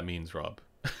that means, Rob.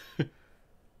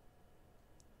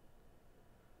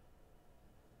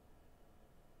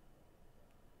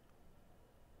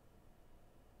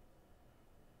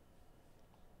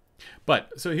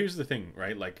 But so here's the thing,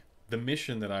 right? Like, the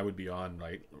mission that I would be on,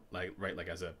 right, like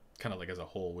as a kind of like as a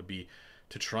whole, would be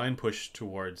to try and push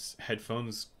towards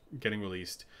headphones getting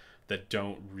released that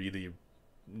don't really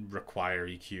require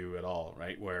EQ at all,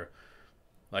 right? Where,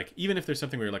 like, even if there's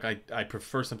something where like I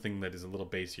prefer something that is a little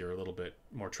bassier, a little bit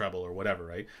more treble or whatever,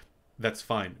 right? That's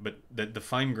fine. But the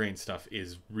fine grained stuff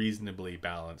is reasonably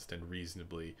balanced and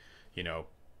reasonably,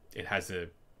 it has a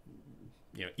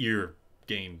ear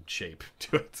gain shape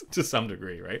to it to some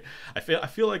degree, right? I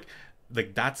feel like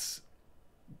that's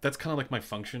kind of like my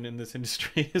function in this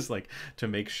industry is like to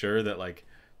make sure that like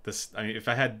this. I mean, if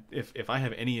I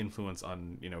have any influence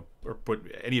on or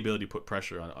put any ability to put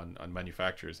pressure on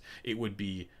manufacturers, it would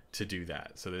be to do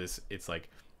that. So it's like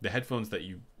the headphones that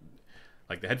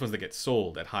get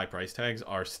sold at high price tags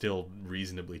are still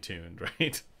reasonably tuned,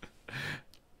 right?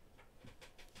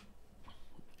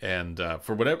 And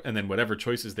for whatever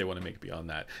choices they want to make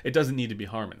beyond that, it doesn't need to be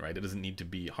Harman, right? It doesn't need to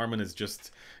be Harman. Is just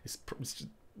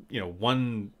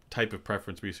one type of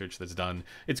preference research that's done.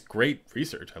 It's great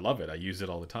research. I love it. I use it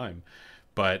all the time,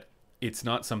 but it's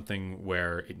not something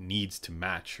where it needs to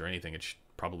match or anything. It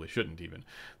probably shouldn't even.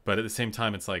 But at the same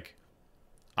time, it's like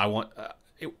I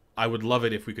would love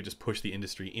it if we could just push the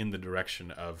industry in the direction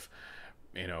of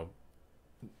no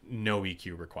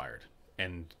EQ required.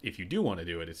 And if you do want to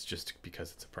do it, it's just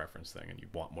because it's a preference thing and you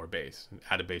want more bass.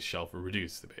 Add a bass shelf or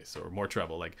reduce the bass, or more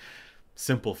treble. Like,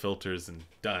 simple filters and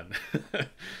done.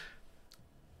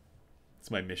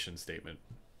 It's my mission statement.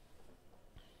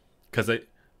 Because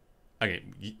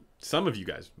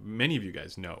many of you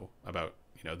guys know about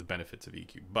the benefits of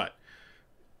EQ, but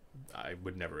I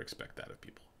would never expect that of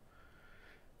people.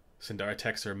 Sindara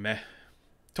techs are meh.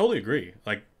 Totally agree.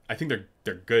 Like, I think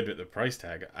they're good at the price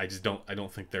tag. I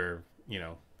don't think they're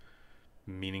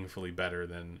meaningfully better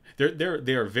than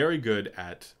they are very good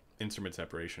at instrument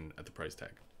separation at the price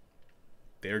tag.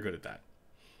 They are good at that,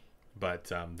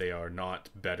 but they are not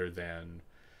better than.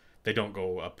 They don't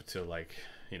go up to like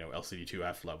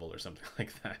LCD2F level or something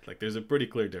like that. Like, there's a pretty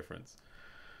clear difference.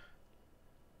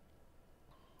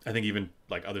 I think even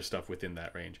like other stuff within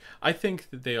that range. I think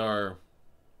that they are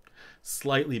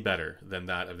slightly better than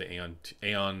that of the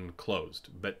Aeon closed,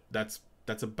 but that's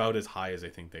about as high as I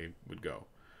think they would go.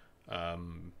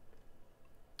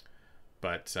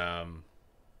 But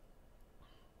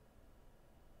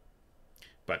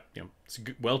it's a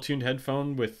well-tuned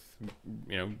headphone with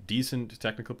decent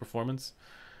technical performance,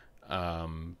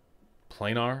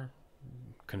 planar,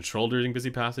 controlled during busy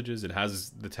passages. It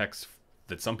has the text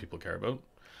that some people care about,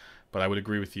 but I would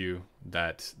agree with you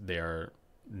that they are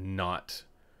not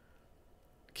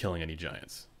killing any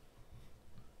giants.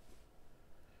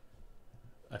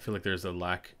 I feel like there's a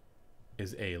lack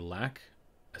of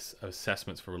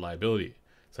assessments for reliability,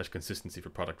 such consistency for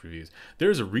product reviews.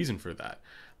 There's a reason for that.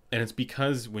 And it's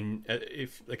because when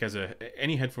if like as a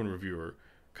any headphone reviewer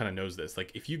kind of knows this,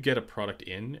 like if you get a product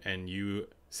in and you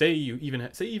say you even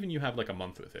say even you have like a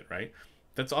month with it, right?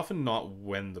 That's often not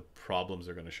when the problems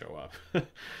are going to show up.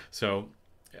 So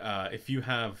if you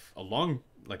have a long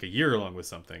like a year along with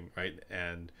something, right?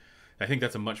 And I think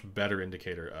that's a much better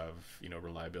indicator of, you know,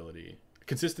 reliability.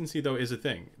 Consistency though is a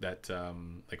thing that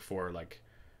like for like,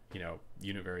 you know,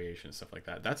 unit variation and stuff like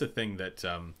that. That's a thing that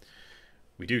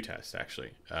we do test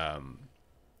actually.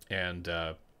 And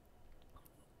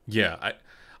yeah,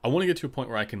 I want to get to a point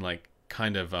where I can like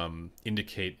kind of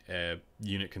indicate a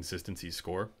unit consistency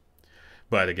score.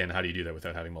 But again, how do you do that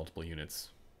without having multiple units,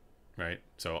 right?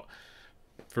 So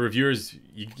for reviewers,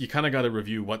 you kind of got to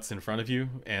review what's in front of you,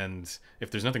 and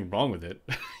if there's nothing wrong with it,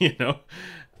 you know,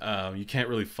 you can't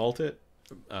really fault it.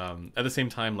 At the same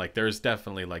time, like there's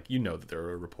definitely like, you know, that there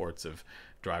are reports of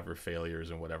driver failures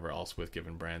and whatever else with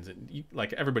given brands, and you,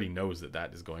 like everybody knows that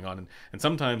that is going on, and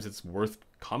sometimes it's worth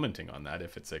commenting on that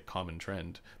if it's a common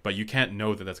trend, but you can't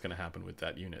know that that's going to happen with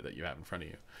that unit that you have in front of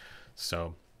you.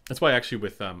 So that's why actually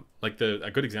with like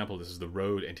a good example of this is the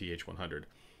Rode NTH100.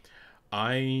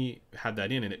 I had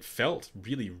that in and it felt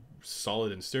really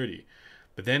solid and sturdy.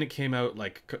 But then it came out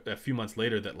like a few months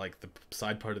later that like the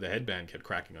side part of the headband kept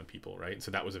cracking on people, right?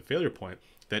 So that was a failure point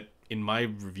that in my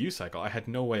review cycle I had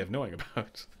no way of knowing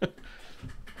about.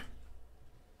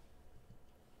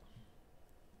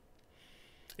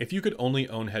 If you could only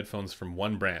own headphones from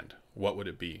one brand, what would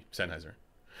it be? Sennheiser.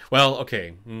 Well,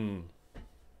 okay.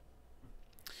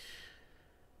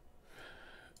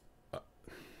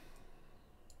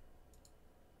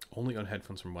 Only own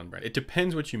headphones from one brand. It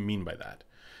depends what you mean by that.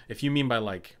 If you mean by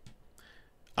like,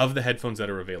 of the headphones that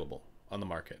are available on the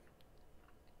market,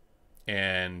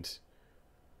 and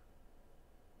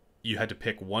you had to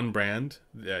pick one brand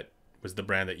that was the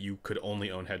brand that you could only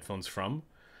own headphones from,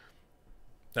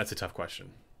 that's a tough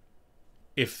question.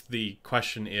 If the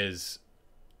question is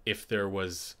if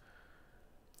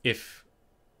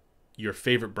your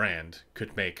favorite brand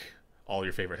could make all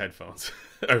your favorite headphones,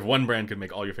 or if one brand could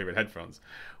make all your favorite headphones,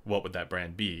 what would that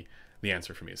brand be? The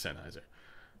answer for me is Sennheiser.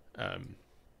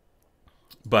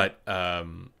 But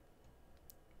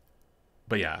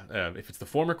yeah, if it's the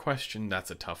former question, that's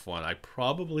a tough one. I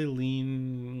probably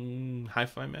lean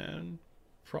HiFiMAN.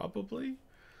 Probably.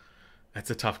 That's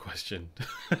a tough question.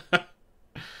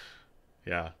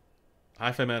 Yeah,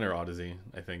 HiFiMAN or Odyssey.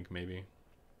 I think maybe.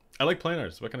 I like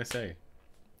planars. What can I say?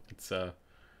 It's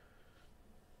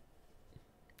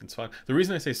fun. The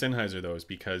reason I say Sennheiser though is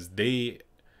because they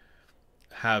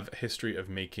have a history of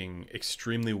making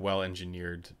extremely well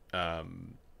engineered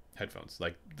headphones.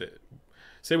 Like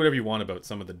say whatever you want about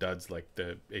some of the duds like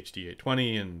the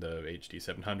HD820 and the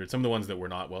HD700, some of the ones that were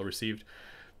not well received.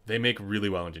 They make really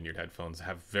well engineered headphones,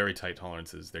 have very tight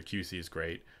tolerances. Their QC is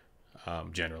great,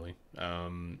 generally.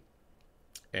 And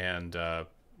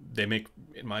they make,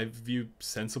 in my view,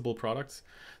 sensible products.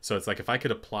 So it's like if I could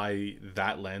apply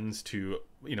that lens to,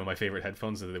 you know, my favorite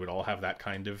headphones, that they would all have that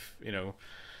kind of, you know,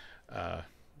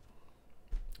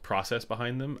 process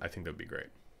behind them, I think that would be great.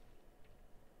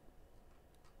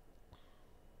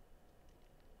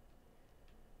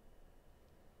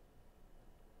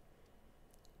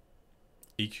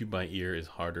 EQ by ear is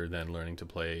harder than learning to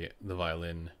play the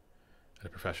violin at a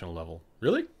professional level.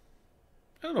 Really? I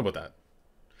don't know about that.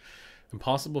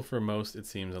 Impossible for most, it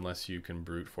seems, unless you can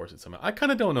brute force it somehow. I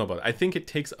kind of don't know about it. I think it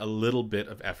takes a little bit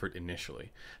of effort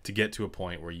initially to get to a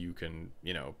point where you can,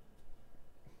 you know,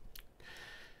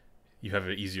 you have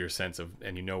an easier sense of,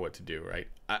 and you know what to do, right?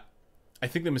 I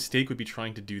think the mistake would be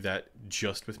trying to do that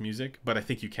just with music, but I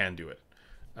think you can do it.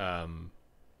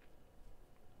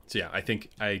 So yeah, I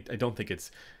don't think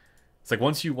it's like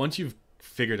once you've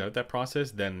figured out that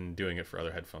process, then doing it for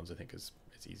other headphones I think it's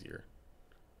easier.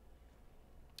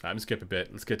 I'm gonna skip a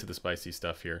bit. Let's get to the spicy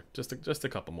stuff here. Just a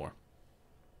couple more.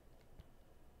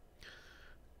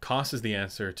 Cost is the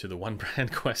answer to the one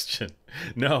brand question.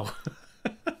 No.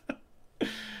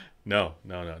 No.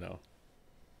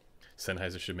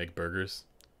 Sennheiser should make burgers.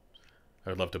 I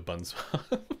would love to bun swap.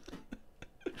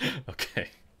 Okay.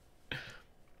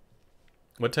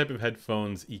 What type of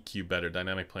headphones EQ better,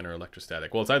 dynamic, planar, or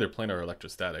electrostatic? Well, it's either planar or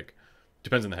electrostatic.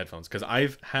 Depends on the headphones, because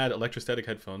I've had electrostatic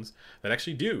headphones that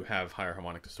actually do have higher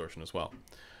harmonic distortion as well.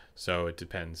 So it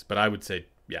depends. But I would say,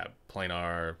 yeah,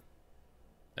 planar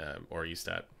or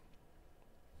E-stat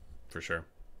for sure.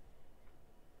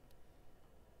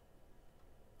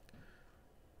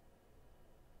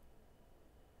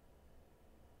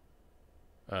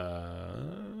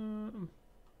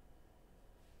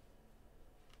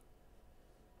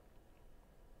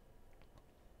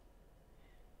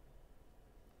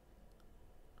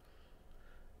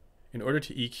 In order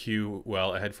to EQ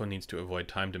well, a headphone needs to avoid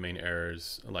time domain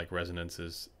errors like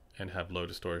resonances and have low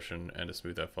distortion and a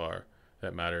smooth FR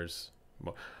that matters.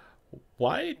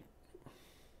 Why?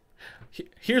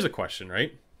 Here's a question,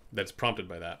 right? That's prompted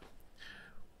by that.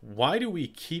 Why do we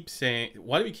keep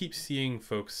seeing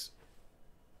folks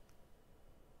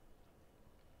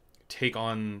take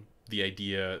on the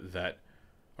idea that,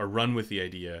 or run with the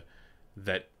idea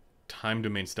that time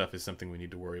domain stuff is something we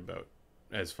need to worry about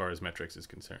as far as metrics is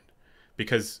concerned?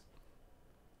 Because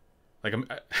like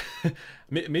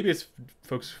maybe it's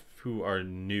folks who are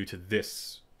new to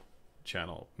this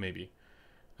channel, maybe.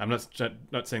 I'm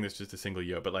not saying this just a single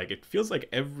yo, but like it feels like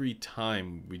every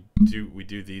time we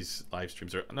do these live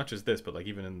streams, or not just this, but like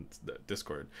even in the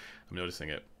Discord, I'm noticing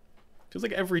it. It feels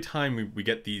like every time we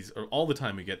get these, or all the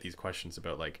time we get these questions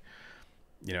about like,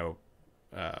 you know,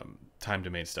 time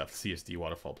domain stuff, CSD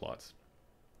waterfall plots.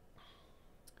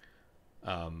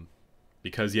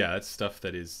 Because yeah, that's stuff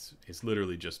that is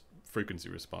literally just frequency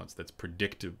response. That's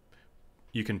predictive.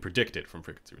 You can predict it from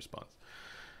frequency response.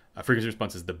 Frequency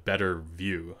response is the better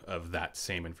view of that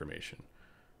same information.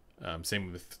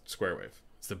 Same with square wave.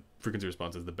 It's the frequency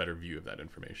response is the better view of that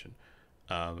information,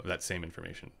 of that same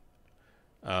information.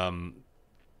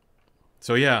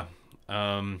 So yeah,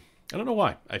 I don't know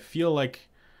why. I feel like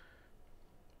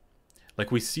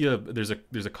we see there's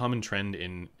a common trend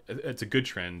in, it's a good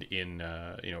trend in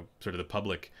you know, sort of the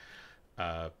public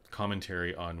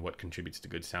commentary on what contributes to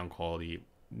good sound quality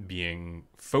being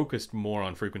focused more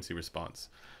on frequency response.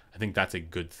 I think that's a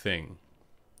good thing.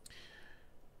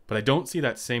 But I don't see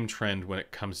that same trend when it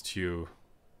comes to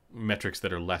metrics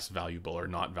that are less valuable or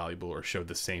not valuable or show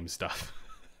the same stuff.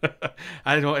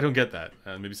 I don't get that.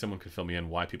 Maybe someone could fill me in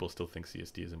why people still think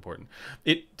CSD is important.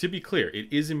 To be clear,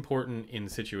 it is important in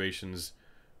situations,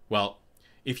 well,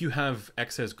 if you have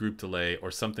excess group delay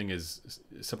or something is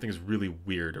really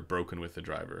weird or broken with the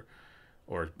driver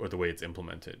or the way it's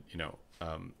implemented, you know,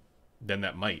 then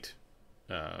that might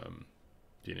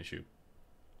be an issue.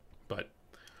 But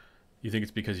you think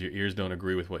it's because your ears don't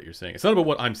agree with what you're saying. It's not about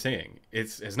what I'm saying.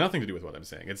 It has nothing to do with what I'm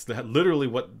saying. It's literally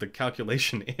what the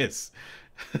calculation is.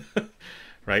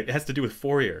 Right? It has to do with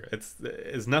Fourier. It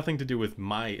has nothing to do with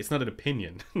it's not an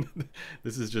opinion.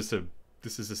 This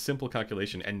is a simple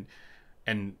calculation,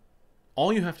 and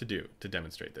all you have to do to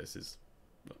demonstrate this is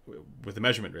with a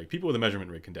measurement rig. People with a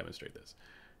measurement rig can demonstrate this.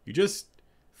 You just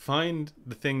find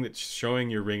the thing that's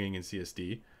showing your ringing in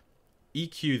CSD,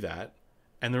 EQ that,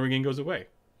 and the ringing goes away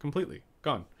completely,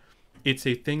 gone. It's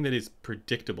a thing that is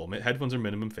predictable. Headphones are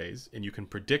minimum phase, and you can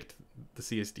predict the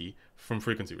CSD from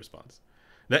frequency response.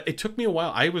 That it took me a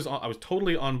while. I was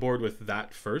totally on board with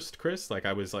that first, Chris. Like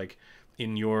I was like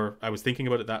I was thinking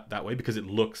about it that way because it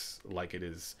looks like it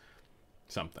is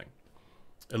something.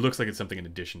 It looks like it's something in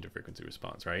addition to frequency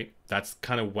response, right? That's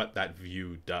kind of what that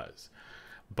view does.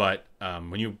 But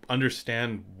when you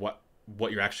understand what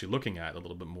you're actually looking at a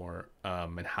little bit more,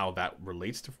 and how that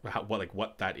relates to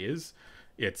what that is,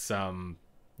 it's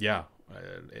yeah,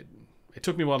 it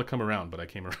took me a while to come around, but I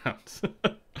came around.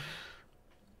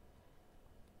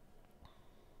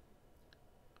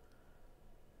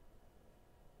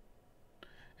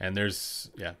 And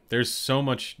there's so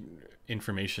much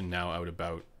information now out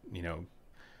about, you know,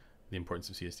 the importance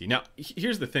of CSD. Now,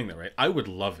 here's the thing though, right? I would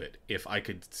love it if I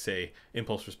could say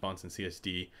impulse response and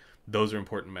CSD, those are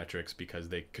important metrics because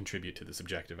they contribute to the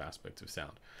subjective aspects of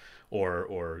sound,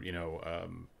 or you know,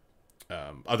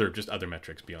 other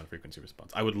metrics beyond frequency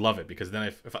response. I would love it because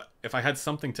then if I had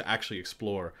something to actually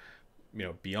explore, you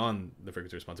know, beyond the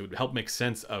frequency response, it would help make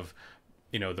sense of,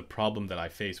 you know, the problem that I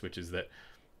face, which is that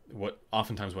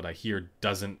oftentimes what I hear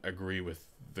doesn't agree with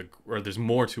or there's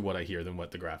more to what I hear than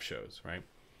what the graph shows, right?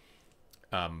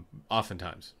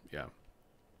 Oftentimes, yeah.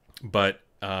 But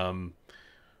it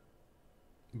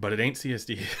ain't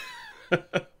CSD.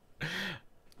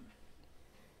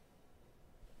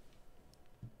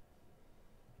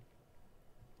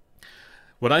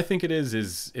 What I think it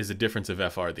is a difference of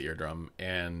FR at the eardrum,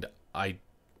 and I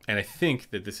think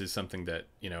that this is something that,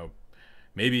 you know,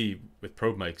 maybe with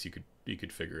probe mics you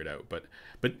could figure it out. But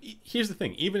here's the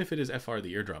thing: even if it is FR at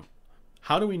the eardrum,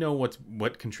 how do we know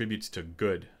what contributes to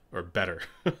good or better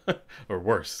or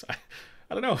worse?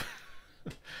 I don't know.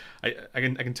 I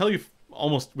can tell you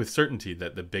almost with certainty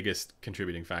that the biggest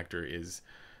contributing factor is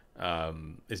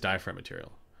diaphragm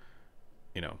material.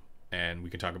 You know, and we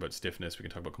can talk about stiffness, we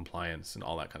can talk about compliance and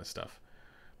all that kind of stuff.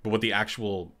 But what the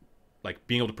actual, like,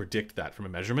 being able to predict that from a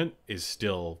measurement is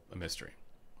still a mystery,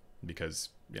 because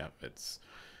yeah, it's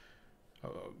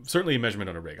certainly a measurement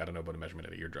on a rig. I don't know about a measurement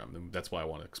at an eardrum. And that's why I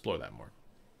want to explore that more.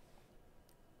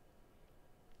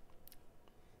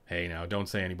 Hey, now don't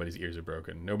say anybody's ears are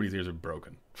broken. Nobody's ears are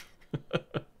broken.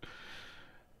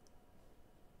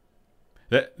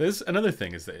 There's another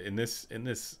thing is that in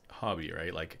this hobby,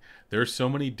 right? Like there are so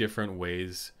many different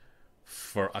ways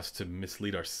for us to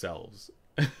mislead ourselves,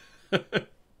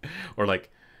 or like,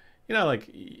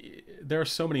 like there are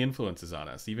so many influences on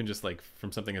us, even just like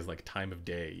from something as like time of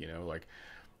day. Like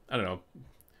I don't know.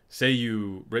 Say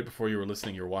you right before you were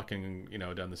listening, you're walking,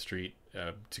 down the street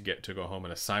to go home,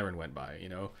 and a siren went by,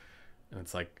 and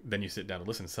it's like then you sit down to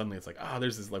listen. Suddenly, it's like,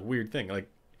 there's this like weird thing. Like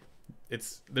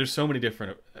there's so many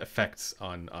different effects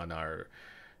on our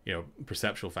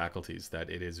perceptual faculties that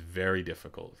it is very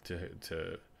difficult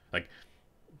to like,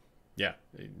 yeah,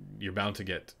 you're bound to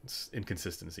get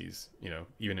inconsistencies,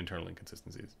 even internal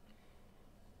inconsistencies.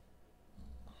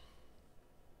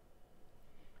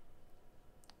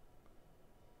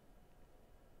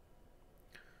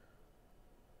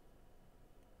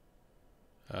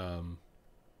 um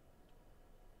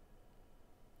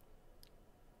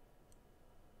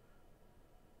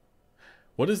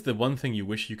what is the one thing you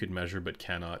wish you could measure but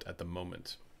cannot at the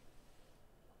moment?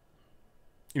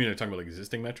 You mean, talking about like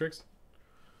existing metrics?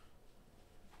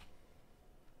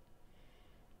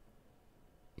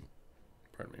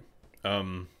 Pardon me. I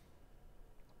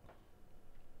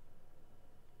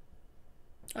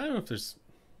don't know if there's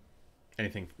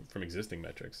anything from existing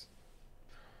metrics,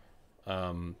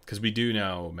 because we do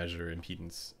now measure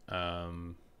impedance.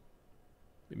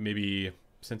 Maybe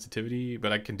sensitivity,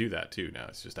 but I can do that too now.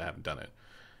 It's just I haven't done it.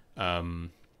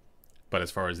 But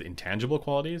as far as intangible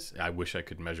qualities, I wish I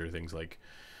could measure things like,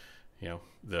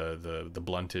 the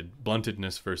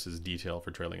bluntedness versus detail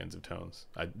for trailing ends of tones.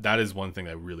 That is one thing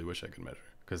I really wish I could measure,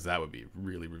 because that would be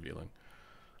really revealing.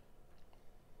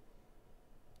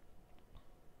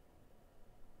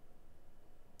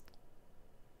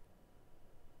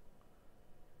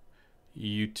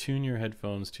 You tune your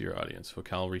headphones to your audience.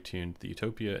 Vocal retuned the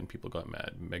Utopia and people got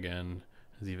mad. Megan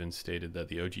has even stated that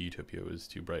the OG Utopia was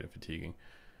too bright and fatiguing.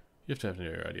 You have to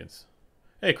know your audience.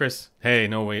 Hey, Chris. Hey,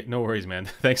 no worries, man.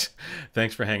 Thanks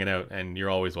for hanging out, and you're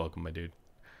always welcome, my dude.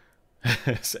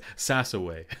 Sass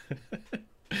away.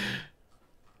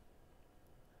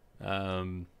 Yeah,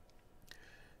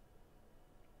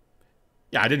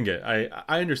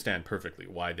 I understand perfectly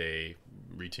why they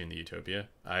retuned the Utopia.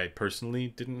 I personally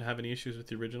didn't have any issues with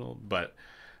the original, but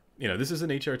this is an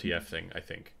HRTF thing. I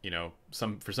think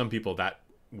for some people that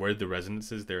where the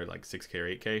resonances they're like 6K or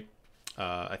 8K.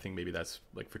 I think maybe that's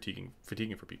like fatiguing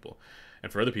for people,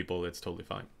 and for other people it's totally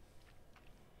fine.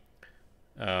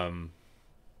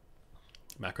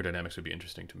 Macrodynamics would be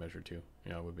interesting to measure too.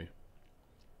 Yeah, it would be.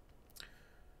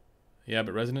 Yeah,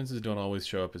 but resonances don't always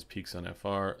show up as peaks on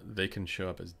FR. They can show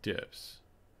up as dips.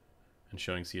 And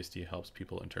showing CST helps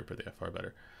people interpret the FR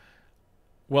better.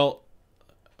 Well,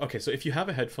 okay, so if you have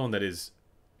a headphone that is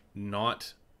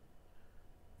not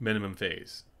minimum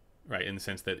phase, right, in the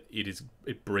sense that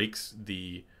it breaks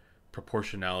the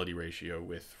proportionality ratio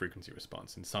with frequency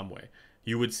response in some way,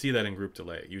 you would see that in group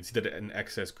delay. You would see that in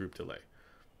excess group delay.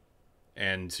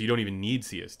 And so you don't even need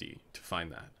CSD to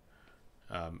find that.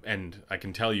 And I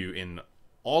can tell you, in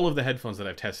all of the headphones that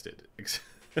I've tested,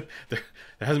 there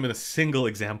hasn't been a single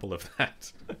example of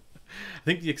that. I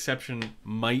think the exception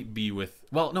might be with,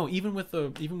 well, no, even with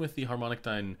the Harmonic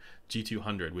Dyne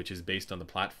G200, which is based on the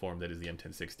platform that is the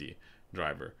M1060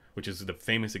 driver, which is the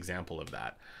famous example of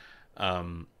that.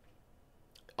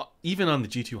 Even on the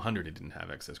G200, it didn't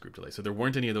have excess group delay, so there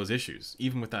weren't any of those issues,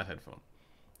 even with that headphone.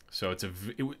 So it's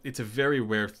a very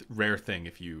rare thing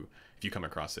if you come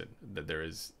across it,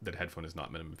 that headphone is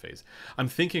not minimum phase. I'm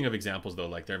thinking of examples though,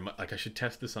 like I should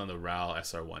test this on the RAL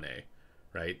SR1A,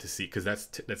 right, to see, because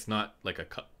that's not like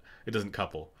it doesn't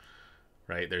couple,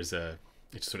 right? It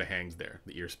just sort of hangs there,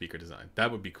 the ear speaker design.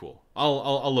 That would be cool.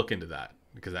 I'll look into that,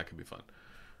 because that could be fun.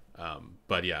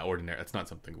 But yeah, ordinary. That's not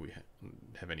something we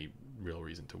have any real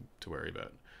reason to worry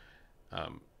about.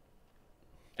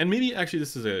 And maybe actually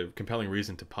this is a compelling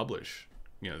reason to publish,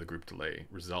 the group delay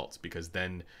results, because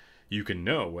then you can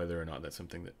know whether or not that's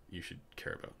something that you should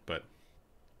care about. But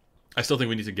I still think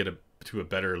we need to get to a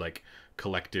better like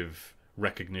collective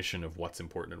recognition of what's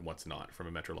important and what's not from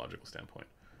a metrological standpoint.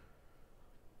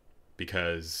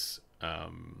 Because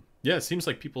yeah, it seems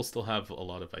like people still have a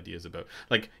lot of ideas about,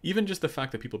 like, even just the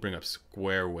fact that people bring up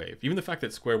square wave, even the fact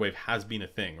that square wave has been a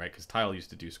thing, right? Because Tile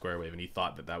used to do square wave, and he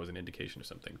thought that was an indication of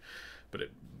something, but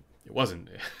it wasn't.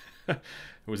 It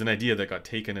was an idea that got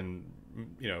taken and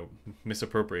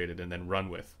misappropriated and then run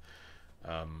with.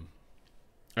 And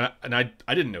I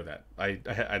didn't know that.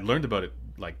 I learned about it,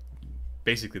 like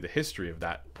basically the history of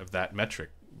that metric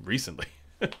recently.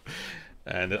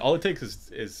 And all it takes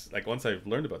is like, once I've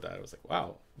learned about that, I was like,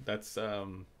 wow, that's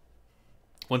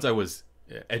once I was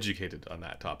educated on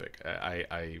that topic,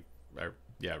 I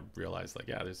yeah, realized like,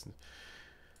 yeah, there's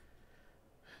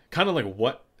kind of like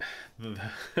what the,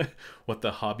 what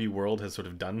the hobby world has sort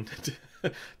of done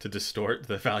to distort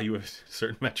the value of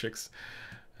certain metrics.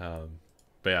 But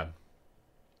yeah,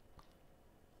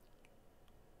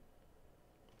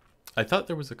 I thought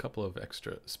there was a couple of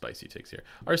extra spicy takes here.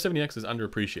 R70X is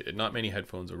underappreciated. Not many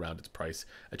headphones around its price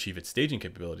achieve its staging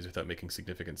capabilities without making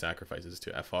significant sacrifices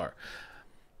to FR.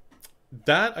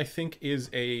 That, I think, is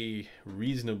a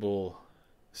reasonable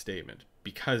statement,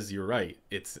 because you're right.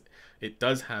 It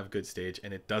does have good stage,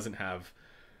 and it doesn't have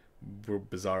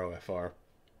Bizarro FR.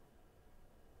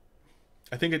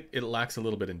 I think it lacks a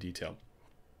little bit in detail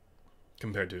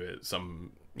compared to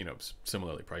some, you know,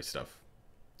 similarly priced stuff.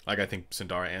 Like, I think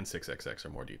Sundara and 6XX are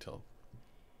more detailed.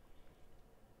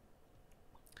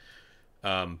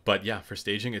 But yeah, for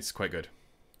staging, it's quite good.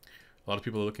 A lot of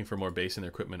people are looking for more bass in their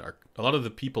equipment. A lot of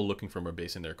the people looking for more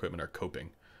bass in their equipment are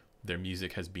coping. Their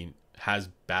music has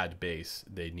bad bass.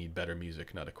 They need better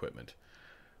music, not equipment.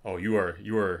 Oh, you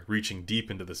are reaching deep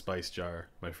into the spice jar,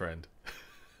 my friend.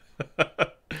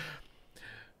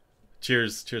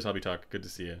 Cheers, Hobby Talk. Good to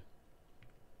see you.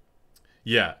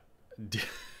 Yeah.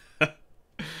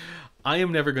 I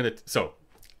am never going to... So,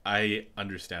 I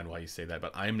understand why you say that,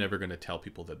 but I am never going to tell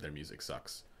people that their music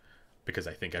sucks. Because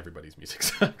I think everybody's music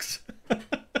sucks.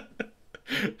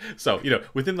 So, you know,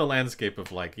 within the landscape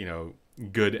of, like, you know,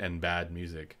 good and bad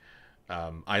music,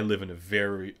 I live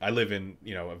in,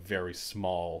 you know, a very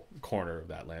small corner of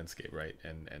that landscape, right?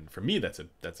 And for me, that's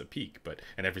a peak,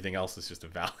 and everything else is just a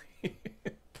valley.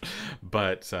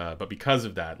 But because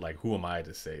of that, like, who am I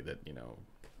to say that, you know,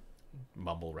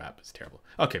 mumble rap is terrible?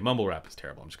 Okay, mumble rap is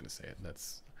terrible. I'm just gonna say it.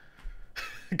 That's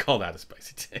call that a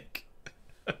spicy take.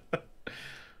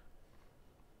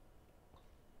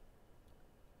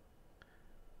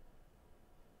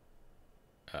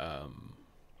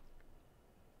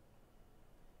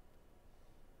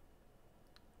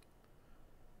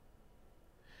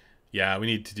 Yeah, we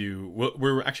need to do.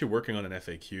 We're actually working on an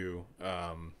FAQ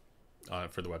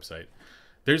for the website.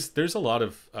 There's a lot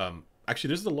of actually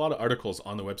there's a lot of articles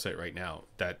on the website right now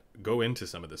that go into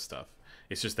some of this stuff.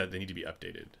 It's just that they need to be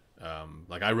updated.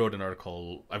 Like, I wrote an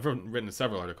article. I've written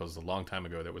several articles a long time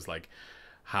ago that was like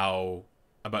how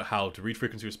to read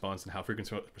frequency response and how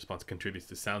frequency response contributes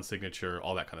to sound signature,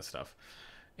 all that kind of stuff.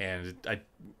 And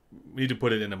we need to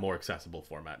put it in a more accessible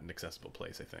format, an accessible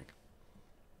place, I think.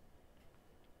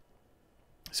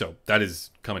 So that is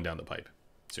coming down the pipe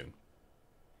soon.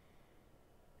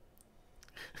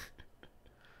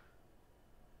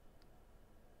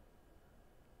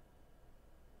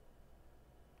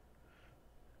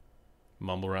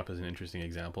 Mumble rap is an interesting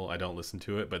example. I don't listen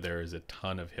to it, but there is a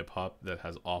ton of hip hop that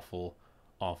has awful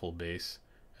bass,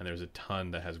 and there's a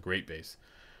ton that has great bass.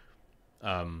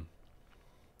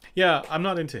 Yeah, I'm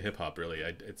not into hip hop really.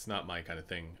 It's not my kind of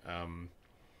thing.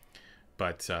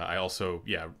 But I also,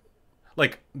 yeah,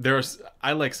 like,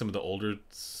 I like some of the older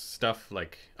stuff.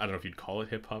 Like, I don't know if you'd call it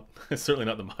hip hop. It's certainly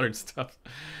not the modern stuff.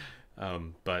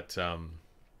 But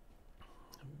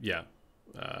yeah,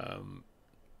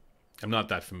 I'm not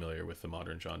that familiar with the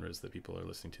modern genres that people are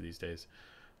listening to these days,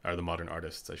 or the modern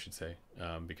artists, I should say,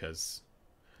 because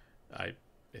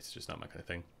it's just not my kind of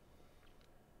thing.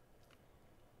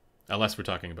 Unless we're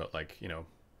talking about, like, you know,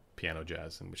 piano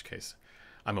jazz, in which case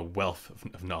I'm a wealth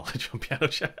of knowledge on piano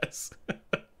jazz.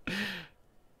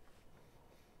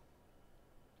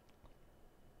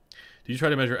 Do you try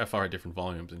to measure FR at different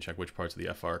volumes and check which parts of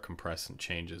the FR compress and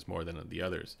changes more than the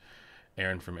others?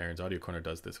 Aaron from Aaron's Audio Corner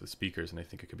does this with speakers, and I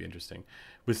think it could be interesting.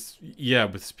 With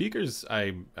speakers,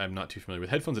 I'm not too familiar. With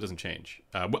headphones, it doesn't change.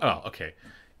 Well, okay,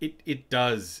 it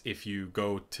does if you're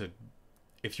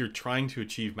trying to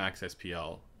achieve max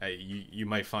SPL. You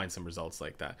might find some results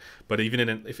like that. But even in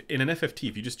an FFT,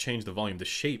 if you just change the volume, the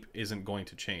shape isn't going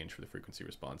to change for the frequency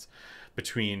response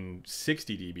between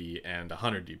 60 dB and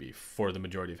 100 dB for the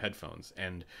majority of headphones.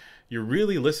 And you're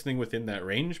really listening within that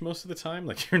range most of the time.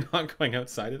 Like, you're not going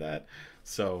outside of that.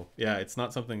 So yeah, it's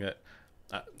not something that,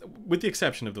 with the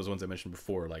exception of those ones I mentioned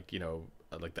before, like, you know,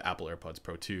 like the Apple AirPods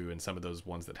Pro 2 and some of those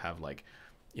ones that have, like,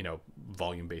 you know,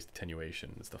 volume-based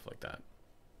attenuation and stuff like that.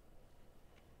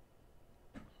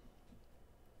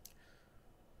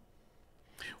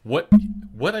 What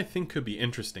I think could be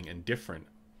interesting and different.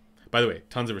 By the way,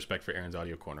 tons of respect for Aaron's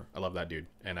Audio Corner. I love that dude,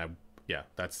 and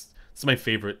that's my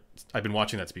favorite. I've been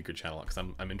watching that speaker channel because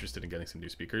I'm interested in getting some new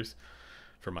speakers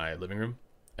for my living room,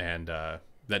 and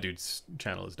that dude's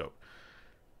channel is dope.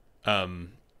 So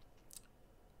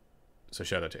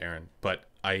shout out to Aaron. But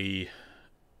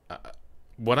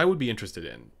what I would be interested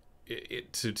in,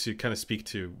 to kind of speak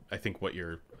to, I think, what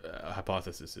your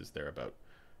hypothesis is there about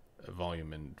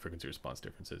volume and frequency response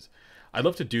differences. I'd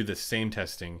love to do the same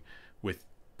testing with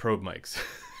probe mics,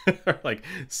 like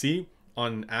see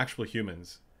on actual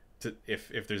humans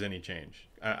if there's any change.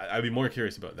 I'd be more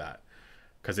curious about that,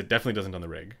 because it definitely doesn't on the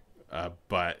rig,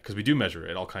 but because we do measure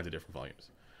it at all kinds of different volumes.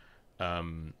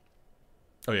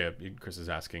 Oh yeah, Chris is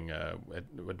asking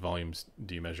what volumes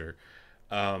do you measure?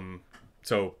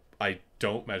 So I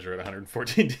don't measure at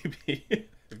 114 dB.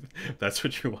 If that's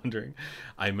what you're wondering.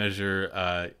 I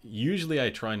measure, usually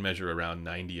I try and measure around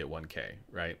 90 at 1K,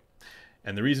 right?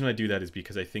 And the reason I do that is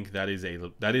because I think that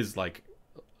is like,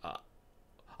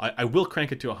 I will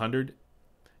crank it to 100,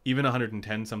 even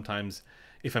 110 sometimes,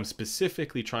 if I'm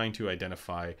specifically trying to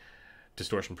identify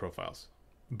distortion profiles.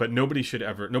 But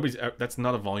that's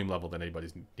not a volume level that anybody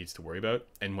needs to worry about.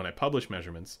 And when I publish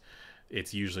measurements,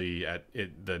 it's usually at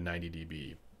the 90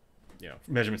 dB,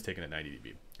 measurements taken at 90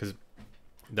 dB, because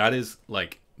that is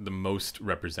like the most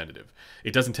representative.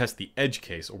 It doesn't test the edge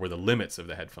case or where the limits of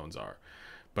the headphones are.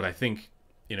 But I think,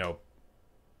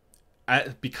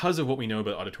 because of what we know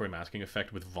about auditory masking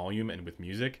effect with volume and with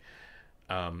music,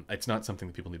 it's not something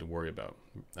that people need to worry about.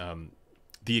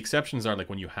 The exceptions are like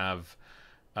when you have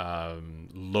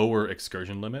lower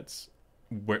excursion limits,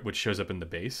 which shows up in the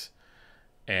bass,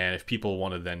 and if people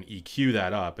want to then EQ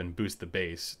that up and boost the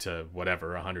bass to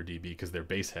whatever 100 dB because they're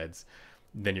bass heads,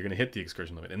 then you're going to hit the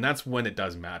excursion limit, and that's when it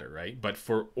does matter, right? But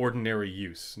for ordinary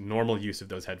use, normal use of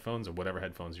those headphones or whatever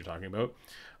headphones you're talking about,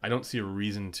 I don't see a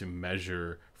reason to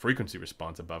measure frequency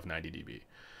response above 90 dB.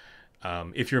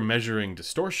 If you're measuring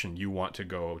distortion, you want to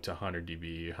go to 100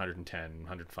 dB, 110,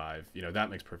 105. That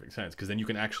makes perfect sense, because then you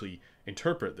can actually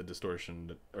interpret the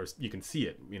distortion, or you can see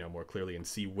it, more clearly, and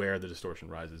see where the distortion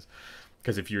rises.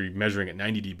 Because if you're measuring at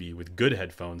 90 dB with good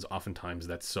headphones, oftentimes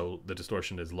the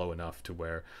distortion is low enough to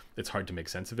where it's hard to make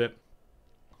sense of it.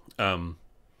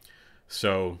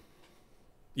 So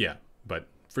yeah, but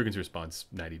frequency response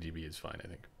 90 dB is fine, I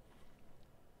think.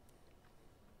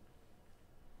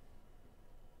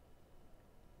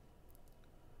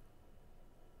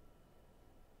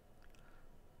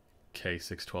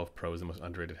 K612 Pro is the most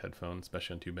underrated headphone,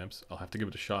 especially on tube amps. I'll have to give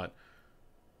it a shot.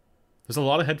 There's a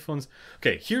lot of headphones.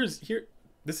 Okay,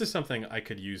 this is something I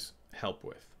could use help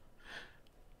with.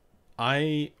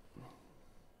 I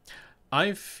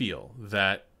feel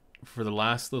that for the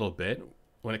last little bit,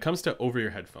 when it comes to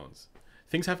over-ear headphones,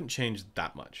 things haven't changed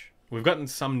that much. We've gotten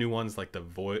some new ones like the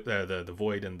Void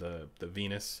and the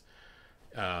Venus.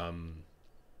 There's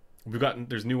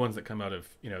new ones that come out of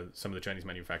some of the Chinese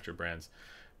manufacturer brands.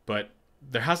 But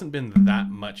there hasn't been that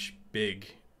much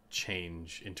big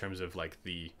change in terms of like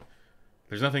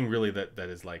there's nothing really that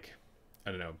is like, I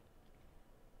don't know,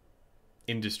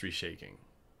 industry shaking,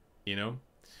 And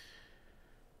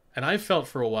I felt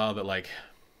for a while that like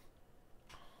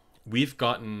we've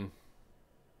gotten,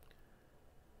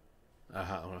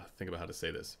 I want to think about how to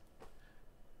say this,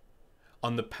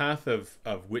 on the path of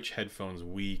which headphones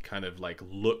we kind of like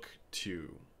look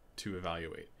to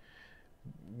evaluate.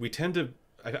 We tend to,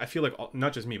 I feel like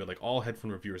not just me, but like all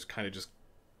headphone reviewers kind of just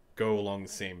go along the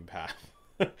same path.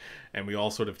 And we all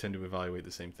sort of tend to evaluate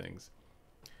the same things.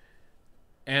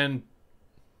 And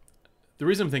the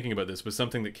reason I'm thinking about this was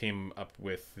something that came up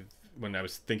with when I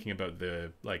was thinking about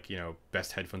the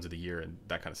best headphones of the year and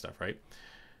that kind of stuff, right?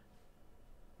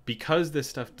 Because this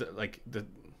stuff, like the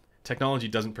technology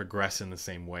doesn't progress in the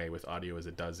same way with audio as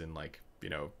it does in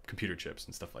computer chips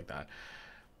and stuff like that.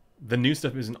 The new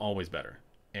stuff isn't always better.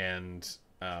 And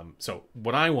so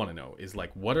what I want to know is like,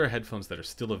 what are headphones that are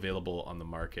still available on the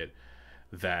market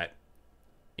that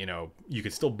you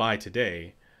could still buy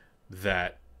today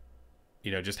that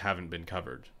just haven't been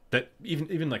covered, that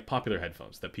even like popular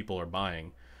headphones that people are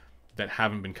buying that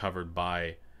haven't been covered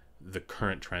by the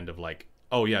current trend of like,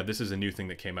 oh yeah, this is a new thing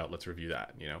that came out, let's review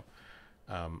that.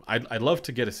 I'd love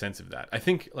to get a sense of that. I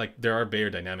think like there are Bayer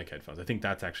dynamic headphones. I think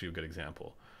that's actually a good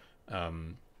example.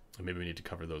 Maybe we need to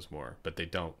cover those more, but they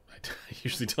don't. I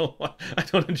usually don't. I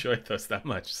don't enjoy those that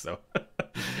much, so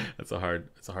it's a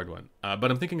hard one.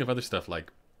 But I'm thinking of other stuff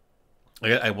like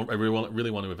I really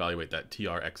want to evaluate that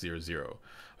TRX00,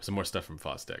 some more stuff from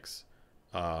Fostex,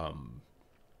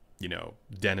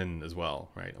 Denon as well,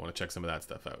 right? I want to check some of that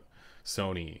stuff out.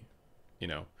 Sony,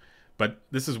 but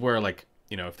this is where like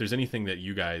if there's anything that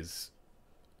you guys.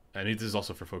 And this is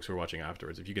also for folks who are watching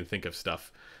afterwards. If you can think of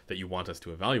stuff that you want us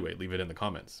to evaluate, leave it in the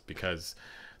comments, because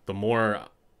the more,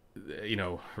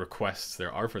 requests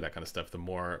there are for that kind of stuff, the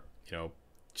more,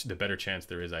 the better chance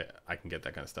there is I can get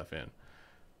that kind of stuff in.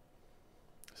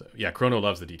 So yeah, Chrono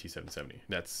loves the DT770.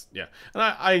 That's yeah, and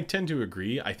I tend to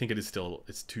agree. I think it is still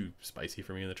it's too spicy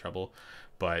for me in the treble,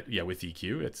 but yeah, with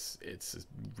EQ, it's a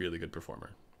really good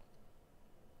performer.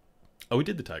 Oh, we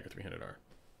did the Tiger 300R.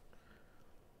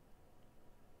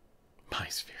 My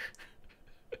Sphere.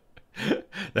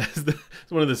 That's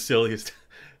one of the silliest.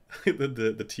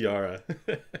 the Tiara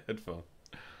headphone.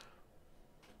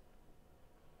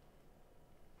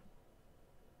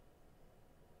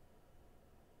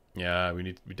 Yeah,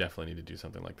 we definitely need to do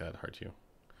something like that. Hard to.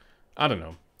 I don't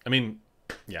know. I mean,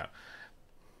 yeah.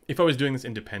 If I was doing this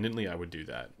independently, I would do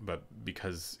that. But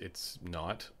because it's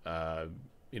not,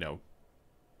 you know,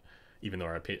 even though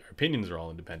our opinions are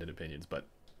all independent opinions, but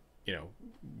you know,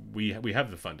 we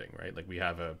have the funding, right? Like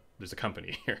there's a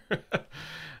company here.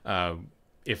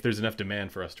 If there's enough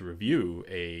demand for us to review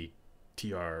a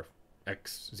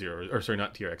TRX0, or sorry,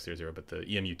 not TRX00, but the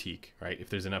EMU Teak, right? If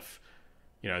there's enough,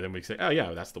 you know, then we say, oh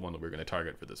yeah, that's the one that we're going to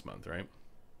target for this month, right?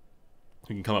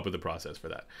 We can come up with a process for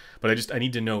that. But I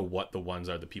need to know what the ones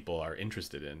are that people are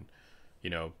interested in, you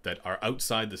know, that are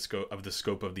outside the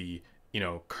scope of the, you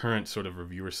know, current sort of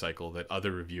reviewer cycle that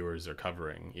other reviewers are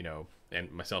covering, you know,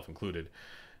 and myself included.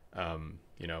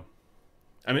 You know,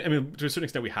 I mean, to a certain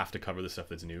extent, we have to cover the stuff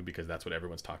that's new because that's what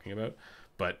everyone's talking about.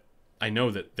 But I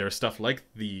know that there's stuff like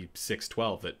the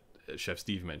 612 that Chef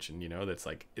Steve mentioned, you know, that's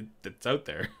like that's out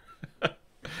there.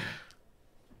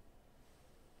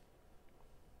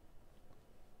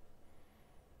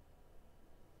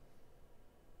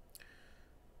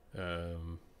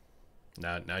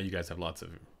 Now you guys have lots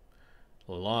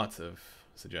of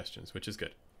suggestions, which is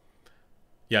good.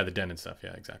 Yeah, the Denon stuff.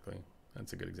 Yeah, exactly.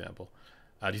 That's a good example.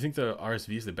 Do you think the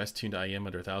RSV is the best tuned IEM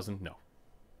under 1,000? No.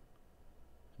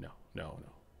 No, no,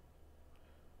 no.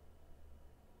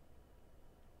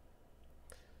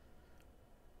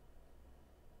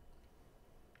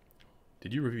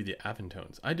 Did you review the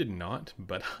Avantones? I did not,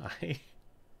 but I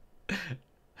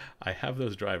have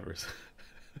those drivers.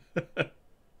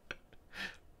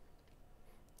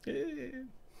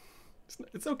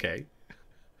 It's okay.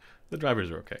 The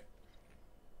drivers are okay.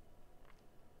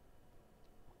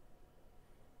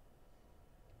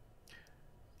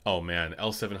 Oh man,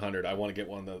 L700. I want to get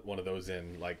one of those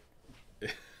in. Like,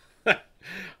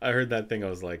 I heard that thing. I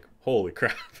was like, holy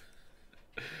crap,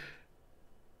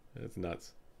 that's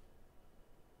nuts.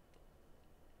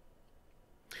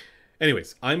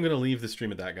 Anyways, I'm gonna leave the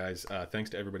stream at that, guys. Thanks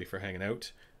to everybody for hanging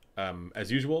out.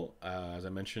 As usual, as I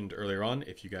mentioned earlier on,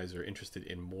 if you guys are interested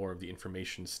in more of the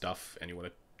information stuff and you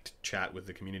want to chat with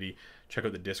the community, check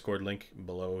out the Discord link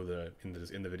below in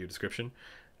the video description,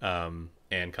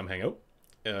 and come hang out.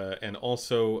 And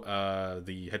also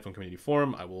the Headphone Community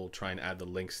Forum. I will try and add the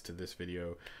links to this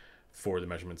video for the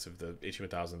measurements of the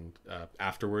HE1000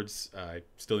 afterwards. I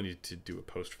still need to do a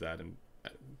post for that, and I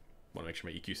want to make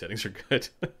sure my EQ settings are good.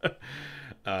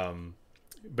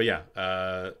 But yeah,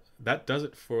 that does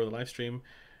it for the live stream.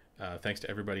 Thanks to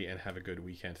everybody, and have a good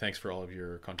weekend. Thanks for all of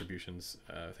your contributions.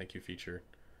 Thank you, Feature.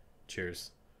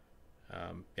 Cheers.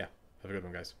 Yeah, have a good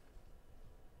one, guys.